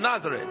Christ of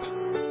Nazareth.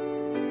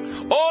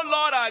 Oh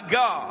Lord our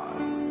God,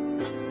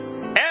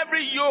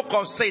 every yoke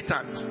of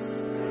Satan,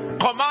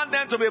 command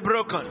them to be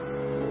broken.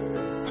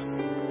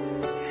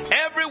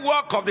 every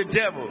work of the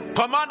devil.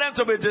 Command them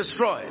to be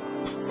destroyed.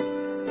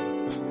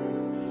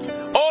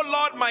 Oh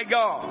Lord my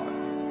God,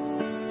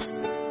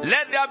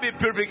 let there be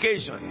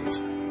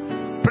purification.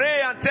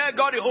 Pray and tell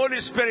God the Holy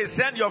Spirit,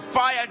 send your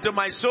fire into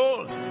my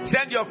soul,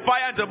 send your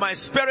fire into my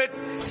spirit,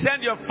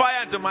 send your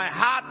fire into my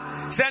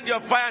heart, send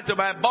your fire into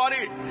my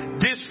body.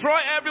 Destroy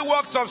every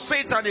works of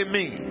Satan in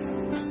me.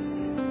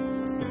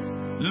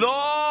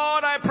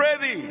 Lord, I pray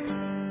thee.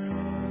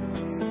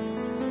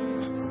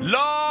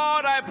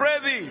 Lord, I pray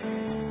thee.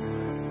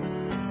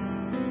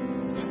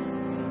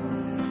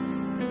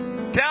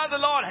 Tell the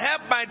Lord,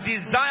 help my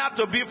desire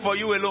to be for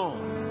you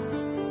alone.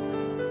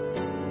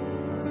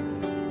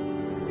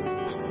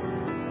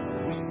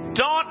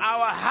 Turn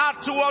our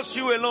heart towards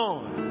you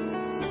alone.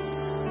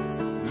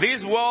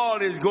 This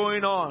world is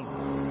going on.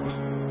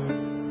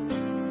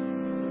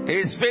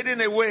 It's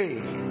fading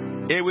away.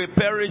 It will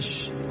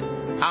perish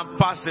and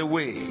pass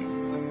away.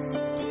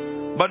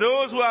 But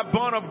those who are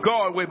born of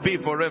God will be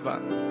forever.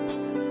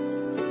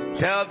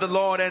 Tell the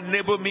Lord,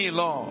 enable me,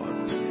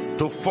 Lord,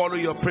 to follow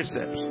your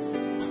precepts.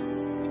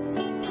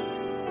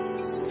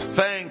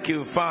 Thank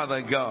you,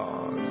 Father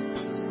God.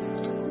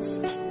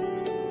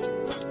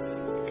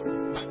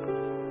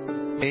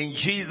 In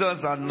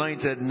Jesus'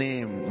 anointed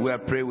name, we are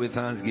praying with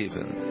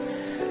thanksgiving.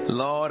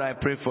 Lord, I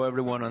pray for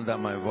everyone under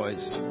my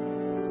voice.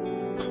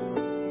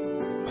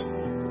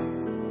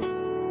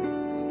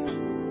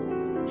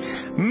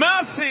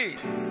 Mercy.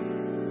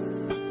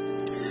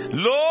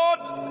 Lord,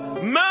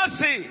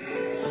 mercy.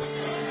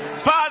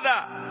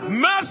 Father,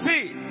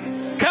 mercy.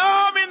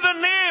 Come in the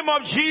name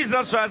of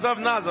Jesus Christ of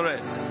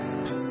Nazareth.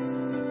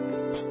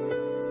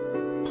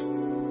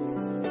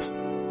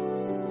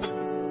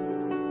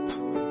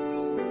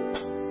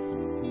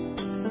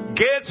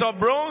 Gates of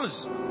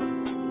bronze,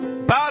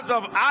 bars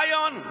of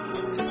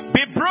iron,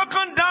 be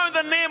broken down in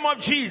the name of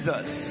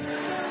Jesus.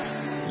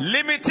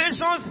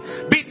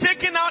 Limitations be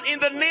taken out in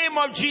the name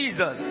of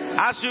Jesus.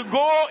 As you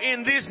go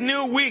in this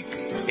new week,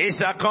 it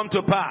shall come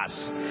to pass.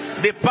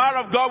 The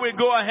power of God will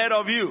go ahead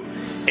of you.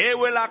 It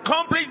will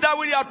accomplish that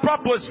which He has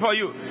purpose for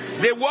you.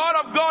 The word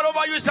of God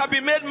over you shall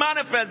be made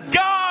manifest.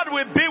 God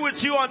will be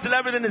with you until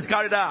everything is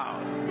carried out.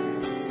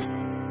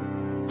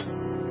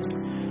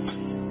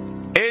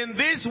 In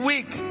this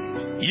week,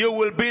 you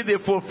will be the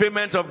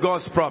fulfillment of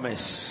God's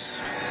promise.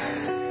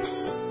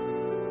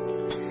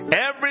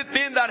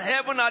 Everything that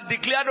heaven had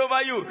declared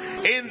over you,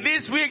 in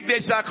this week they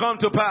shall come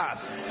to pass.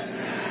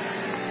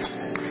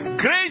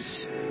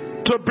 Grace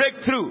to break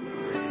through.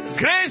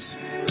 Grace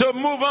to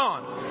move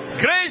on.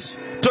 Grace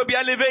to be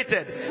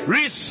elevated.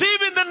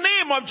 Receive in the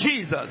name of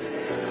Jesus.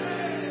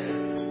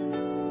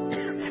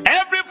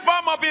 Every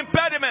form of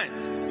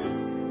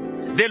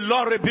impediment, the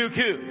Lord rebuke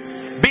you.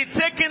 Be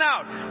taken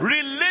out.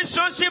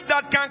 Relationship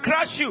that can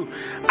crush you,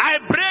 I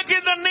break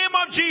in the name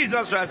of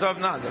Jesus Christ of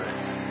Nazareth.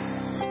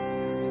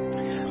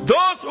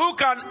 Those who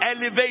can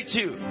elevate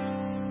you,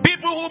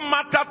 people who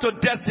matter to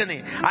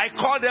destiny, I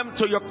call them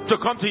to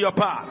come to your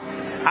path.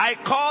 I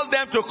call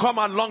them to come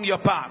along your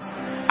path.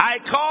 I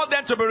call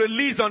them to be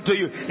released unto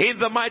you in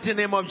the mighty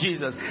name of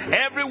Jesus.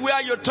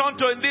 Everywhere you turn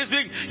to in this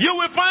week, you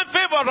will find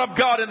favor of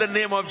God in the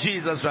name of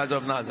Jesus Christ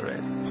of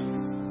Nazareth.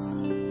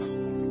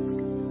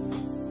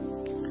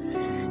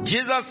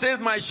 Jesus says,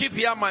 my sheep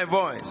hear my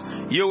voice.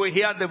 You will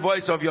hear the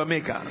voice of your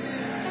maker.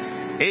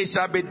 It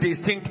shall be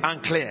distinct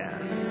and clear.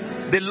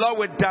 The Lord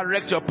will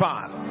direct your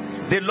path.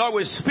 The Lord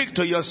will speak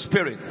to your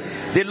spirit.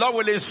 The Lord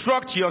will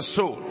instruct your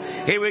soul.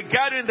 He will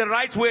guide you in the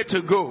right way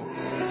to go.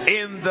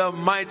 In the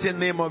mighty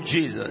name of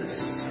Jesus.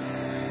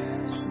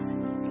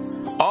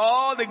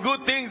 All the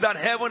good things that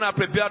heaven has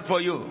prepared for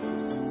you,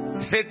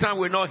 Satan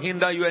will not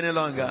hinder you any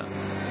longer.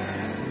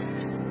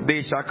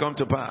 They shall come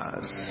to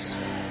pass.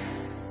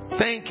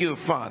 Thank you,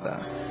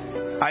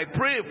 Father. I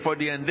pray for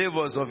the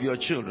endeavors of your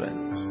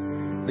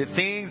children. The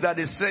things that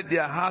they set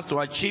their hearts to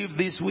achieve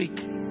this week.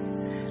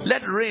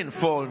 Let rain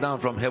fall down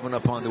from heaven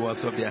upon the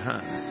works of their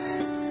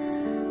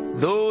hands.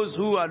 Those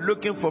who are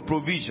looking for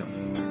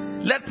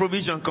provision, let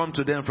provision come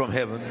to them from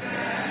heaven.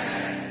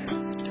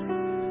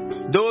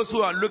 Those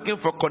who are looking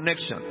for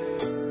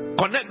connection,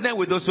 connect them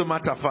with those who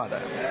matter,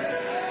 Father.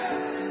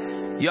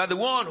 You are the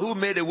one who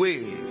made a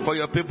way for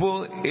your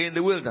people in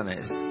the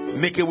wilderness.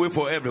 Make a way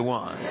for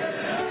everyone.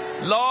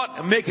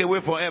 Lord, make a way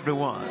for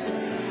everyone.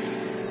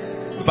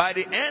 By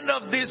the end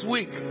of this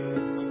week,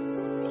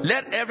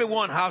 let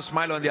everyone have a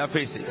smile on their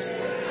faces.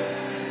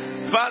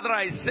 Father,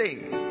 I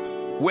say,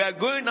 we are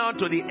going now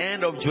to the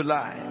end of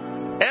July.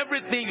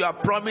 Everything you have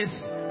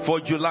promised for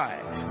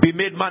July, be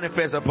made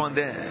manifest upon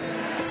them.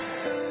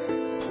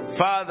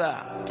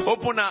 Father,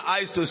 open our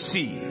eyes to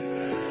see.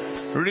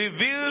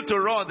 Reveal to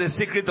us the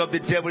secret of the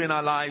devil in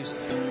our lives.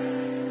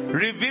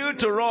 Reveal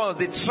to us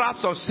the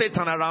traps of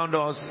Satan around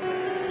us.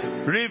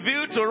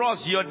 Reveal to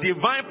us your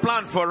divine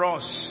plan for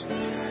us.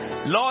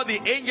 Lord, the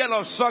angel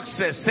of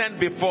success sent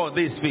before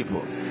these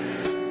people,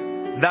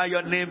 that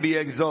your name be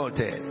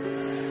exalted.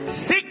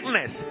 Sickness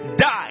Sickness,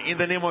 die in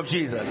the name of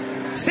Jesus.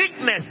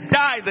 Sickness,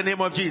 die in the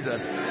name of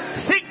Jesus.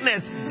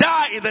 Sickness,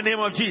 die in the name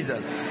of Jesus.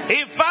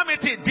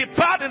 Infirmity,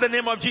 depart in the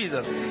name of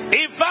Jesus.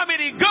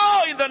 Infirmity,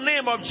 go in the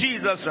name of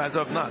Jesus Christ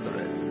of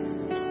Nazareth.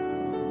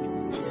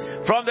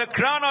 From the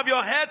crown of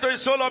your head to the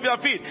sole of your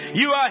feet,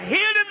 you are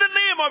healed in the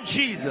name of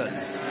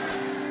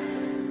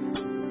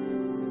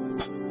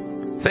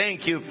Jesus.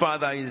 Thank you,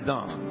 Father, is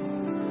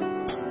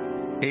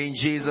done. In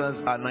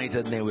Jesus'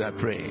 anointed name we are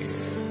praying.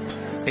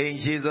 In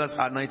Jesus'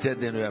 anointed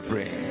name we are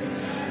praying.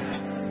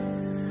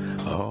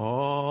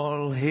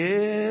 All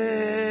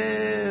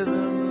hail the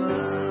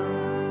Lamb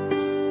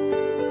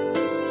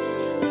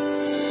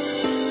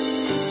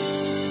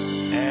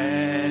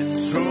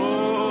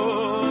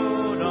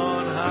enthroned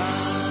on high.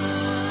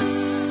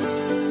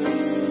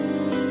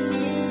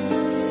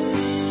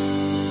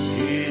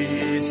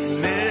 His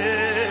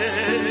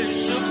name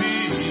shall be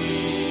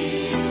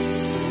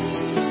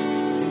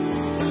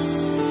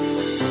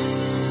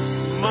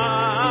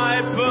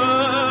my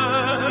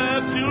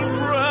birth to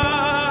cry.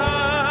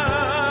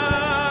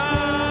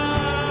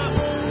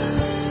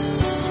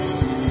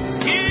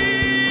 He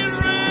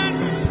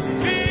reigns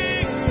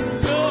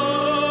victorious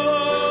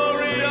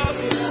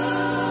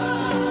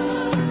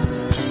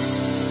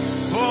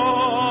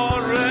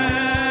forever,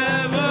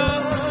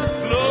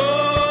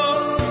 glorious.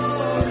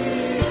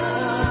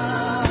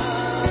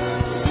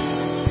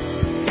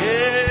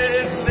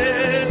 His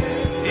name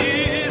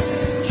is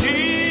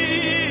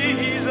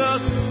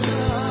Jesus.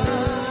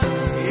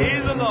 He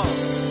is the Lord.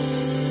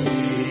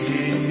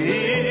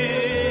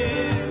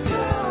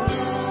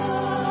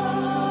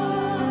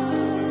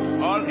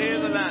 All hail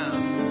the Lamb.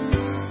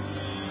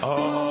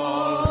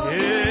 All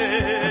hail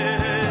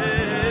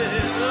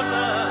the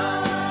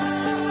Lamb.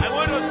 I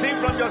want to sing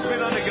from your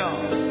spirit on the go.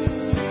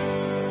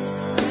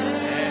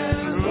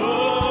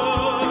 Enthroned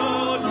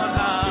on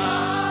high.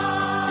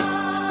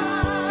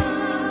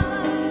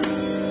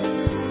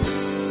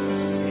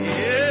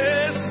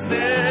 His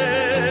name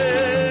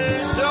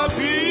shall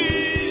be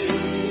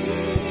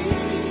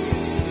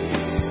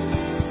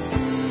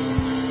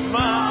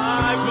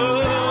my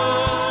birth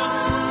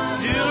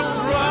till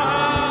cry.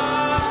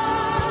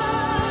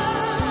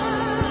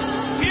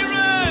 He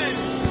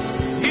reigns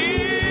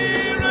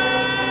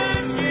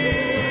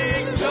victorious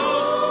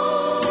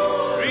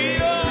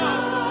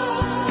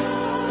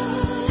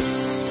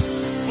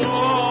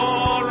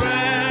forever,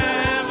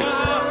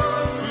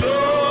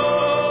 glorious.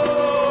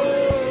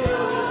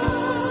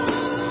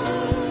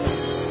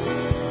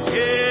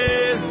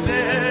 His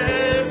name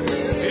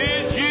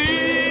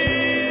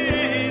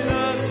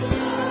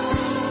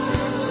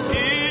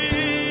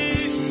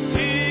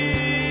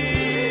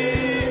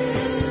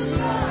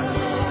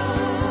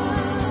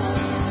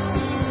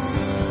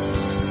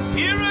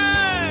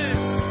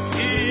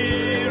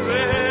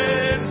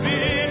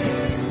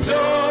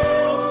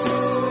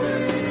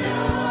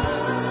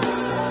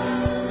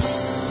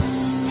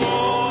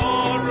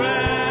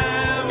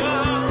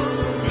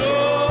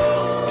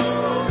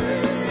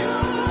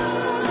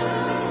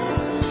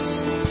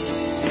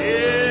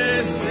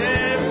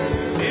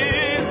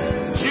is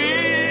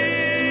Jesus.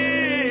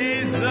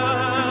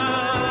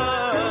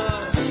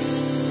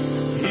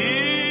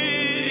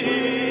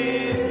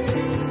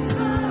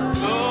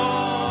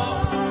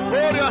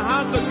 Hold your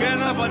hands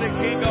together for the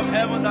King of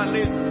heaven that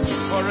lives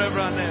forever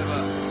and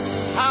ever.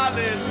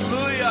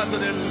 Hallelujah to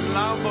the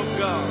Lamb of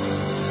God.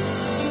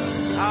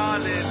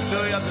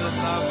 Hallelujah to the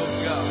Lamb of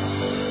God.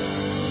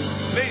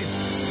 Please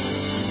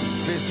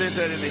be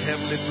seated in the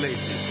heavenly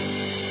places.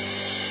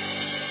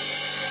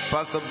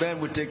 Pastor Ben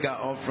will take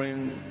our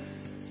offering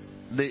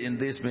in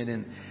this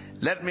meeting.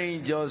 Let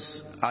me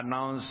just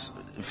announce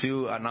a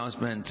few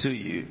announcements to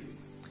you.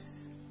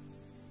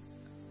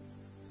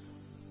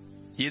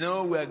 You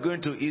know, we are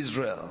going to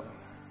Israel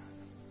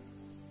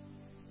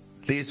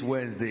this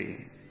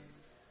Wednesday.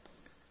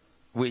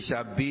 We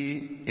shall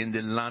be in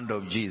the land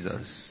of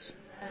Jesus.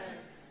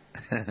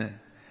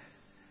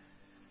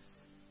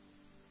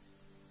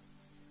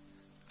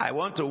 I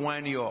want to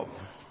wind you up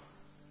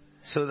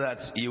so that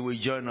you will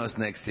join us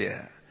next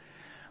year.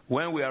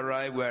 When we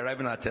arrive, we're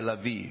arriving at Tel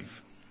Aviv.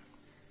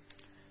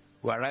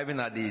 We're arriving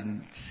at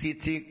the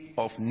city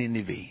of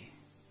Nineveh.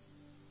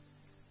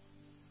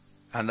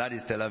 And that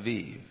is Tel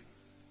Aviv.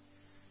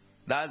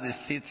 That's the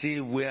city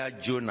where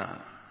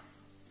Jonah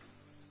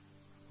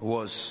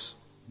was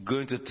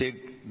going to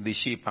take the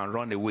ship and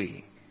run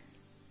away.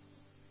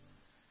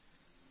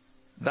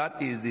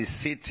 That is the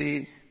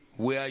city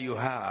where you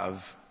have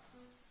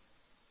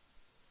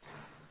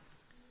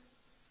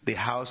the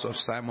house of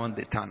Simon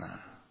the Tanner.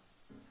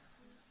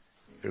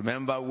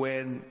 Remember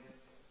when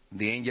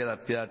the angel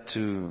appeared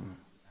to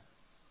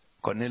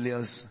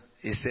Cornelius?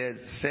 He said,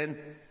 send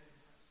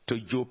to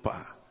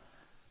Joppa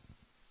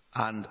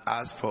and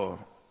ask for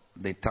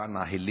the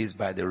Tanner. He lives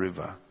by the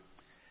river.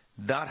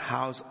 That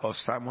house of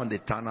Simon the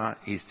Tanner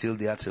is still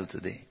there till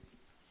today.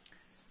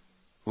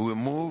 We will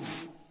move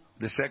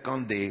the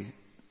second day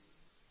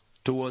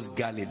towards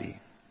Galilee.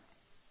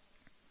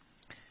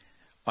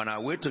 On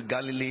our way to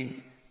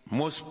Galilee,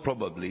 most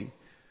probably,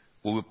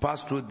 We will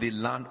pass through the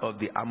land of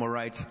the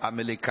Amorites,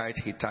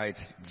 Amalekites,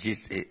 Hittites,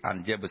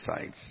 and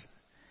Jebusites.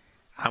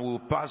 And we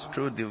will pass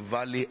through the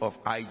valley of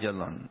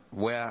Ajalon,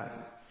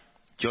 where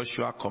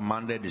Joshua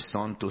commanded the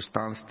sun to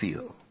stand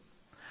still.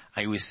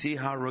 And you will see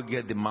how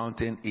rugged the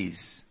mountain is.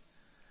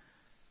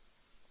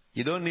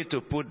 You don't need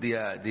to put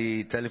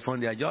the telephone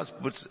there. Just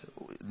put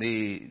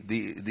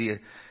the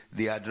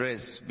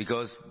address,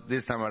 because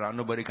this time around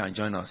nobody can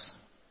join us.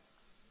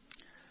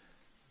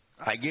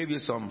 I gave you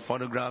some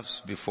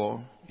photographs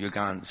before. You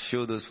can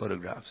show those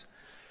photographs.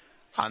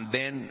 And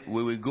then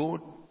we will go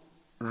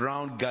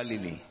round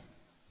Galilee.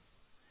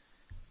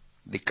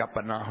 The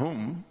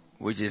Capernaum,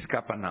 which is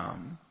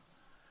Capernaum.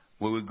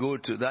 We will go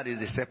to, that is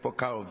the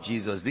sepulchre of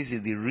Jesus. This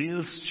is the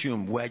real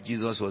tomb where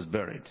Jesus was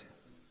buried.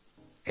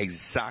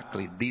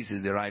 Exactly, this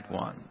is the right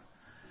one.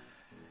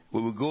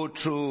 We will go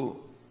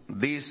through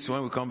this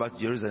when we come back to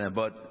Jerusalem,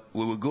 but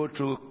we will go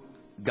through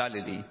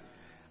Galilee.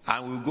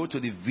 And we will go to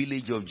the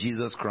village of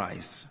Jesus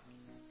Christ,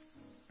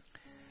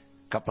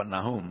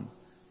 Capernaum,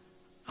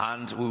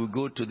 and we will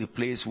go to the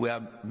place where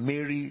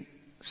Mary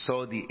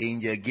saw the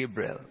angel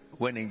Gabriel,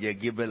 when angel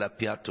Gabriel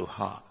appeared to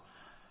her.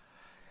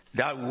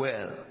 That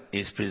well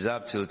is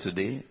preserved till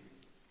today.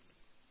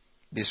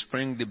 The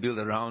spring they built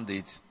around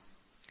it.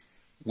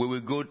 We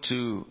will go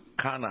to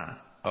Cana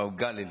of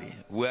Galilee,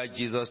 where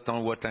Jesus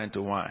turned water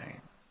into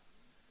wine.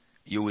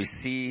 You will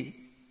see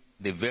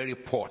the very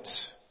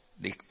pots,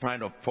 the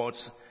kind of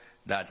pots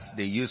that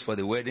they used for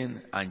the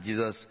wedding, and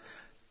Jesus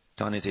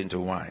turned it into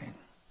wine.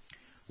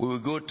 We will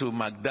go to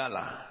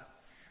Magdala.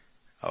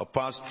 I'll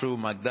pass through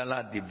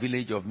Magdala, the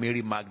village of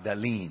Mary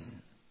Magdalene.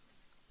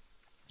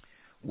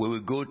 We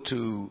will go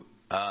to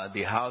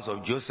the house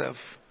of Joseph.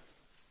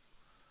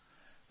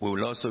 We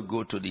will also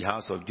go to the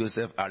house of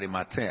Joseph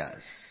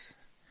Arimatheus.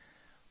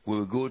 We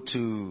will go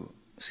to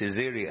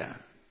Caesarea,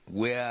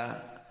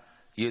 where,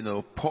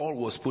 Paul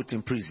was put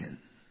in prison.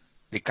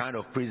 The kind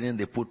of prison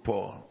they put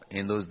Paul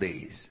in those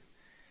days.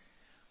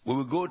 We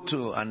will go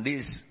to, and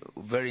this is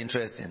very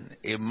interesting,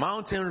 a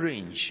mountain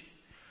range.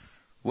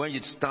 When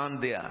you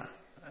stand there,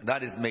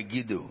 that is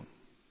Megiddo.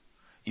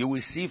 You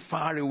will see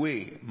far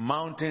away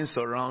mountains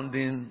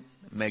surrounding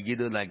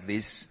Megiddo like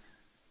this.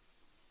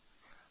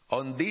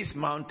 On this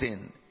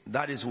mountain,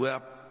 that is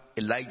where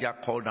Elijah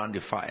called down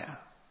the fire.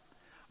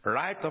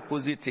 Right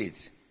opposite it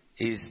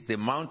is the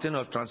mountain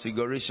of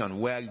transfiguration,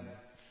 where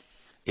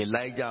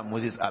Elijah and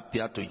Moses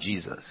appeared to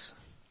Jesus.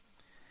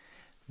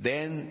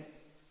 Then,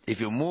 if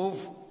you move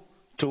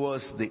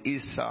towards the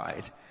east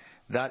side,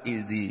 that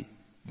is the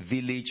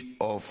village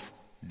of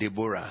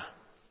Deborah.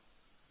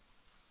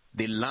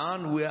 The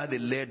land where they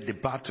led the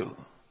battle,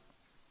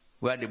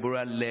 where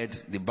Deborah led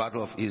the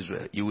battle of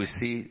Israel. You will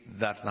see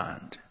that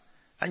land.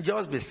 And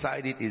just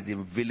beside it is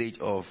the village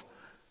of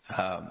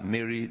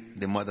Mary,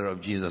 the mother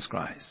of Jesus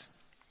Christ.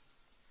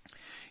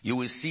 You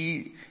will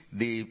see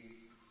the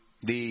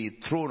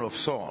throne of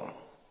Saul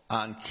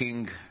and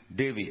King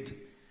David,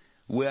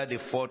 where they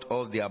fought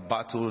all their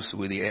battles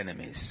with the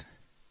enemies.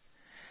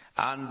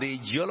 And the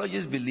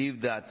geologists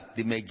believe that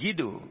the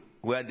Megiddo,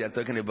 where they are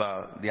talking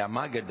about the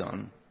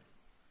Armageddon,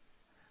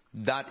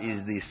 that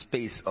is the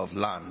space of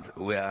land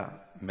where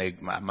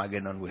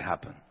Armageddon will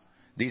happen.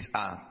 These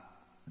are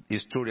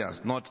historians,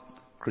 not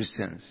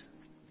Christians,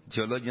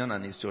 theologians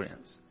and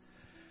historians.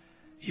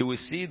 You will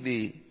see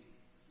the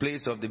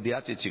place of the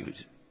Beatitude,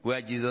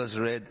 where Jesus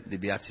read the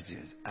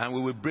Beatitude, and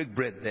we will break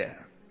bread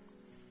there.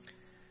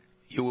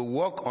 You will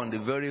walk on the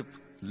very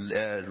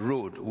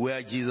road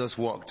where Jesus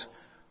walked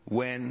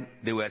when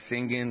they were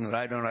singing,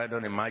 Ride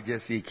on in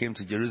majesty. He came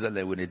to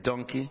Jerusalem with a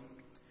donkey.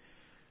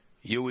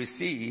 You will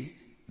see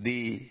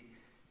the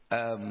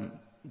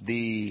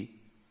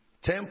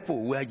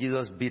temple where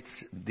Jesus beats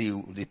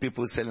the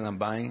people selling and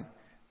buying.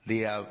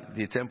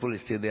 The temple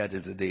is still there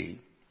till today.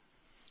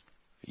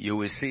 You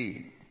will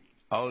see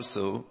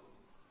also,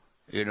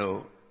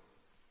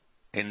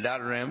 in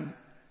that realm,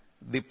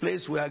 the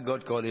place where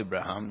God called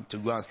Abraham to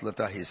go and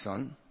slaughter his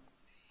son,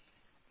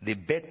 the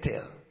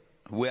Bethel,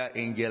 where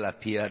angel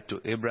appeared to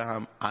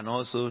Abraham and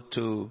also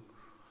to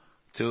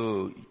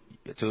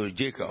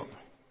Jacob.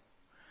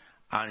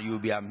 And you'll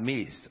be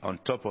amazed, on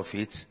top of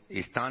it,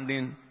 a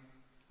standing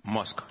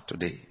mosque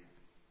today.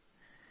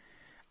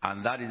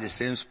 And that is the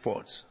same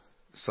spot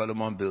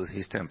Solomon built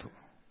his temple.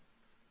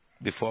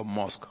 Before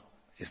mosque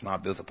is now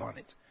built upon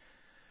it.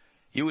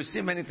 You will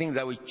see many things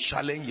that will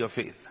challenge your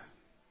faith.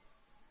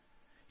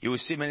 You will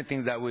see many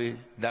things that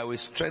will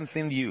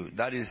strengthen you.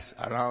 That is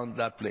around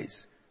that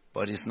place.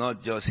 But it's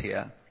not just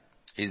here.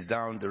 It's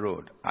down the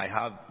road. I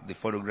have the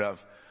photograph,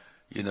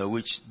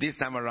 which this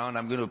time around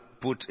I'm going to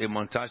put a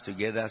montage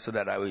together so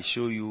that I will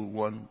show you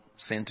one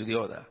scene to the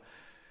other.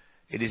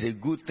 It is a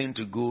good thing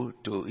to go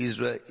to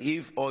Israel.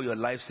 If all your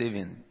life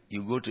saving,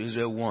 you go to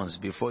Israel once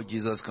before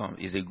Jesus comes,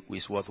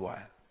 it's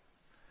worthwhile.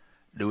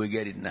 Do we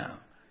get it now?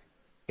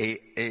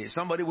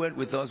 Somebody went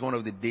with us one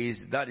of the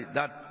days.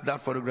 That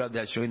photograph they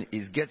are showing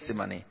is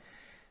Gethsemane.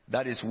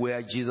 That is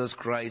where Jesus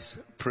Christ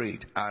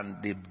prayed,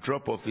 and the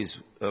drop of his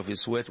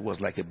sweat was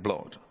like a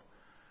blood.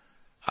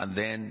 And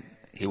then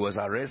he was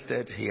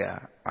arrested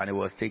here, and he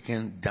was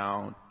taken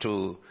down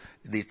to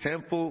the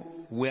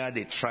temple where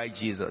they tried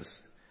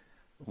Jesus,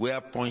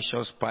 where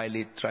Pontius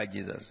Pilate tried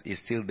Jesus. Is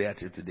still there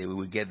till today. We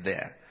will get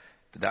there.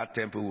 To that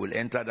temple, we will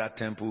enter that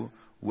temple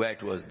where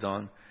it was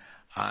done,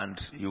 and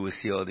you will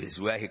see all this.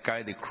 Where he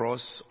carried the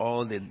cross,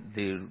 all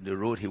the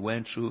road he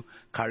went through,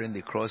 carrying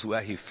the cross,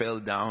 where he fell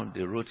down,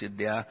 they wrote it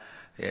there.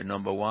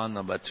 Number 1,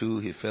 number 2,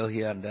 he fell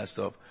here and that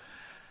stuff.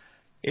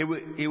 It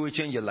will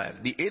change your life.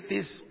 The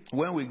atheist,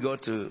 when we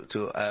got to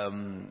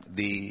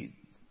the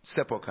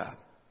sepulchre,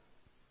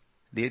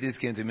 the atheist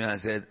came to me and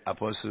said,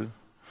 Apostle,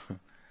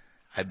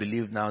 I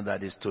believe now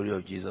that the story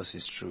of Jesus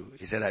is true.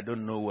 He said, I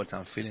don't know what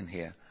I'm feeling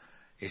here.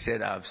 He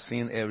said, I've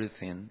seen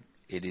everything.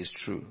 It is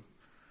true.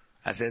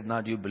 I said,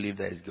 now do you believe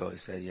there is God? He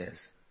said, yes.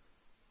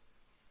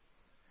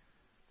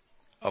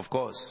 Of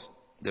course,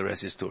 the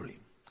rest is story.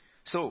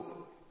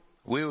 So,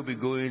 we will be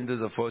going,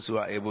 those of us who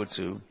are able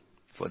to,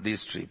 for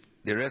this trip.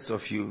 The rest of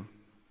you,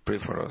 pray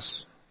for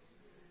us.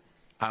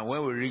 And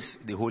when we reach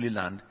the Holy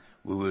Land,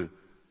 we will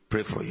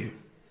pray for you.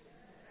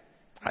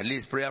 At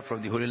least prayer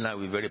from the Holy Land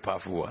will be a very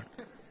powerful one.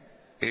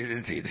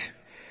 Isn't it?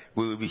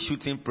 We will be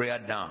shooting prayer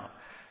down.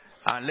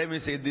 And let me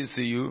say this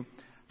to you.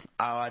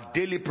 Our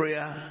daily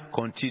prayer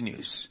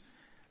continues.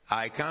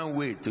 I can't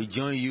wait to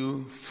join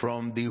you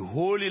from the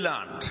Holy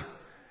Land,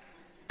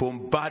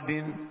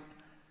 bombarding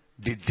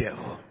the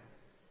devil.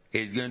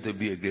 It's going to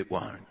be a great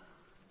one.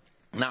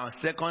 Now,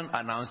 second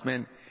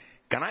announcement.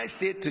 Can I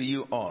say to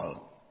you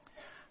all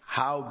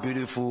how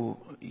beautiful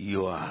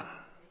you are?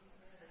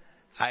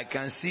 I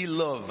can see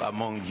love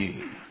among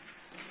you.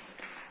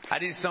 I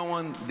think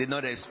someone did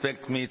not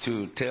expect me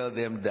to tell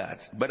them that.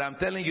 But I'm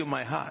telling you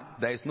my heart.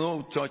 There is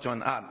no church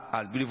on earth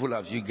as beautiful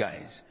as you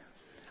guys.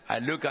 I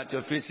look at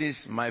your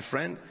faces, my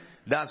friend.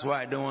 That's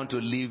why I don't want to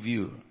leave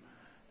you.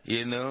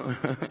 You know.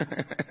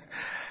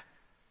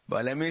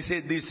 But let me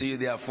say this to you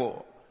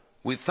therefore.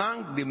 We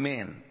thank the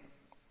men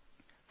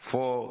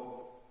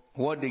for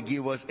what they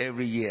give us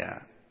every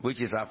year,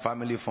 which is our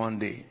family fun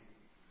day.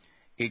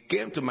 It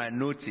came to my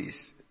notice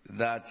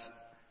that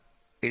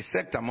a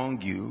sect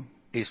among you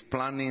is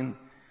planning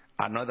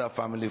another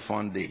family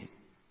fun day.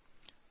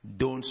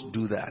 Don't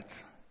do that.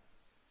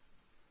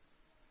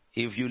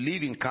 If you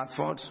live in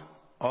Catford,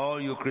 all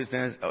you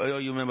Christians,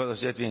 all you members of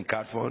CFT in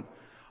Catford,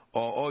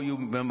 or all you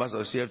members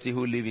of CFT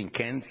who live in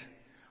Kent,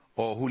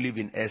 or who live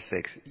in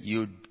Essex,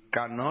 you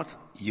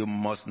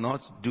must not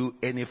do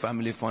any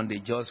family fun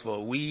day just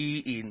for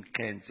we in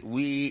Kent,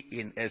 we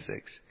in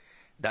Essex.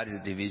 That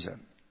is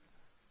division.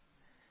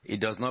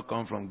 It does not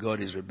come from God,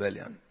 it's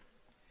rebellion.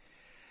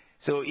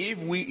 So if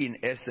we in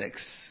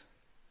Essex,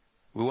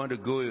 we want to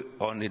go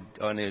on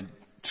a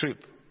trip,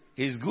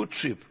 it's a good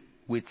trip,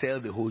 we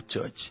tell the whole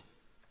church.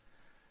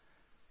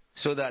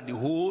 So that the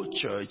whole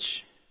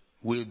church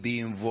will be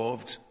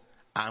involved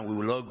and we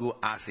will all go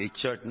as a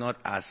church, not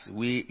as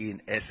we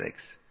in Essex.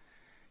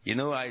 You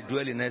know, I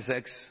dwell in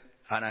Essex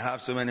and I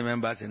have so many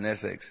members in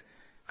Essex.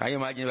 Can you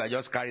imagine if I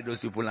just carry those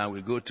people and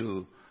we go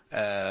to,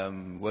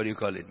 what do you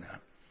call it now?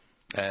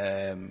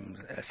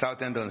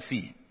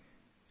 Southend-on-Sea.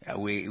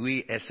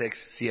 We Essex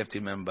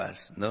CFT members.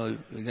 No,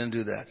 we can't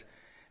do that.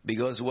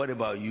 Because what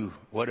about you?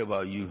 What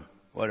about you?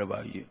 What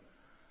about you?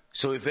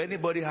 So if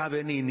anybody have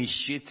any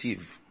initiative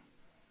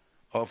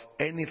of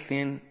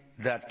anything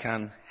that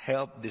can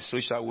help the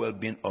social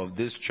well-being of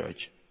this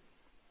church,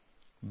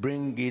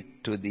 bring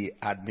it to the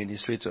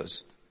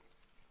administrators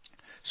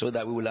so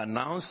that we will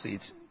announce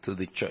it to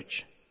the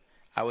church.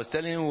 I was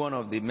telling one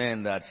of the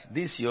men that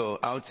this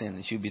your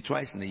outing should be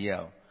twice in a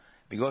year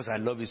because I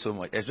love you so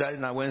much, especially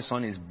now when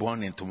sun is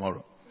burning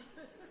tomorrow.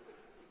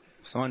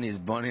 Sun is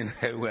burning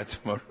everywhere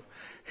tomorrow.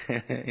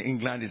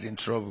 England is in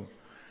trouble.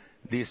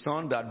 The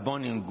sun that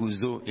burned in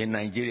Guzo in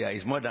Nigeria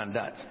is more than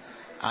that.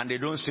 And they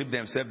don't strip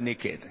themselves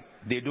naked.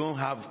 They don't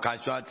have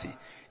casualty.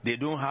 They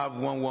don't have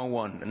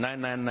 111,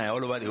 999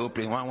 all over the whole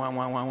place.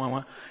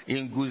 111.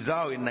 In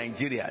Guzau in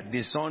Nigeria,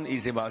 the sun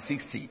is about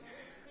 60,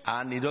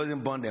 and it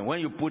doesn't burn them.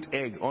 When you put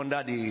egg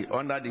under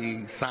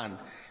the sand,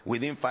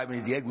 within 5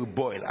 minutes the egg will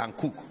boil and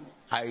cook.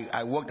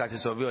 I worked as a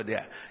surveyor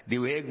there. The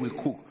egg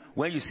will cook.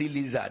 When you see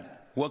lizard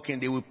walking,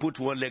 they will put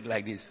one leg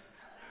like this.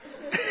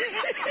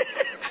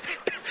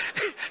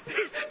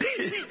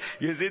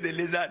 You see the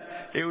lizard,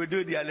 he will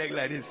do their leg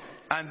like this.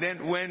 And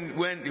then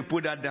when you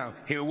put that down,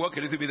 he will walk a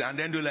little bit and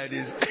then do like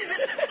this.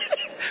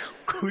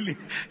 Cooling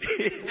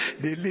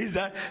the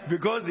lizard,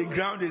 because the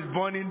ground is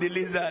burning the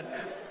lizard.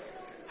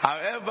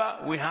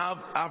 However, we have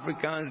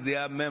Africans, they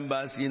are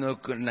members,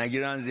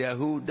 Nigerians there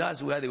who,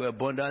 that's where they were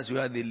born, that's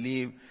where they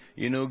live.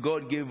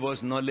 God gave us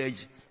knowledge.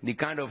 The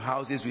kind of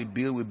houses we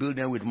build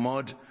them with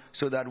mud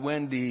so that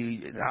when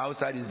the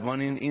outside is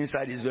burning,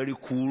 inside is very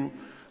cool.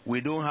 We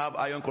don't have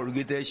iron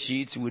corrugated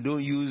sheets. We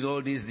don't use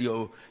all this,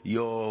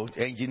 your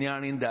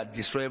engineering that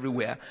destroy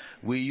everywhere.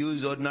 We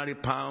use ordinary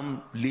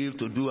palm leaf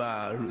to do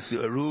a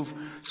roof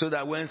so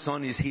that when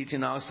sun is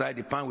hitting outside,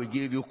 the palm will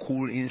give you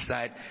cool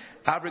inside.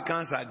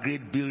 Africans are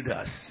great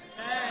builders.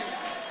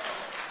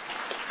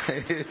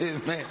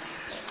 Amen.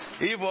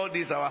 If all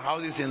these our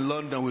houses in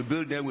London, we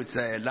build them with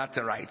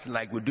laterites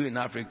like we do in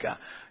Africa,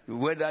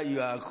 whether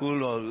you are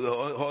cool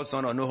or hot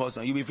sun or no hot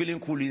sun, you'll be feeling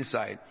cool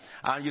inside.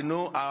 And you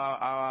know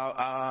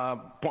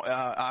our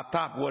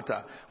tap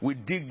water, we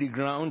dig the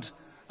ground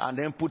and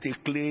then put a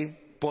clay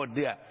pot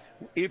there.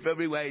 If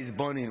everywhere is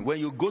burning, when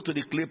you go to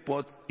the clay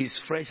pot, it's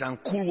fresh and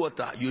cool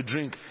water you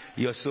drink,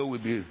 your soul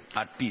will be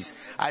at peace.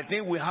 I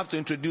think we have to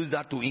introduce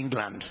that to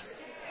England.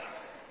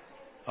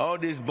 All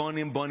this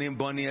burning,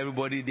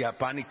 everybody, they are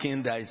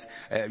panicking. There is,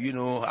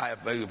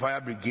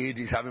 fire brigade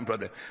is having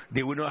problem.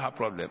 They will not have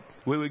problem.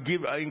 We will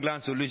give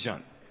England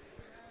solution.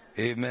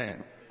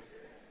 Amen.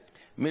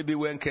 Maybe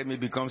when Kemi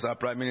becomes our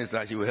prime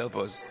minister, she will help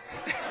us.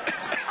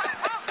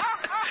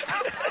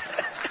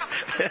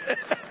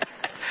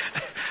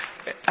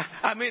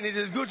 I mean, it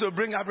is good to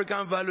bring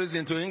African values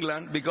into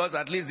England because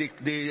at least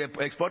they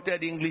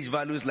exported English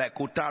values like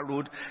Kota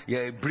Road,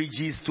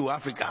 bridges to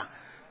Africa.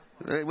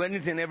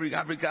 Anything every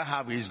Africa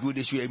have is good.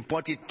 They should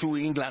import it to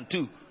England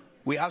too.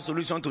 We have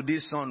solution to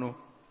this son. No?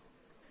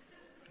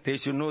 They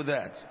should know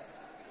that.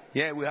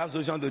 Yeah, we have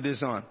solution to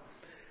this one.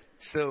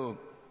 So,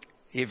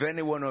 if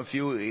any one of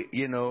you,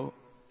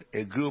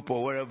 a group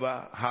or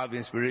whatever have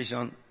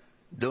inspiration,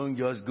 don't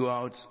just go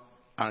out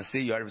and say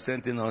you are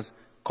representing us.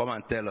 Come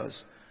and tell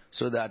us.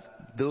 So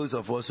that those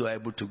of us who are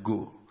able to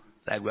go,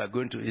 like we are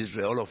going to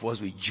Israel, all of us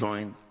will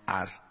join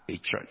as a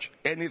church.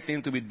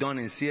 Anything to be done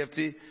in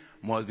CFT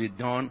must be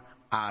done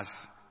as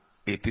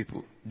a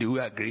people. Do we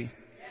agree? Yes.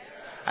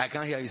 I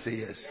can't hear you say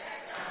yes. Yes.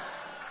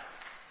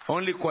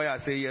 Only choir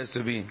say yes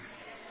to me. Yes.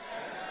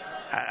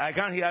 I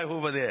can't hear you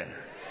over there.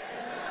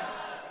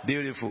 Yes.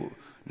 Beautiful.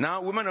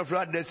 Now, women of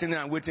our destiny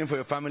are waiting for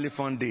your family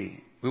fun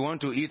day. We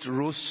want to eat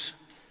roast.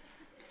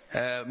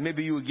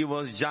 Maybe you will give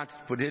us jack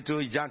potato,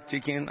 jack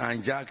chicken,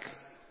 and jack,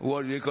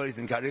 what do we call it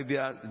in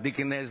Caribbean?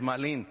 Dickiness,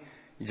 Marlene.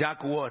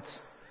 Jack what?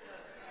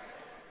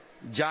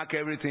 Jack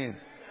everything.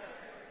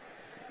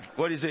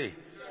 What do you say?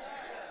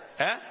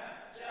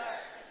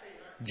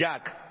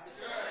 Jack.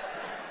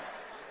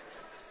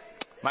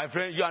 My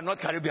friend, you are not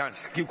Caribbeans.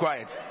 Keep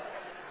quiet.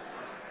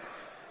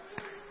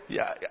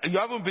 Yeah, you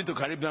haven't been to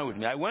Caribbean with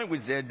me. I went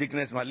with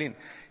Dickiness, Marlene.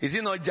 Is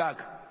it not Jack?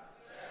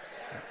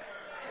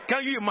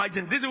 Can you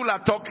imagine? These people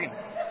are talking.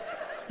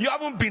 You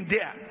haven't been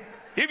there.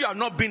 If you have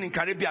not been in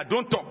Caribbean,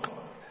 don't talk.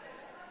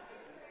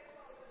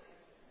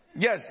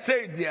 Yes,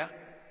 say it there.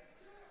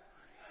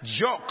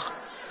 Joke.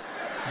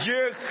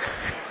 Jerk.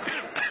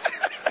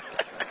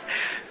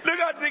 Look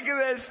at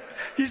Nicholas.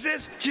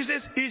 She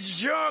says,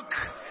 it's joke.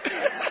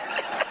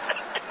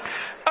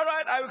 All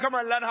right, I will come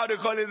and learn how to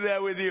call it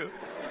there with you.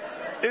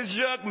 It's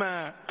joke,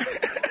 man.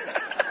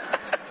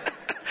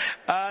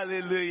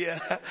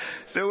 Hallelujah.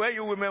 So when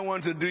you women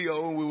want to do your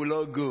own, we will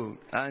all go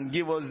and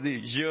give us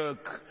the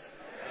joke.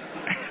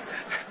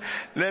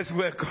 Let's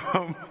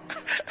welcome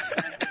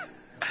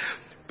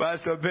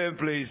Pastor Ben,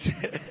 please.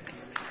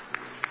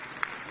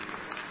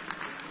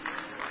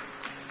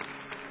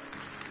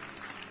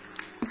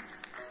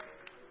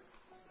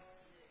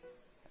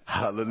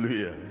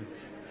 Hallelujah.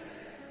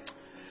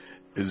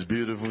 It's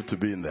beautiful to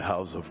be in the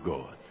house of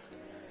God.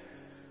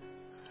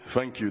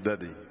 Thank you,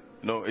 Daddy.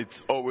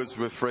 It's always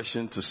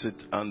refreshing to sit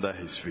under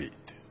his feet.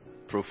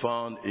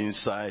 Profound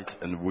insight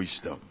and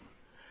wisdom.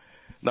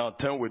 Now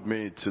turn with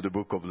me to the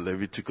book of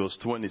Leviticus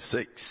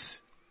 26.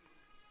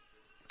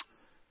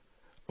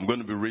 I'm going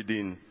to be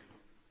reading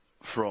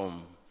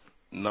from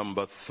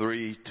number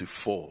 3 to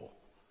 4.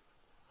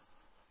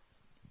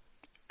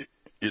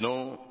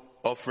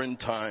 Offering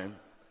time.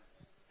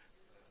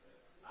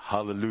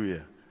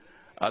 Hallelujah.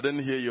 I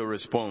didn't hear your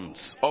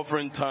response.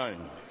 Offering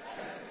time.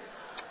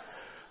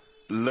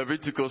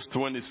 Leviticus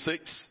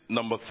 26,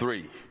 number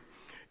 3.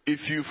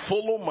 If you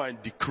follow my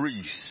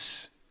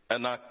decrees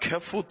and are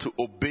careful to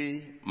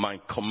obey my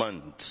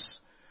commands,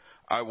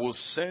 I will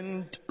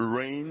send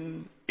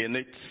rain in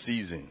its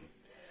season.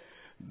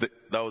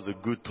 That was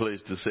a good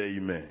place to say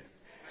amen.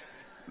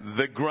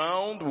 The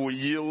ground will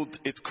yield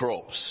its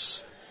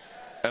crops,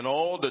 and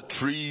all the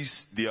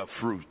trees their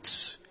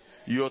fruits.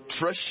 Your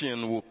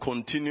threshing will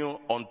continue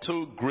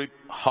until grape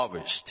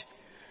harvest.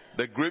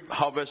 The grape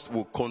harvest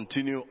will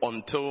continue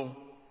until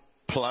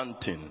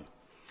planting.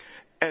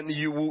 And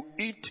you will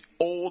eat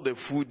all the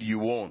food you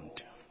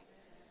want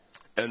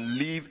and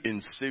live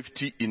in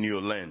safety in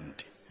your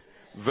land.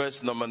 Verse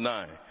number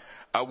 9.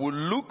 I will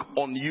look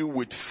on you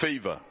with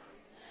favor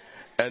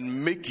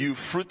and make you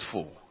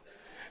fruitful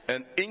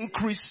and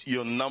increase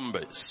your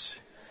numbers.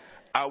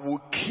 I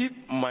will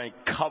keep my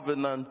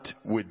covenant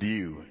with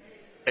you.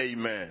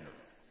 Amen.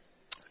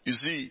 You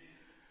see,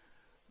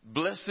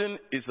 blessing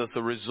is as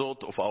a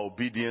result of our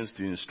obedience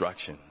to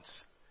instructions.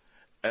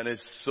 And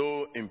it's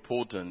so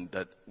important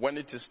that when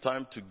it is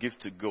time to give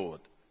to God,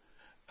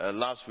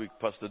 last week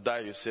Pastor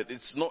Dio said,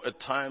 it's not a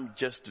time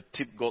just to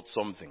tip God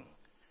something.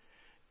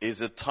 It's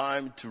a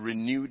time to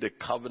renew the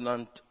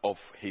covenant of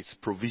his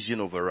provision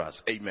over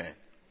us. Amen.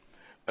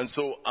 And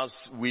so as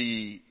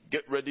we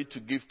get ready to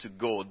give to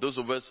God, those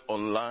of us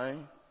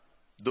online,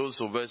 those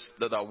of us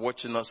that are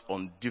watching us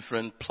on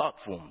different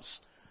platforms,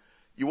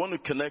 you want to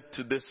connect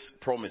to this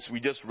promise we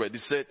just read.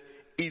 It said,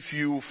 if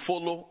you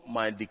follow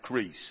my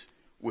decrees,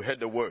 we heard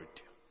the word,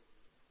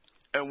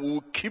 and we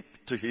will keep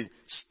to his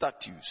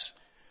statutes,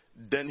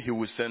 then he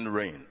will send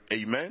rain.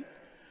 Amen?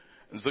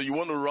 And so you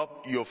want to wrap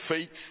your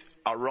faith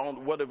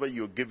around whatever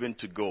you're giving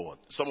to God.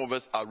 Some of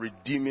us are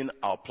redeeming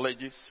our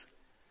pledges.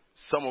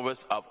 Some of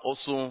us have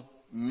also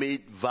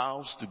made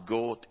vows to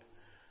God,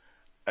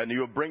 and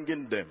you're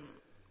bringing them.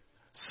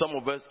 Some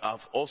of us have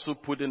also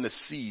put in a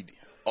seed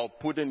or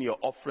put in your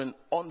offering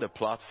on the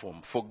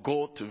platform for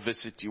God to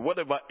visit you.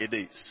 Whatever it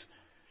is,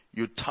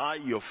 you tie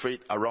your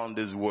faith around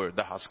this word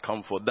that has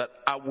come forth, that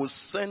I will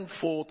send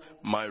forth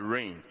my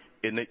rain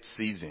in its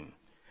season,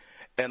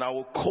 and I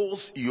will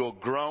cause your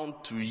ground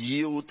to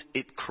yield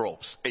its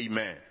crops.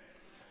 Amen.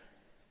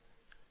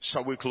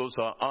 Shall we close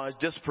our eyes?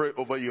 Just pray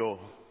over your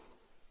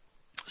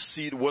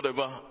seed,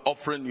 whatever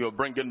offering you're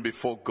bringing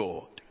before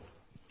God.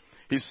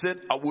 He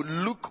said, I will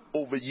look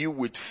over you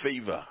with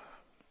favor.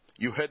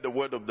 You heard the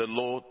word of the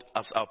Lord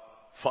as our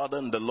father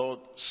and the Lord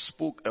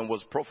spoke and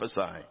was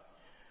prophesying.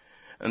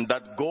 And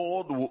that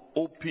God will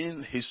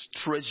open his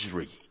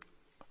treasury.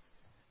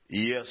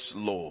 Yes,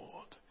 Lord.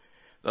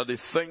 Daddy,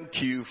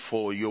 thank you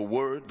for your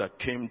word that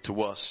came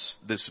to us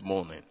this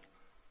morning.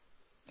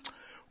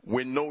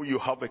 We know you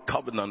have a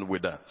covenant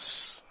with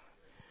us.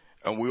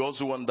 And we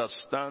also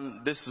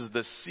understand this is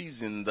the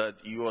season that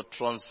you are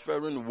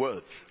transferring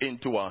wealth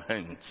into our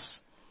hands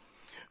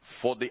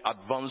for the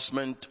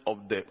advancement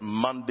of the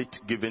mandate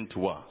given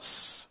to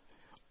us.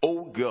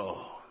 Oh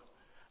God,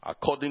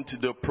 according to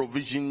the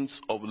provisions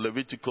of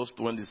Leviticus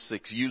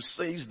 26, you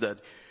say that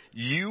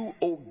you,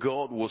 oh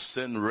God, will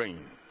send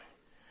rain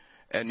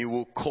and you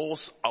will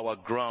cause our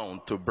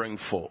ground to bring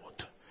forth.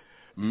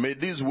 May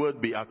this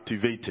word be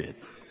activated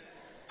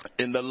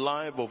in the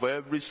life of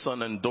every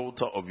son and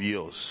daughter of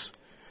yours.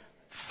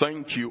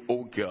 Thank you,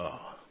 oh God.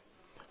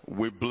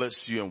 We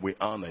bless you and we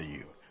honor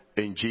you.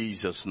 In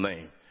Jesus'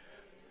 name.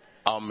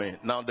 Amen.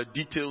 Now the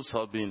details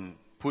have been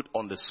put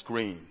on the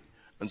screen.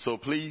 And so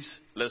please,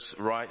 let's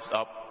rise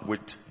up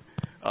with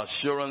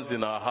assurance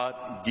in our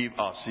heart. Give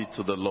our seat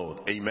to the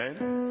Lord.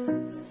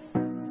 Amen.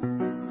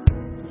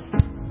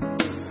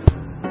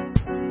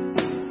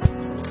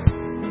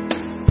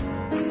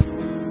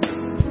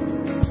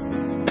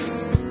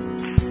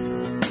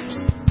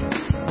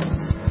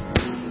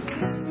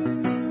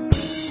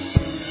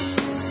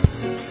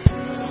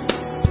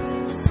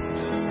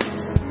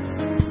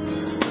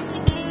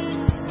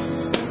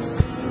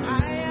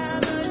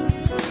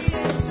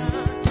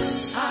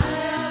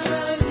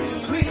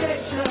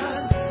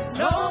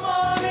 No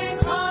more in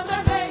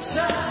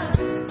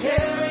condemnation,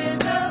 here in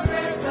the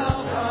grace of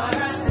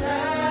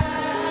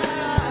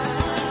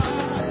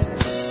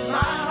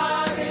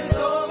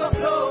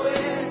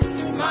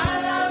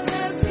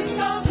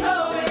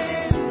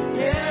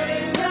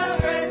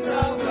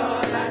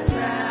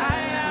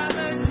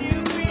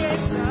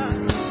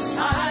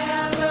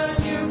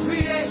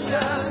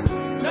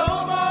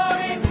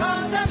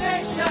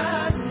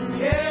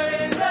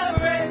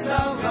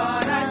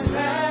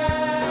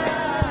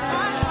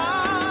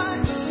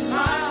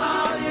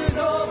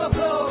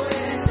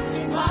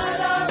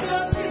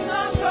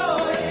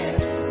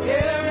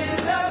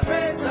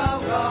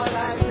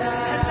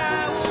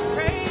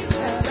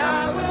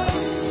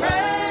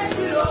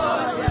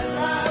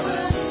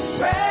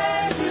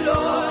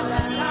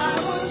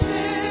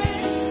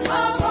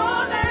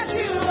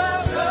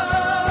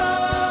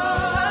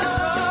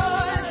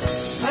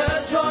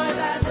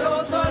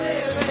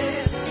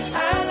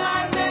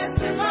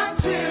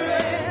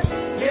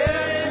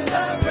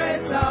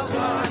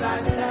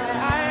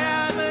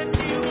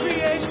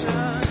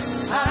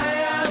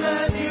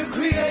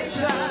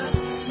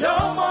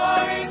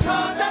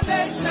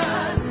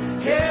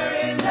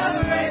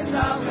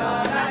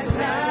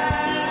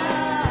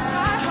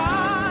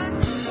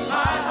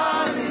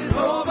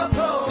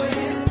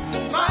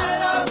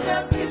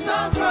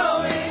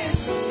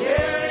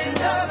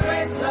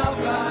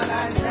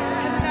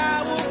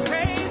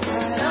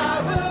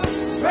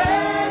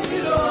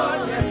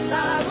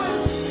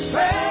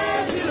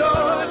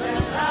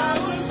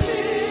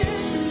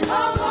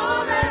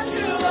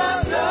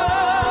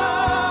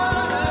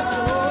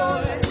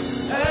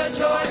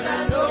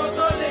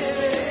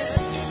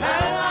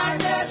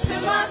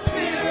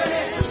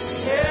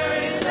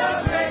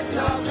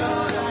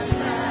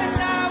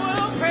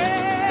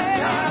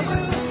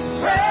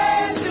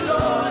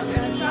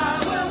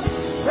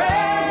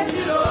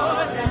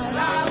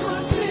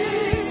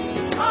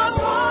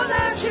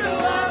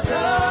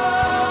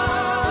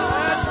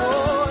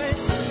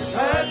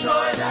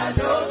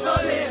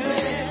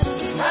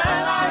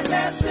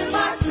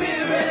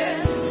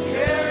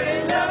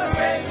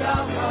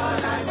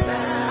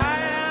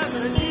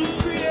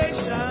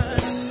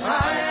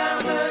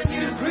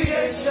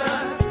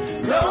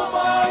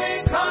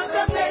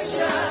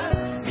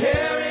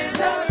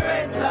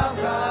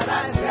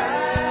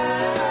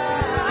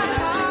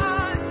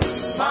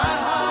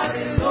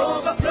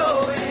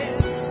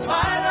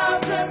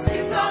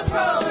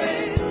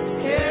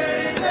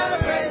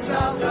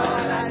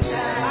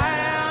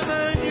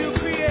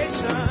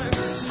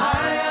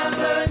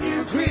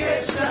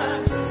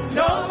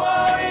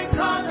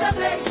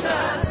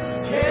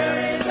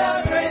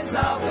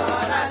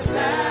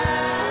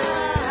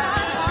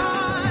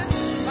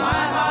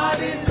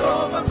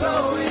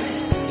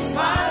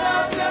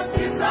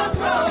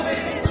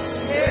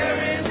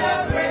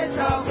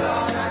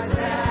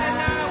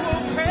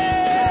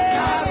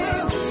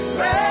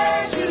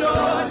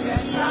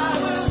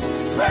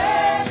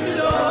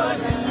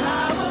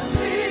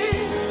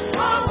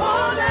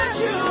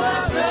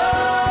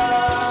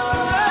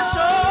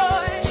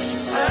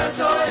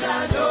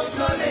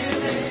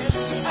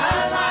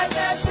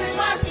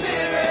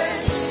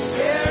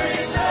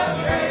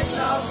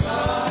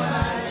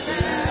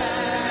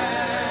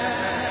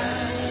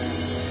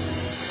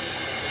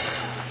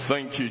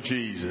Thank you,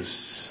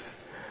 Jesus.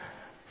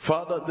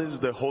 Father, this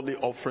is the holy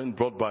offering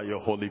brought by your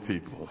holy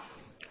people.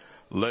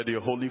 Let your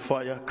holy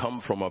fire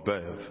come from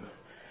above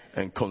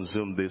and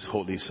consume this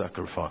holy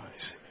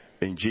sacrifice.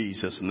 In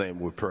Jesus' name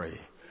we pray.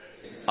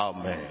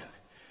 Amen.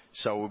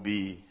 Shall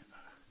we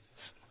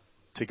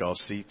take our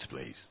seats,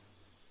 please?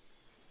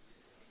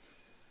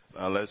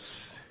 Now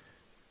let's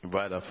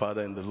invite our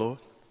Father in the Lord.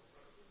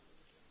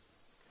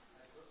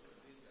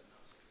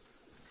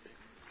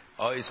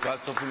 Or is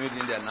Pastor Fumi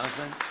doing the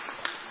announcement?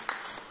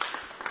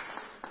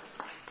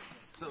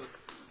 So,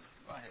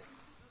 go ahead.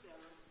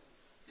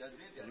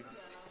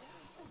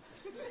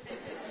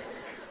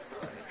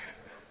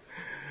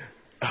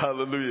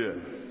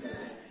 Hallelujah.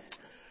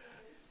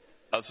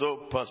 I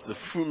saw Pastor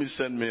Fumi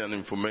send me an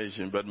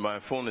information, but my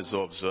phone is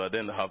off, so I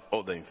didn't have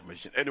all the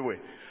information. Anyway,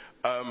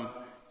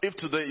 if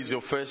today is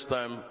your first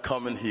time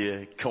coming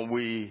here, can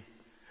we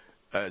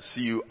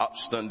see you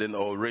upstanding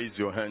or raise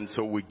your hand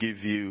so we give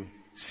you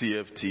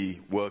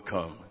CFT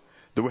welcome?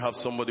 Do we have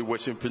somebody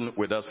worshiping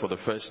with us for the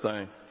first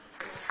time?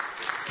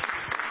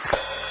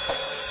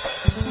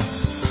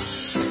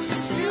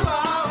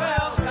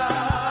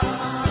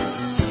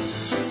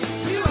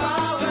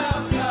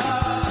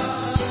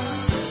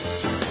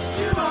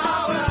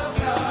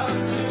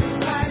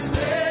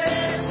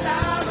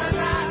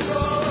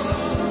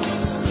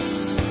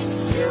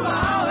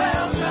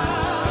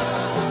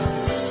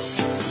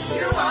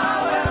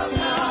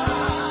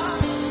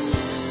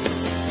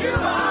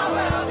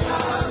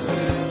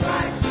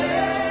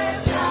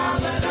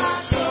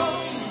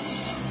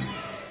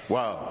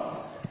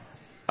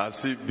 I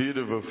see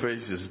beautiful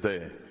faces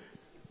there.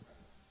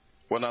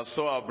 When I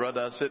saw our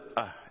brother, I said,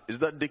 is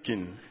that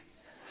Dickin?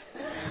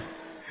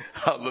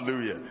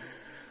 Hallelujah.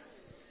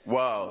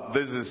 Wow,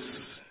 this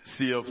is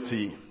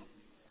CFT,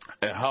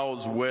 a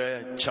house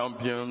where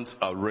champions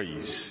are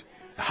raised,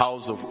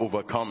 house of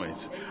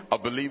overcomers. I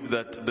believe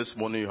that this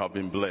morning you have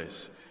been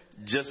blessed.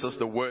 Just as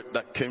the word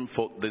that came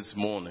forth this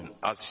morning,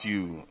 as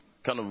you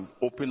kind of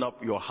open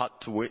up your heart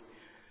to it,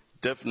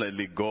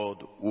 definitely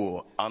God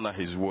will honor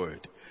his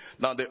word.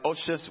 Now the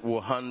ushers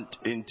will hand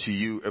into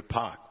you a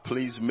pack.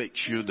 Please make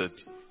sure that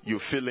you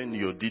fill in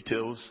your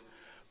details.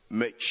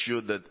 Make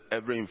sure that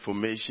every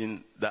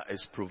information that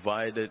is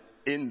provided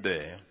in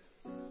there,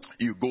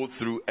 you go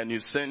through and you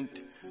send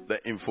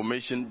the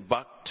information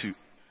back to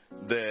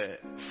the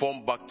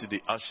form back to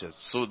the ushers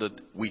so that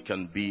we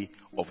can be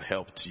of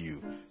help to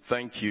you.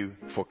 Thank you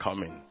for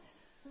coming.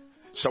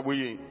 Shall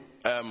we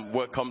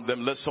welcome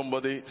them? Let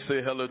somebody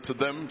say hello to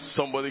them.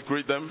 Somebody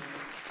greet them.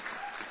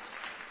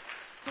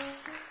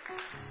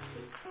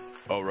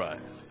 All right.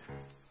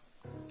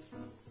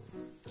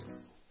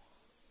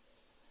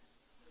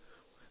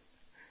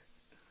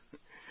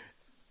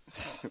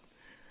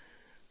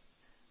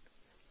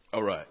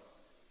 All right.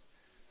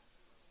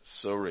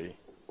 Sorry.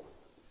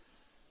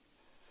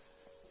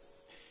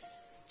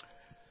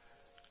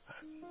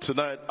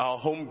 Tonight, our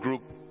home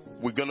group,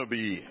 we're going to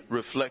be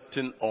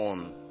reflecting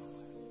on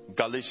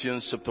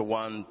Galatians chapter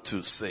 1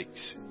 to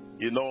 6.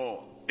 You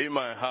know, in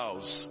my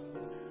house,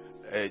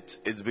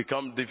 it's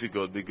become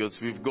difficult because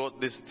we've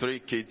got these 3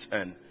 kids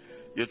and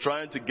you're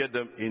trying to get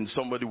them in,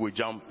 somebody will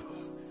jump.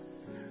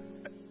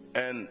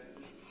 And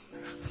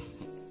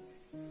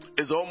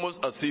it's almost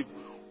as if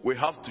we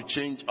have to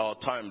change our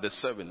time, the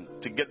 7,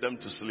 to get them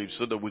to sleep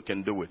so that we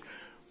can do it.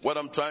 What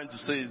I'm trying to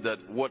say is that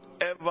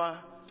whatever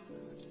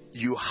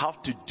you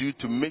have to do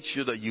to make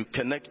sure that you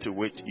connect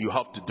to it, you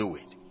have to do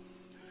it.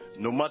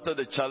 No matter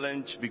the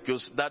challenge,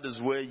 because that is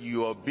where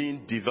you are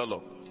being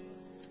developed.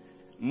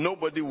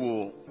 Nobody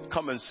will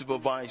come and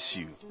supervise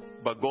you,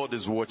 but God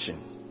is watching.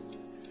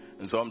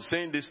 And so I'm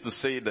saying this to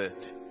say that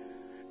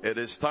it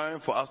is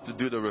time for us to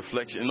do the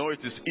reflection. You know, it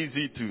is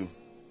easy to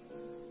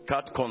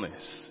cut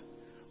corners,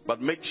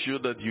 but make sure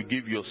that you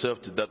give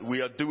yourself to that.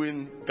 We are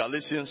doing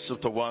Galatians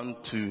chapter 1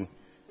 to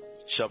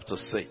chapter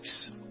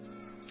 6.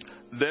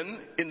 Then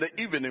in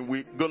the evening,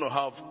 we're going to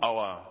have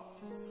our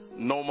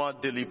normal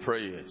daily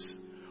prayers.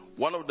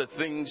 One of the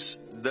things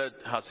that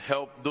has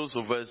helped those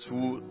of us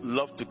who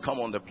love to come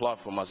on the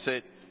platform, I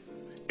said,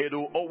 it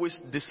will always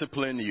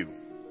discipline you.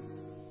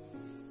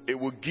 It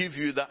will give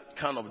you that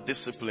kind of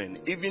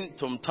discipline, even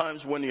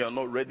sometimes when you are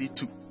not ready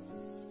to.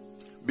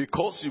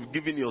 Because you've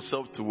given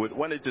yourself to it,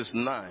 when it is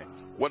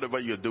 9, whatever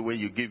you're doing,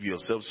 you give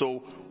yourself.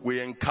 So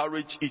we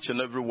encourage each and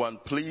every one,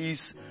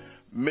 please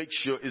make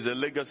sure it's a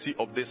legacy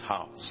of this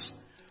house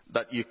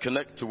that you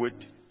connect to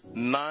it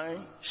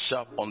 9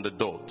 sharp on the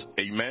dot.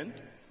 Amen.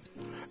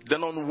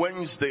 Then on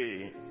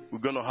Wednesday, we're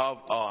going to have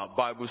our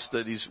Bible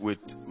studies with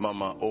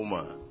Mama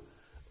Oma.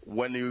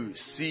 When you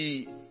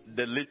see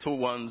the little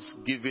ones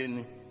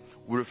giving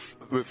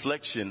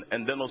reflection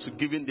and then also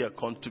giving their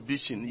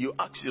contribution, you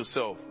ask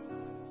yourself,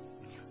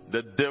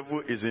 the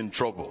devil is in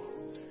trouble.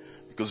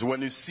 Because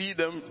when you see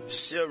them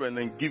sharing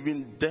and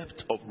giving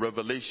depth of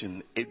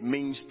revelation, it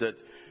means that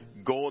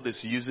God is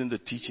using the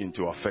teaching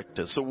to affect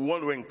us. So we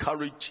want to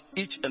encourage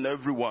each and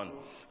every one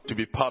to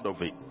be part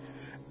of it.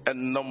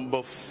 And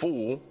number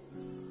 4,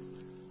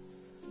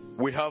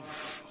 we have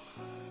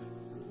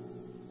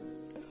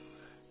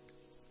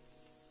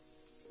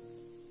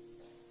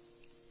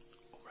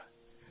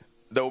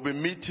there will be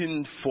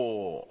meeting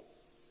for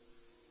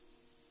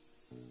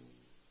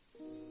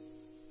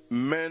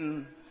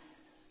men's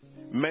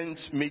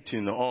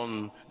meeting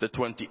on the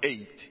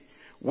 28th,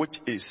 which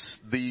is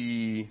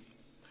the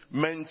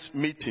men's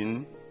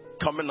meeting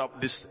coming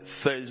up this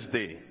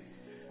Thursday.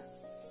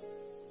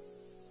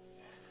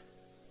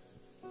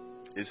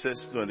 It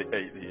says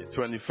 28th,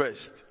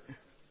 21st.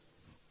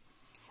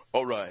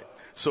 All right.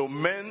 So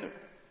men,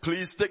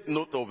 please take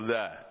note of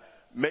that.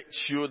 Make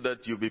sure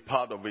that you be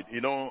part of it.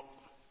 You know,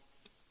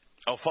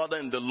 our Father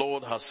in the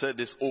Lord has said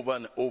this over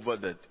and over,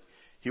 that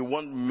He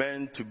wants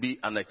men to be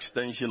an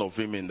extension of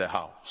Him in the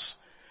house.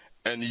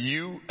 And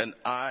you and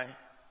I,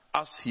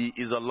 as He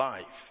is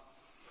alive,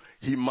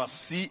 He must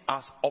see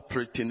us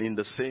operating in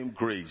the same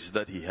grace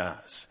that He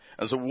has.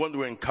 And so we want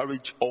to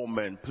encourage all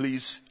men,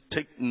 please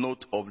take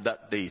note of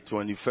that day,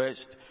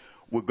 21st.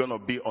 We're going to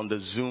be on the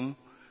Zoom,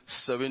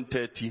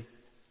 7:30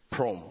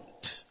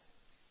 prompt.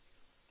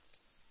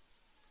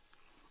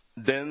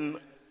 Then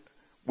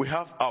we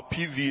have our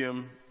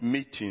PVM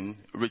meeting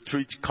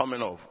retreat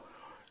coming up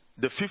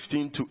the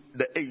 15th to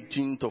the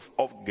 18th of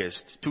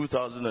August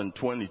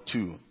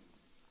 2022.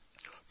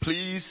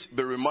 Please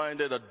be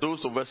reminded that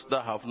those of us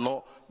that have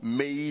not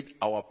made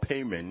our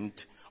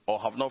payment or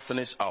have not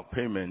finished our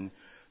payment,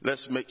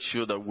 let's make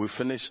sure that we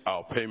finish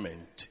our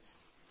payment.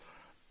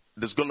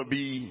 There's going to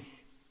be,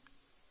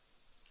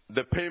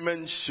 the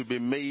payment should be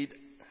made,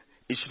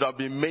 it should have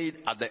been made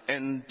at the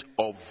end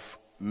of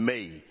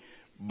May.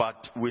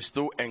 But we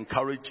still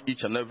encourage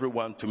each and every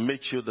one to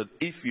make sure that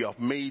if you have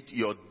made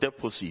your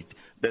deposit,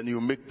 then you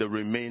make the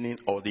remaining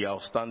or the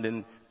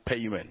outstanding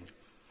payment.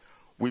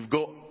 We've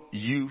got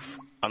youth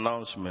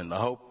announcement. I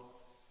hope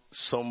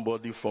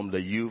somebody from the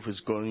youth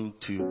is going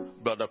to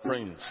Brother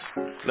Prince.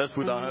 Let's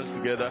put our hands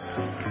together.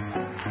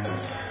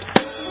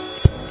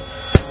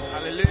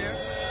 Hallelujah.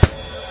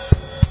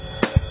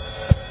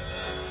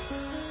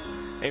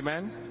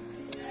 Amen.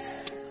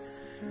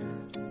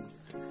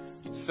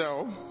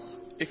 So,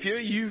 if you're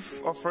a youth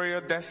of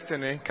Royal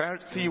Destiny, can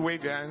I see you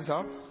wave your hands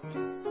up?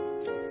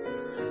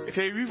 If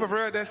you're a youth of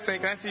Royal Destiny,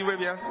 can I see you wave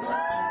your hands up?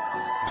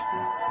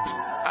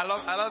 I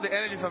love the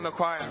energy from the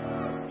choir.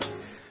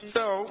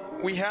 So,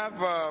 we have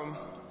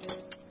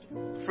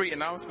free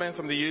announcements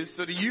from the youth.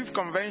 So the youth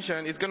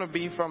convention is going to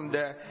be from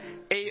the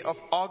 8th of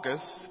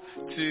August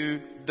to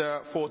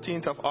the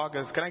 14th of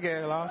August. Can I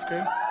get a last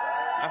screen?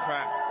 That's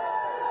right.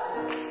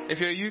 If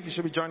you're a youth, you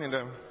should be joining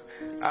them.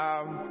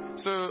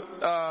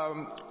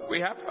 We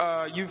have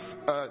youth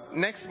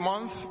next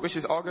month, which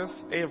is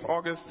August, 8th of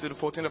August to the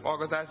 14th of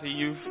August. That's a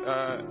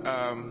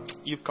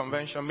youth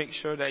convention. Make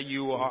sure that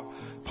you are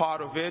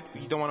part of it.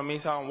 You don't want to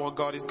miss out on what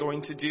God is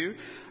going to do.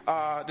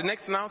 The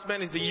next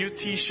announcement is the youth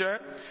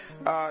T-shirt.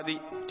 The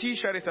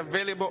T-shirt is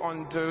available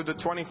until the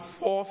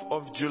 24th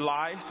of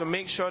July. So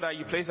make sure that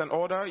you place an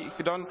order. If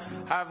you don't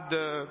have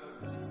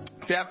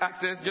if you have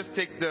access, just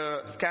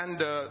scan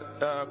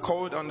the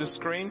code on the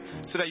screen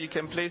so that you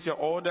can place your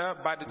order.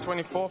 By the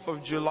 24th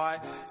of July,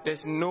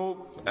 there's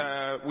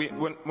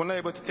we're not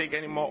able to take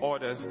any more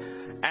orders.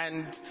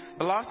 And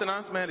the last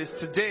announcement is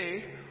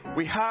today,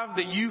 we have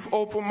the youth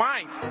open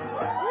mic.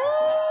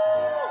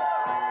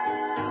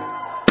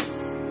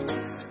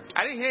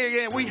 I didn't hear you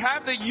again. We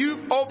have the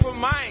youth open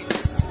mic.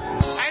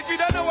 And if you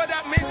don't know what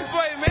that means, it's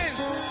what it means.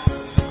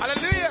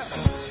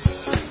 Hallelujah.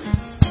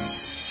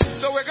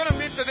 So we're going to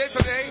meet today,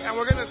 and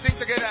we're going to sing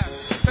together.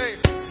 Say,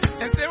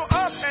 and say,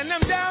 up and them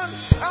down.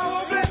 I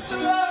will bless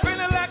the Lord.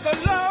 Feeling like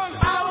alone.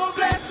 I will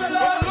bless the Lord.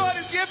 What the Lord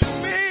is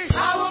giving me.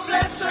 I will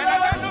bless the Lord.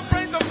 And I got no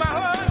friends of my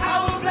heart. I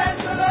will bless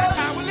the Lord.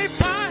 I will lift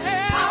my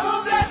hand. I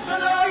will bless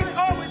the Lord. He's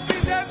always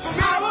been there for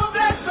me. I will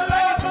bless the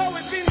Lord. And He's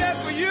always been there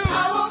for you.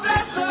 I will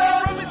bless the Lord.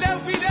 He promised that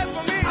He'll be there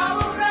for me. I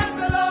will bless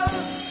the Lord.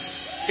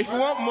 If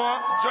you want more,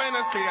 join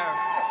us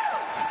here.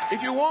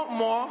 If you want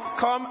more,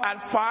 come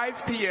at 5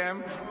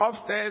 p.m.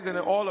 upstairs in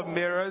the Hall of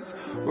Mirrors.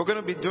 We're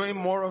going to be doing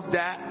more of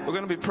that. We're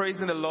going to be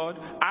praising the Lord.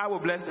 I will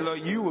bless the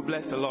Lord. You will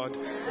bless the Lord.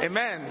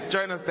 Amen.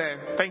 Join us there.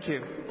 Thank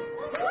you.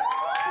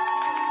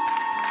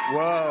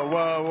 Wow.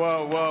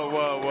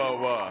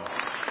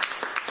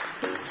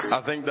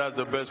 I think that's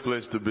the best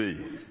place to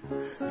be.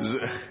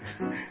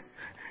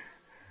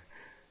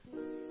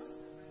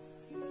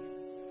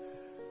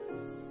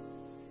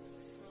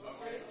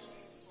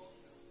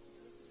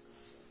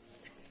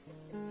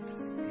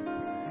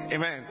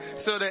 Amen.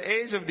 So the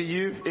age of the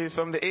youth is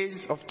from the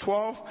ages of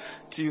 12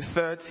 to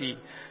 30.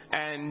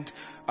 And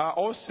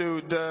also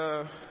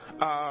the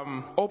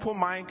open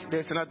mic,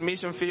 there's an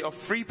admission fee of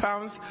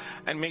 £3.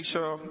 And make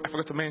sure, I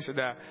forgot to mention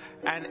that.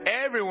 And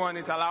everyone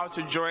is allowed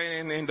to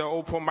join in the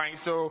open mic.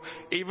 So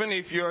even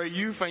if you're a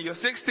youth and you're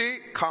 60,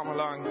 come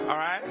along. All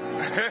right?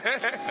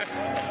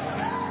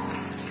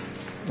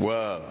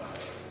 Well,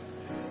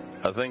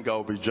 I think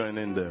I'll be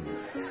joining them.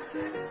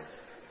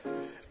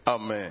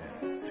 Amen.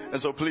 And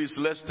so please,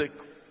 let's take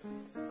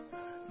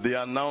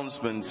the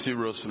announcement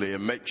seriously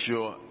and make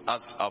sure,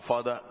 as our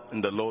Father in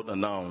the Lord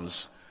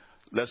announced,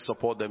 let's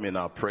support them in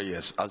our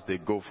prayers as they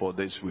go for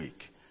this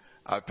week.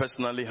 I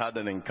personally had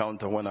an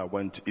encounter when I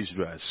went to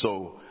Israel,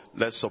 so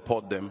let's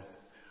support them.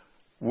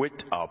 with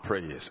our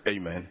prayers.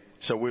 Amen.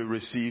 Shall we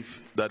receive,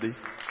 Daddy?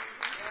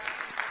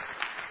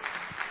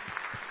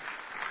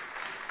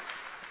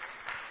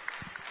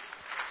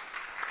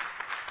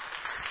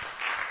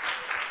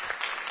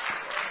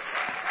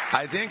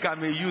 I think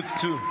I'm a youth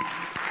too.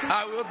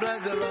 I will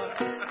bless the Lord.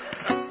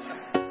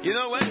 You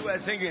know, when you were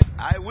singing,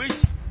 I wish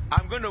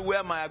I'm going to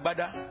wear my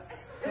agbada.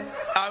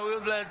 I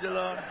will bless the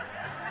Lord.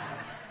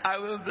 I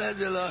will bless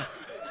the Lord.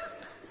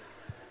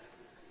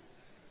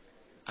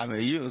 I'm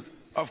a youth.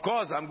 Of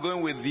course, I'm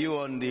going with you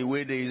on the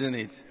way there, isn't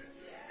it?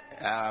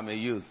 I'm a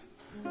youth.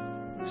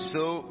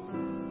 So,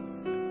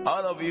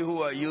 all of you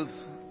who are youth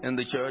in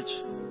the church,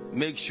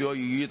 make sure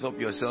you youth up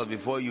yourself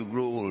before you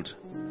grow old.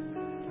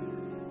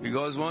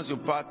 Because once you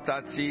pass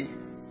 30,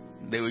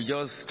 they will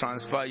just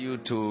transfer you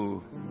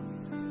to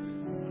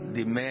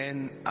the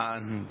men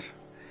and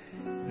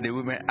the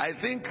women. I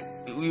think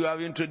you have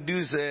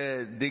introduced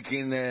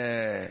Deacon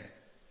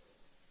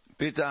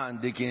Peter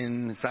and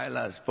Deacon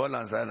Silas, Paul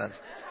and Silas.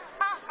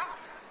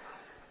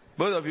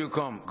 Both of you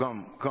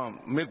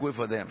come. Make way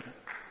for them.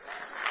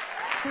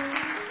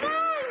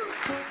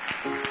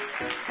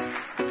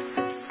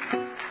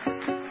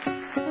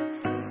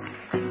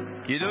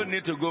 You don't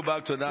need to go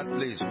back to that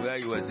place where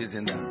you were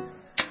sitting down.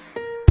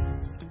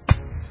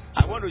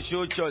 I want to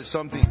show church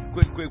something.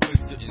 Quick.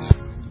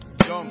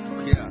 Jump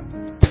here.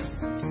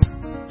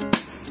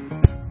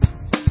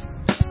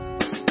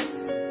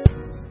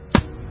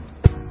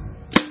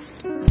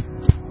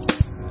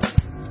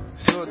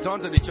 So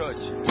turn to the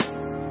church.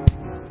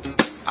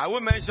 I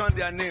will mention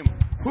their name.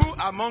 Who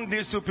among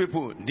these two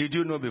people did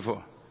you know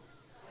before?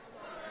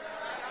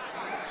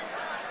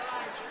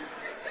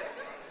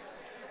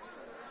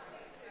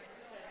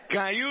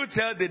 Can you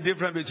tell the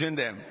difference between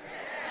them?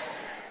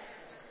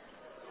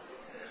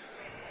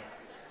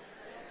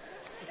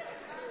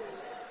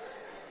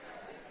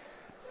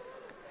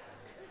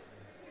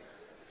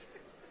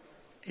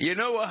 You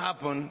know what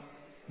happened?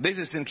 This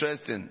is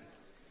interesting.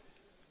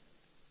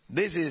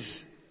 This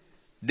is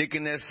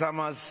Deaconess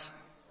Summer's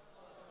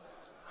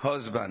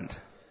husband.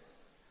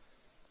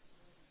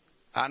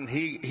 And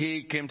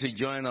he came to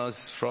join us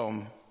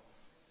from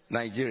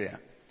Nigeria.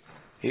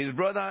 His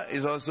brother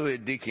is also a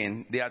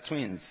deacon. They are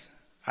twins.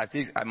 I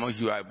think among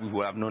you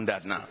would have known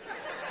that now.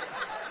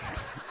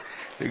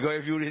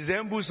 Because if you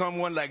resemble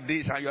someone like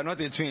this and you are not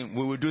a twin,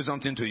 we will do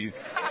something to you.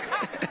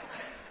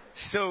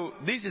 So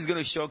this is going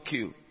to shock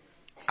you.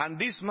 And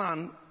this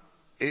man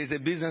is a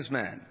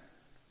businessman.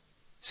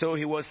 So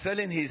he was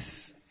selling his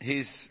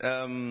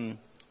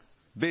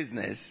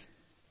business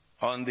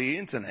on the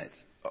internet,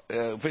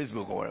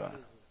 Facebook or whatever.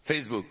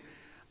 Facebook.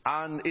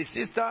 And a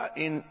sister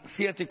in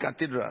Theatre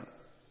Cathedral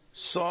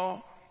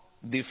saw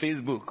the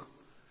Facebook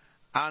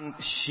and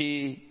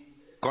she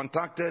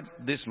contacted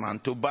this man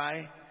to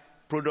buy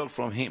product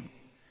from him.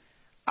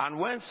 And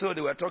when so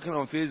they were talking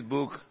on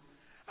Facebook,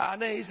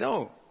 and then he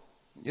said,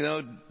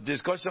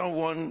 discussion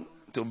one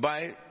to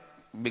buy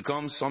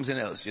becomes something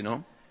else,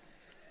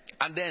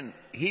 And then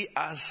he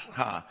asked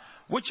her,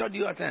 which church do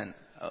you attend?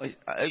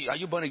 Are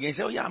you born again? He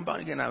said, yeah, I'm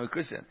born again. I'm a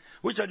Christian.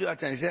 Which church do you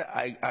attend? He said,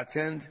 I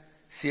attend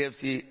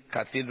CFT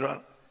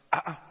Cathedral.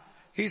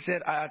 He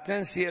said, I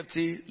attend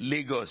CFT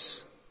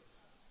Lagos.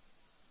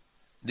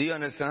 Do you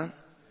understand?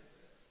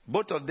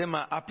 Both of them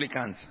are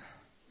applicants.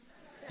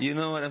 You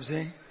know what I'm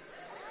saying?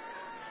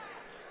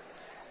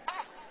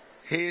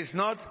 He is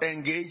not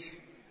engaged.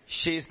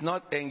 She is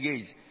not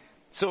engaged.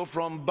 So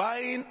from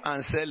buying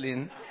and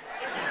selling,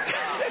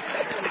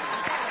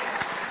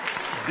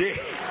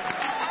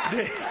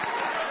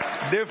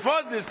 they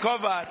first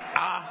discovered,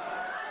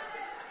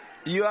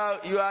 you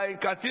are in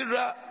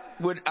cathedral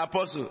with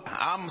apostle.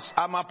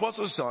 I'm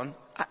apostle's son.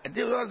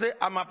 They will say,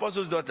 I'm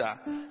apostle's daughter.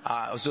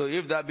 So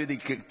if that be the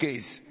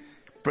case,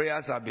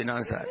 prayers have been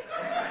answered.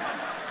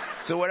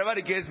 So whatever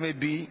the case may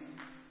be,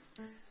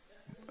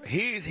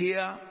 he is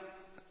here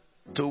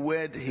to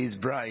wed his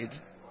bride,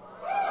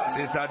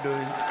 Sister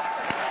Doing.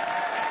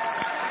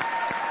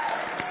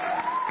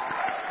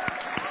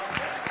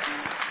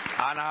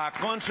 And our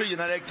country,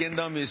 United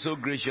Kingdom, is so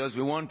gracious.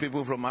 We want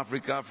people from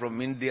Africa, from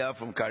India,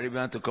 from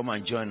Caribbean to come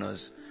and join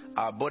us.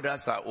 Our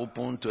borders are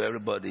open to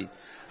everybody,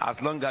 as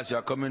long as you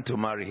are coming to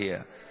marry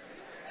here.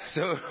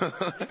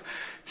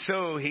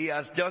 So he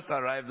has just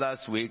arrived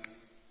last week,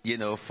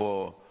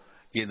 for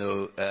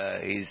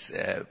his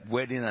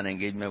wedding and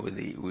engagement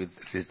with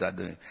Sister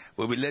Doing.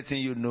 We'll be letting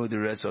you know the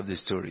rest of the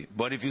story.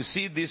 But if you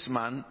see this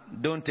man,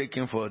 don't take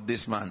him for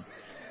this man.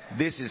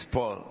 This is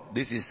Paul.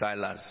 This is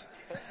Silas.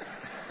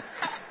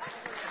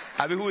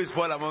 I mean, who is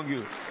Paul among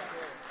you?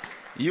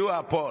 You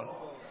are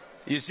Paul.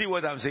 You see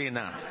what I'm saying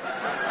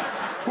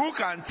now? Who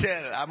can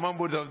tell among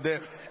both of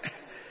them?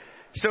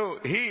 So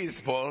he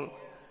is Paul.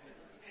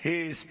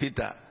 He is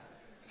Peter.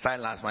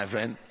 Silas, my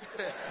friend.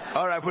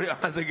 All right, put your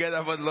hands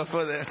together for the Lord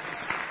for them.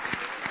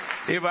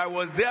 If I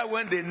was there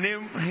when they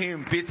named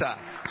him Peter,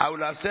 I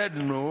would have said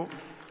no.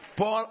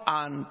 Paul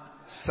and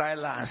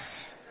Silas.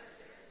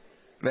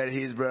 But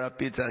his brother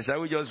Peter.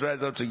 Shall we just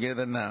rise up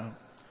together now?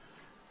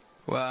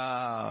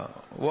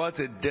 Wow, what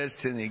a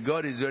destiny.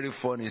 God is very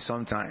funny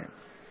sometimes.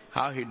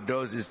 how he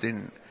does this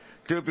thing.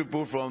 Two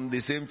people from the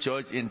same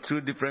church in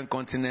two different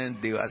continents,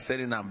 they are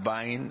selling and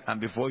buying, and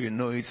before you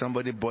know it,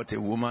 somebody bought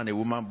a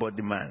woman bought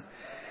the man.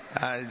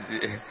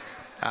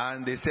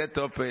 And they set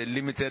up a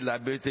limited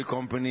liability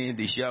company.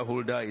 The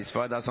shareholder is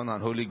Father, Son,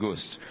 and Holy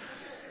Ghost.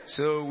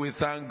 So we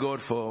thank God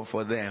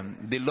for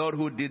them. The Lord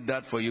who did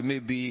that for you,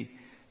 maybe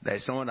there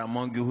is someone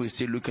among you who is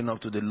still looking up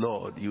to the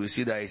Lord. You will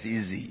see that it's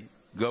easy.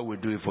 God will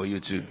do it for you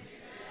too.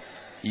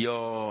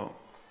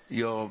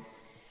 Your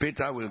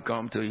Peter will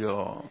come to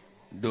your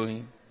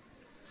doing.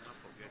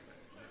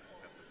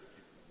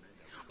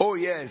 Oh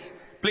yes,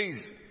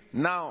 please.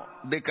 Now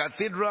the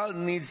cathedral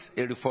needs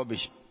a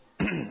refurbish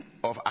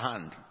of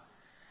hand.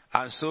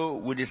 And so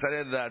we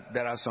decided that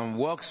there are some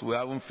works we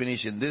haven't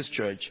finished in this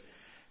church,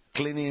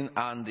 cleaning.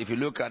 And if you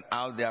look at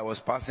out there, I was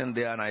passing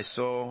there and I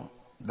saw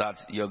that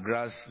your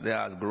grass there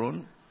has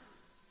grown.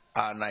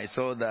 And I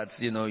saw that,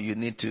 we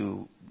need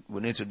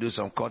to do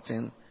some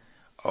cutting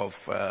of,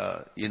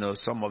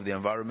 some of the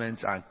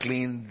environments and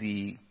clean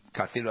the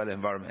cathedral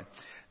environment.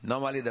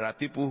 Normally there are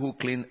people who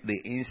clean the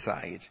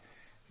inside,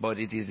 but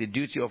it is the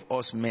duty of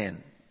us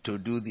men to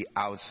do the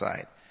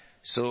outside.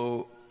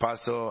 So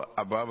Pastor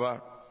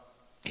Ababa,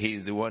 he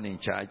is the one in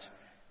charge.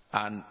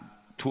 And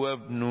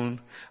 12 noon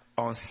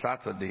on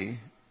Saturday,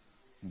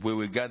 we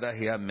will gather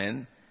here,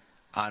 men,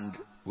 and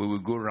we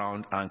will go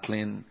around and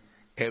clean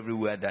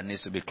everywhere that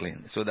needs to be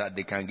cleaned, so that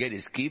they can get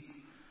a skip,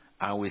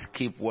 and we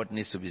skip what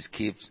needs to be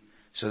skipped,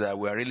 so that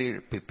we are really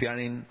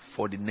preparing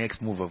for the next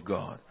move of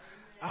God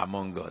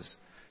among us.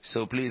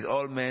 So please,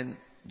 all men,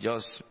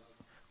 just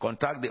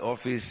contact the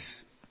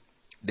office.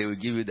 They will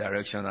give you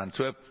direction. And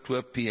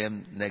 12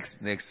 p.m.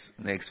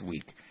 next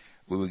week,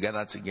 we will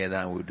gather together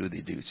and we'll do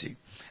the duty.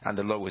 And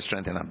the Lord will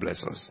strengthen and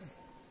bless us.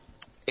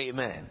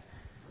 Amen.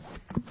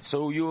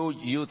 So you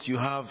youth, you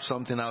have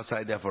something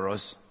outside there for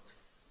us.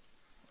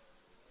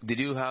 Did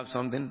you have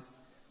something?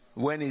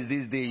 When is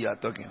this day you are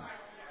talking?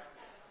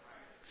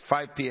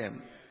 5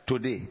 p.m.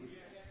 today.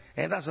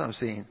 And that's what I'm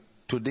saying.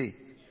 Today,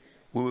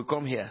 we will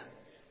come here.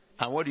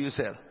 And what do you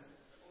sell?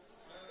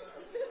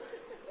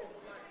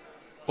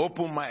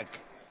 Open mic.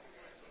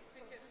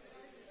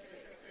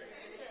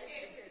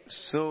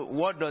 So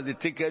what does the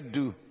ticket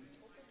do?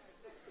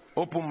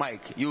 Open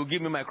mic. You will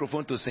give me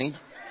microphone to sing?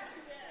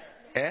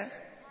 Eh?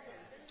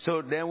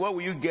 So then what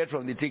will you get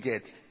from the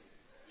ticket?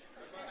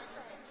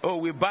 Oh,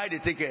 we buy the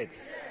ticket.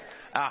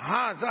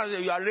 Aha, so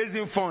you are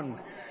raising fund.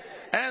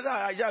 And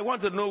I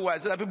want to know why,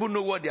 so that people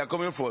know what they are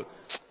coming for.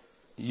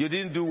 You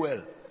didn't do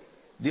well.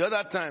 The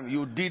other time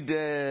you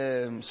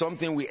did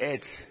something we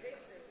ate.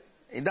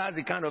 And that's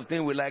the kind of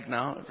thing we like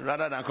now,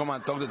 rather than come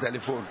and talk to the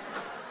telephone.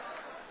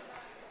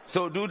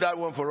 So do that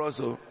one for us.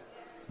 So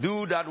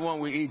do that one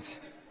we eat.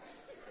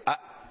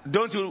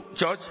 Don't you,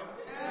 church?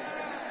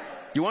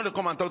 You want to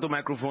come and talk to the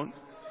microphone?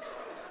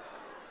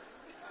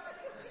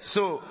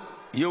 So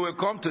you will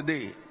come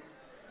today.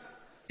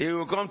 You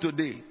will come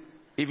today.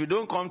 If you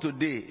don't come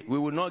today, we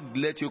will not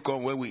let you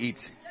come when we eat.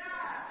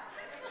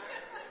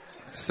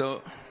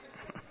 So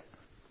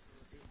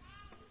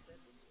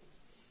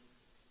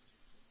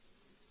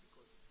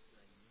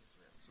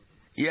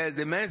yes,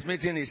 the men's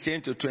meeting is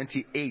changed to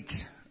 28,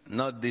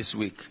 not this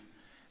week,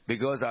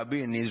 because I'll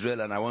be in Israel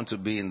and I want to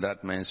be in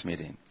that men's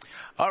meeting.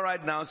 All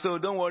right, now, so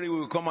don't worry, we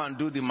will come and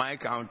do the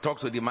mic and talk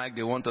to the mic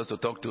they want us to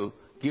talk to.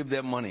 Give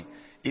them money.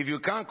 If you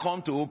can't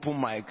come to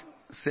open mic,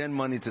 send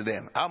money to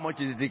them. How much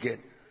is the ticket?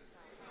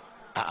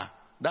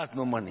 That's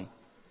no money.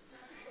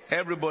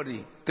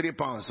 Everybody,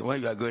 £3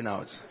 when you are going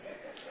out.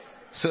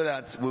 So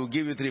that we'll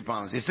give you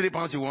 £3. Is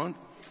 £3 you want?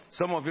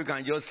 Some of you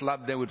can just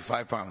slap them with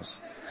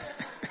 £5.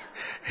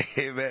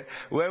 Amen.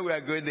 Where we are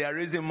going, they are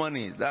raising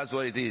money. That's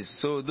what it is.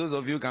 So those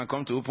of you can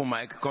come to open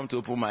mic,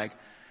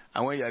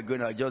 and when you are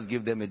going, I'll just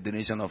give them a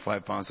donation of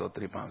 £5 or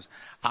 £3.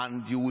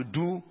 And you will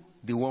do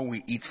the one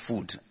we eat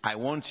food. I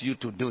want you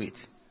to do it.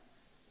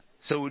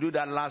 So we do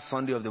that last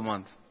Sunday of the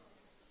month.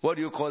 What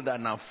do you call that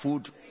now?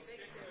 Food?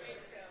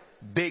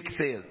 Bake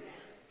sale.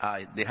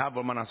 They have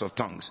all manners of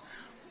tongues.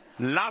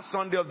 Last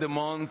Sunday of the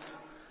month,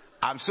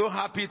 I'm so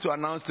happy to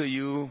announce to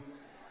you,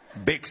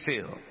 bake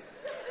sale.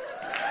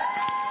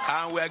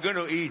 And we are going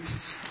to eat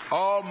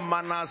all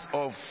manners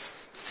of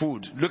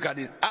food. Look at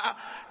it.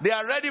 They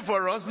are ready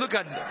for us. Look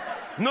at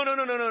No,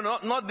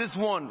 not this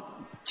one.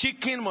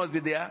 Chicken must be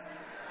there.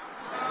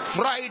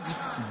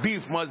 Fried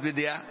beef must be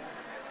there.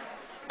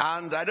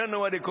 And I don't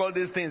know what they call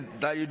these things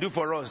that you do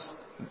for us.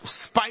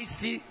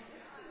 Spicy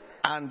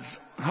and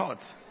hot.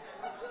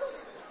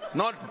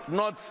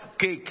 Not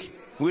cake.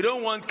 We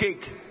don't want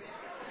cake.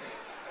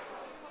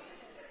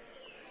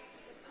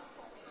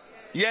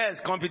 Yes,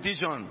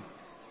 competition.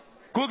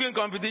 Cooking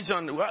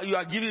competition. Well, you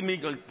are giving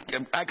me.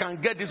 I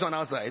can get this one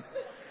outside.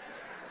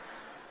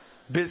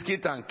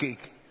 Biscuit and cake.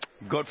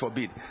 God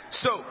forbid.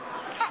 So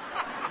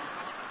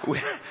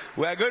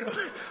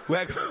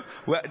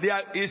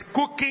there is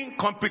cooking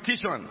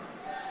competition.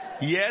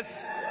 Yes.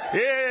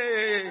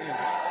 Hey.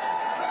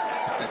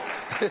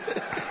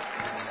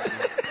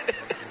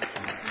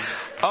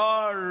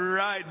 All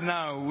right,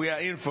 now we are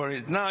in for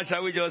it. Now,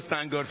 shall we just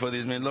thank God for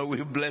this, man? Lord,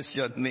 we bless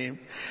your name.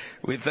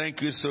 We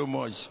thank you so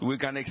much. We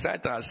can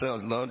excite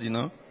ourselves, Lord,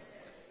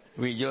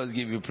 We just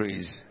give you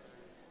praise.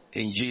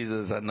 In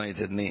Jesus'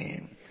 anointed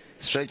name.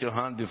 Stretch your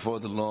hand before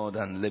the Lord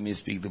and let me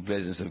speak the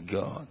blessings of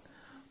God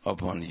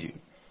upon you.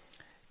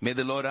 May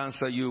the Lord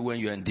answer you when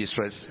you're in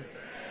distress.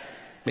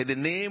 May the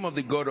name of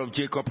the God of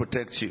Jacob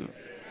protect you.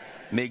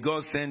 May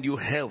God send you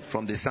help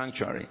from the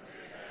sanctuary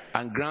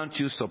and grant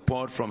you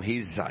support from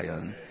his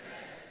Zion.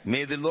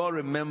 May the Lord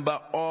remember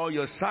all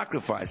your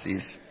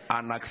sacrifices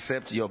and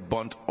accept your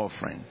burnt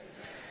offering.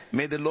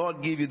 May the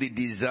Lord give you the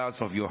desires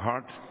of your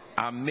heart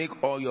and make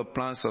all your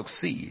plans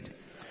succeed.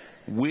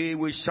 We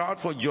will shout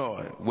for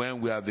joy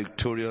when we are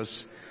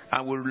victorious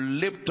and will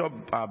lift up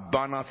our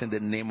banners in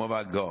the name of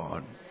our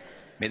God.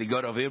 May the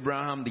God of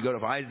Abraham, the God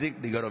of Isaac,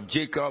 the God of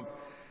Jacob,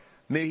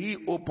 may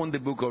he open the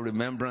book of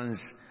remembrance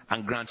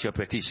and grant your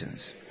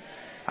petitions.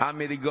 And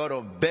may the God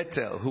of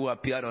Bethel, who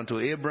appeared unto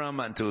Abraham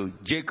and to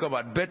Jacob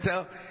at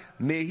Bethel,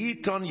 may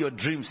he turn your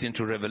dreams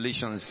into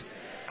revelations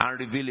and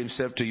reveal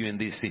himself to you in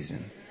this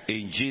season.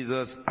 In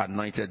Jesus'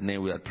 anointed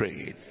name we have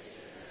prayed.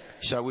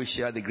 Shall we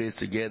share the grace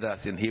together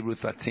as in Hebrews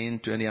 13,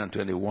 20 and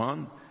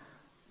 21?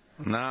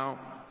 Now,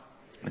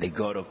 the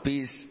God of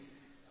peace,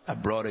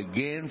 brought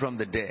again from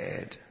the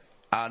dead,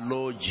 our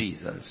Lord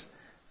Jesus,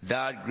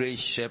 that great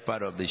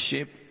shepherd of the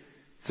sheep,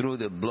 through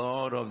the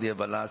blood of the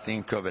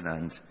everlasting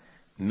covenant,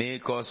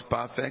 make us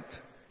perfect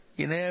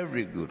in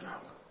every good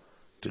work,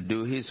 to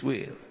do his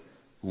will,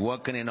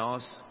 working in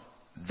us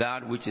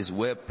that which is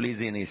well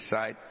pleasing in his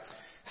sight,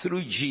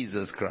 through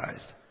Jesus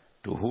Christ,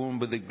 to whom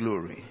be the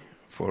glory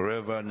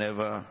forever and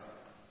ever.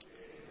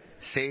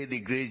 Say the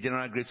grace,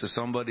 general grace to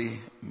somebody.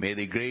 May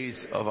the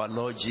grace of our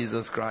Lord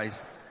Jesus Christ,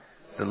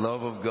 the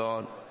love of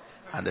God,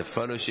 and the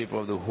fellowship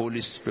of the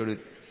Holy Spirit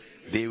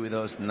be with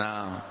us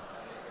now.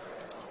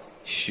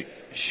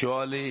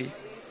 Surely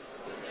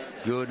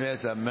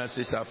goodness and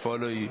mercy shall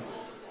follow you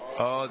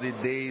all the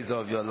days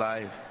of your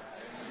life,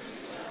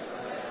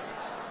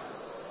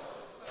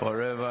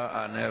 forever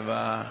and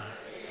ever.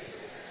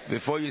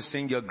 Before you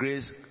sing your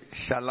grace,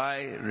 shall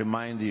I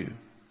remind you,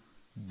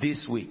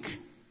 this week,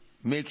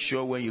 make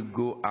sure when you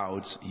go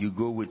out, you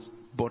go with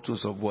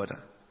bottles of water.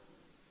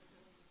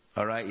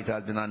 All right, it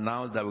has been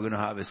announced that we're going to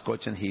have a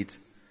scorching heat.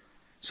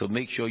 So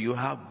make sure you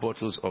have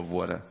bottles of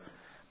water.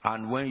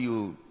 And when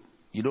you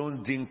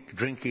don't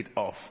drink it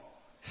off,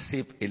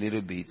 sip a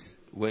little bit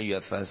when you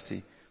are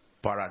thirsty.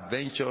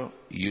 Peradventure,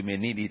 you may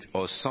need it,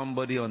 or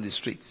somebody on the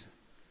streets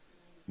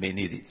may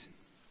need it,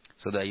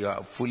 so that you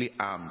are fully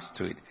armed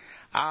to it.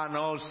 And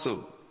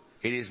also,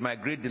 it is my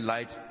great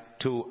delight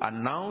to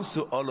announce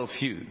to all of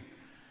you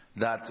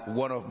that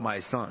one of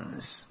my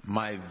sons,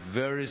 my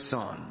very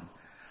son,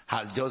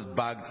 has just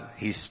bagged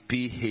his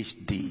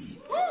PhD.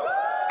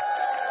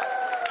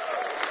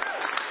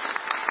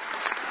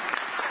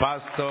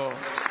 Pastor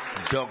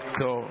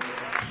Dr.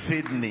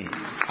 Sidney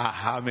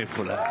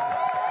Ahamefula.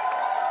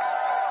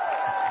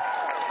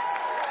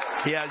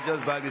 He has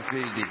just bagged his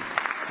PhD.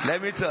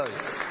 Let me tell you,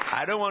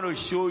 I don't want to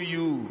show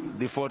you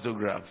the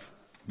photograph,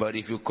 but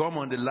if you come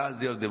on the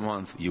last day of the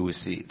month, you will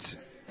see it.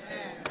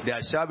 There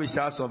shall be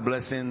shouts of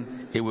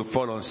blessing. It will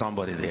fall on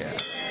somebody there.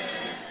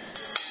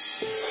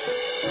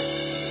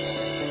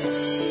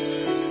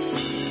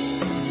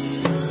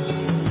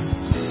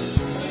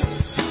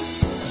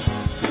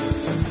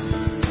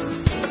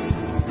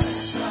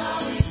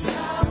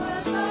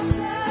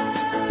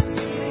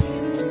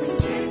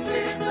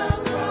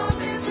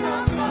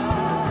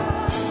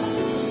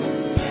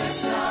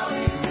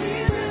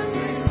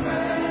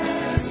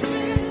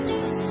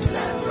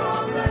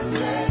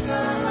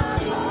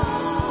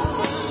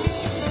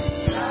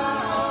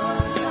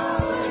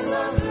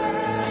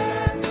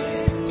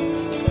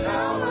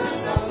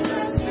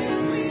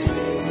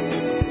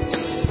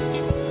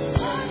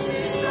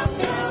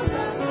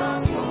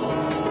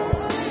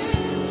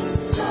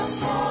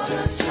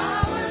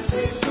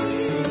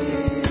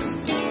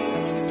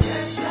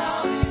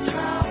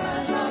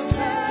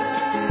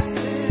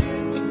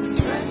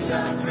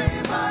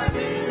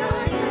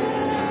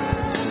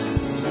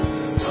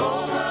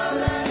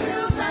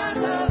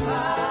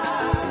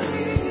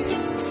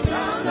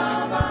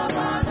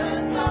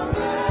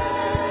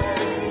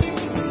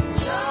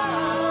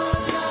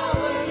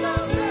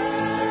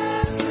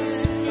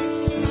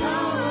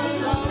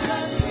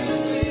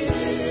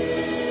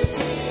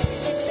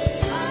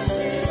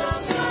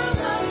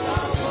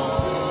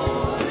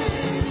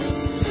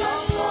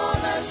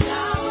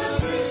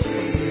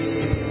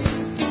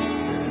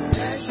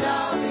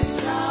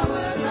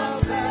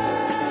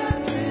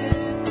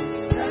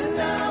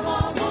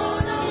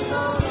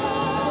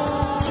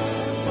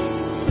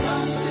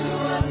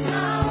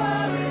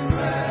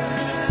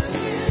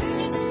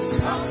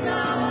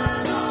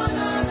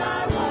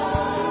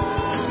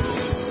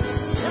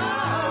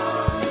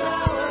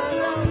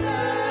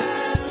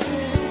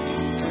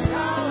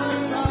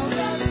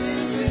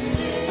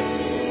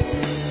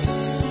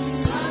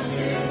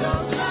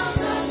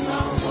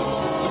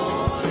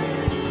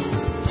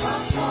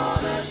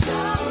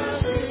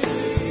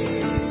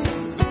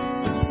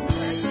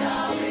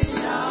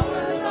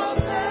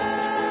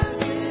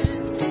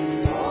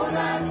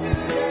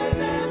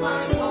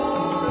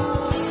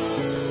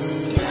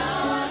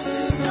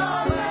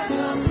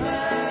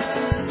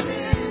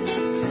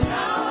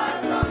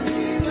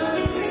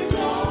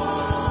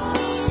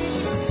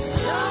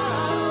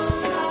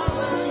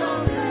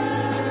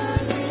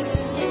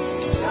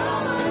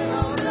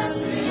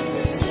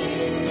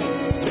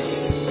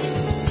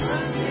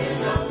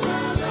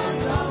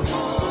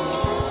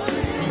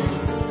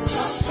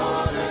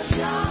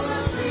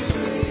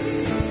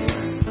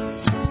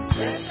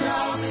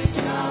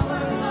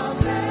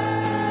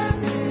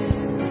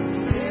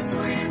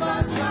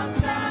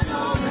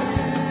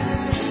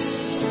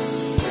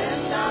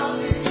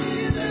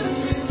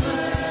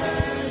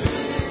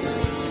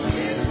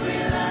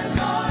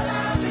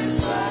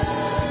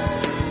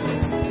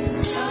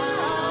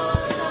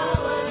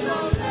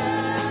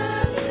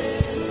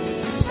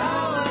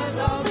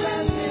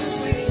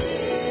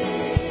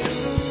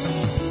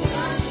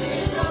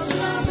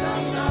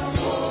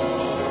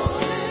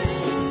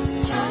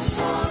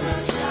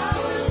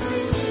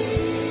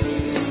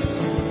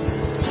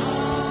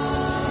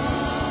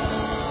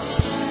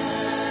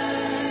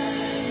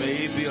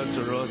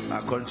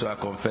 us according to our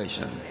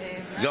confession.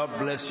 God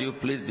bless you.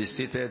 Please be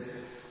seated,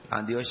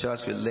 and the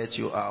ushers will let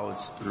you out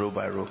row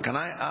by row. Can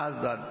I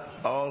ask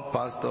that all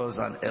pastors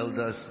and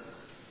elders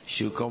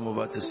should come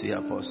over to see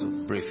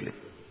Apostle briefly?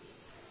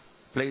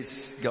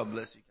 Please, God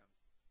bless you.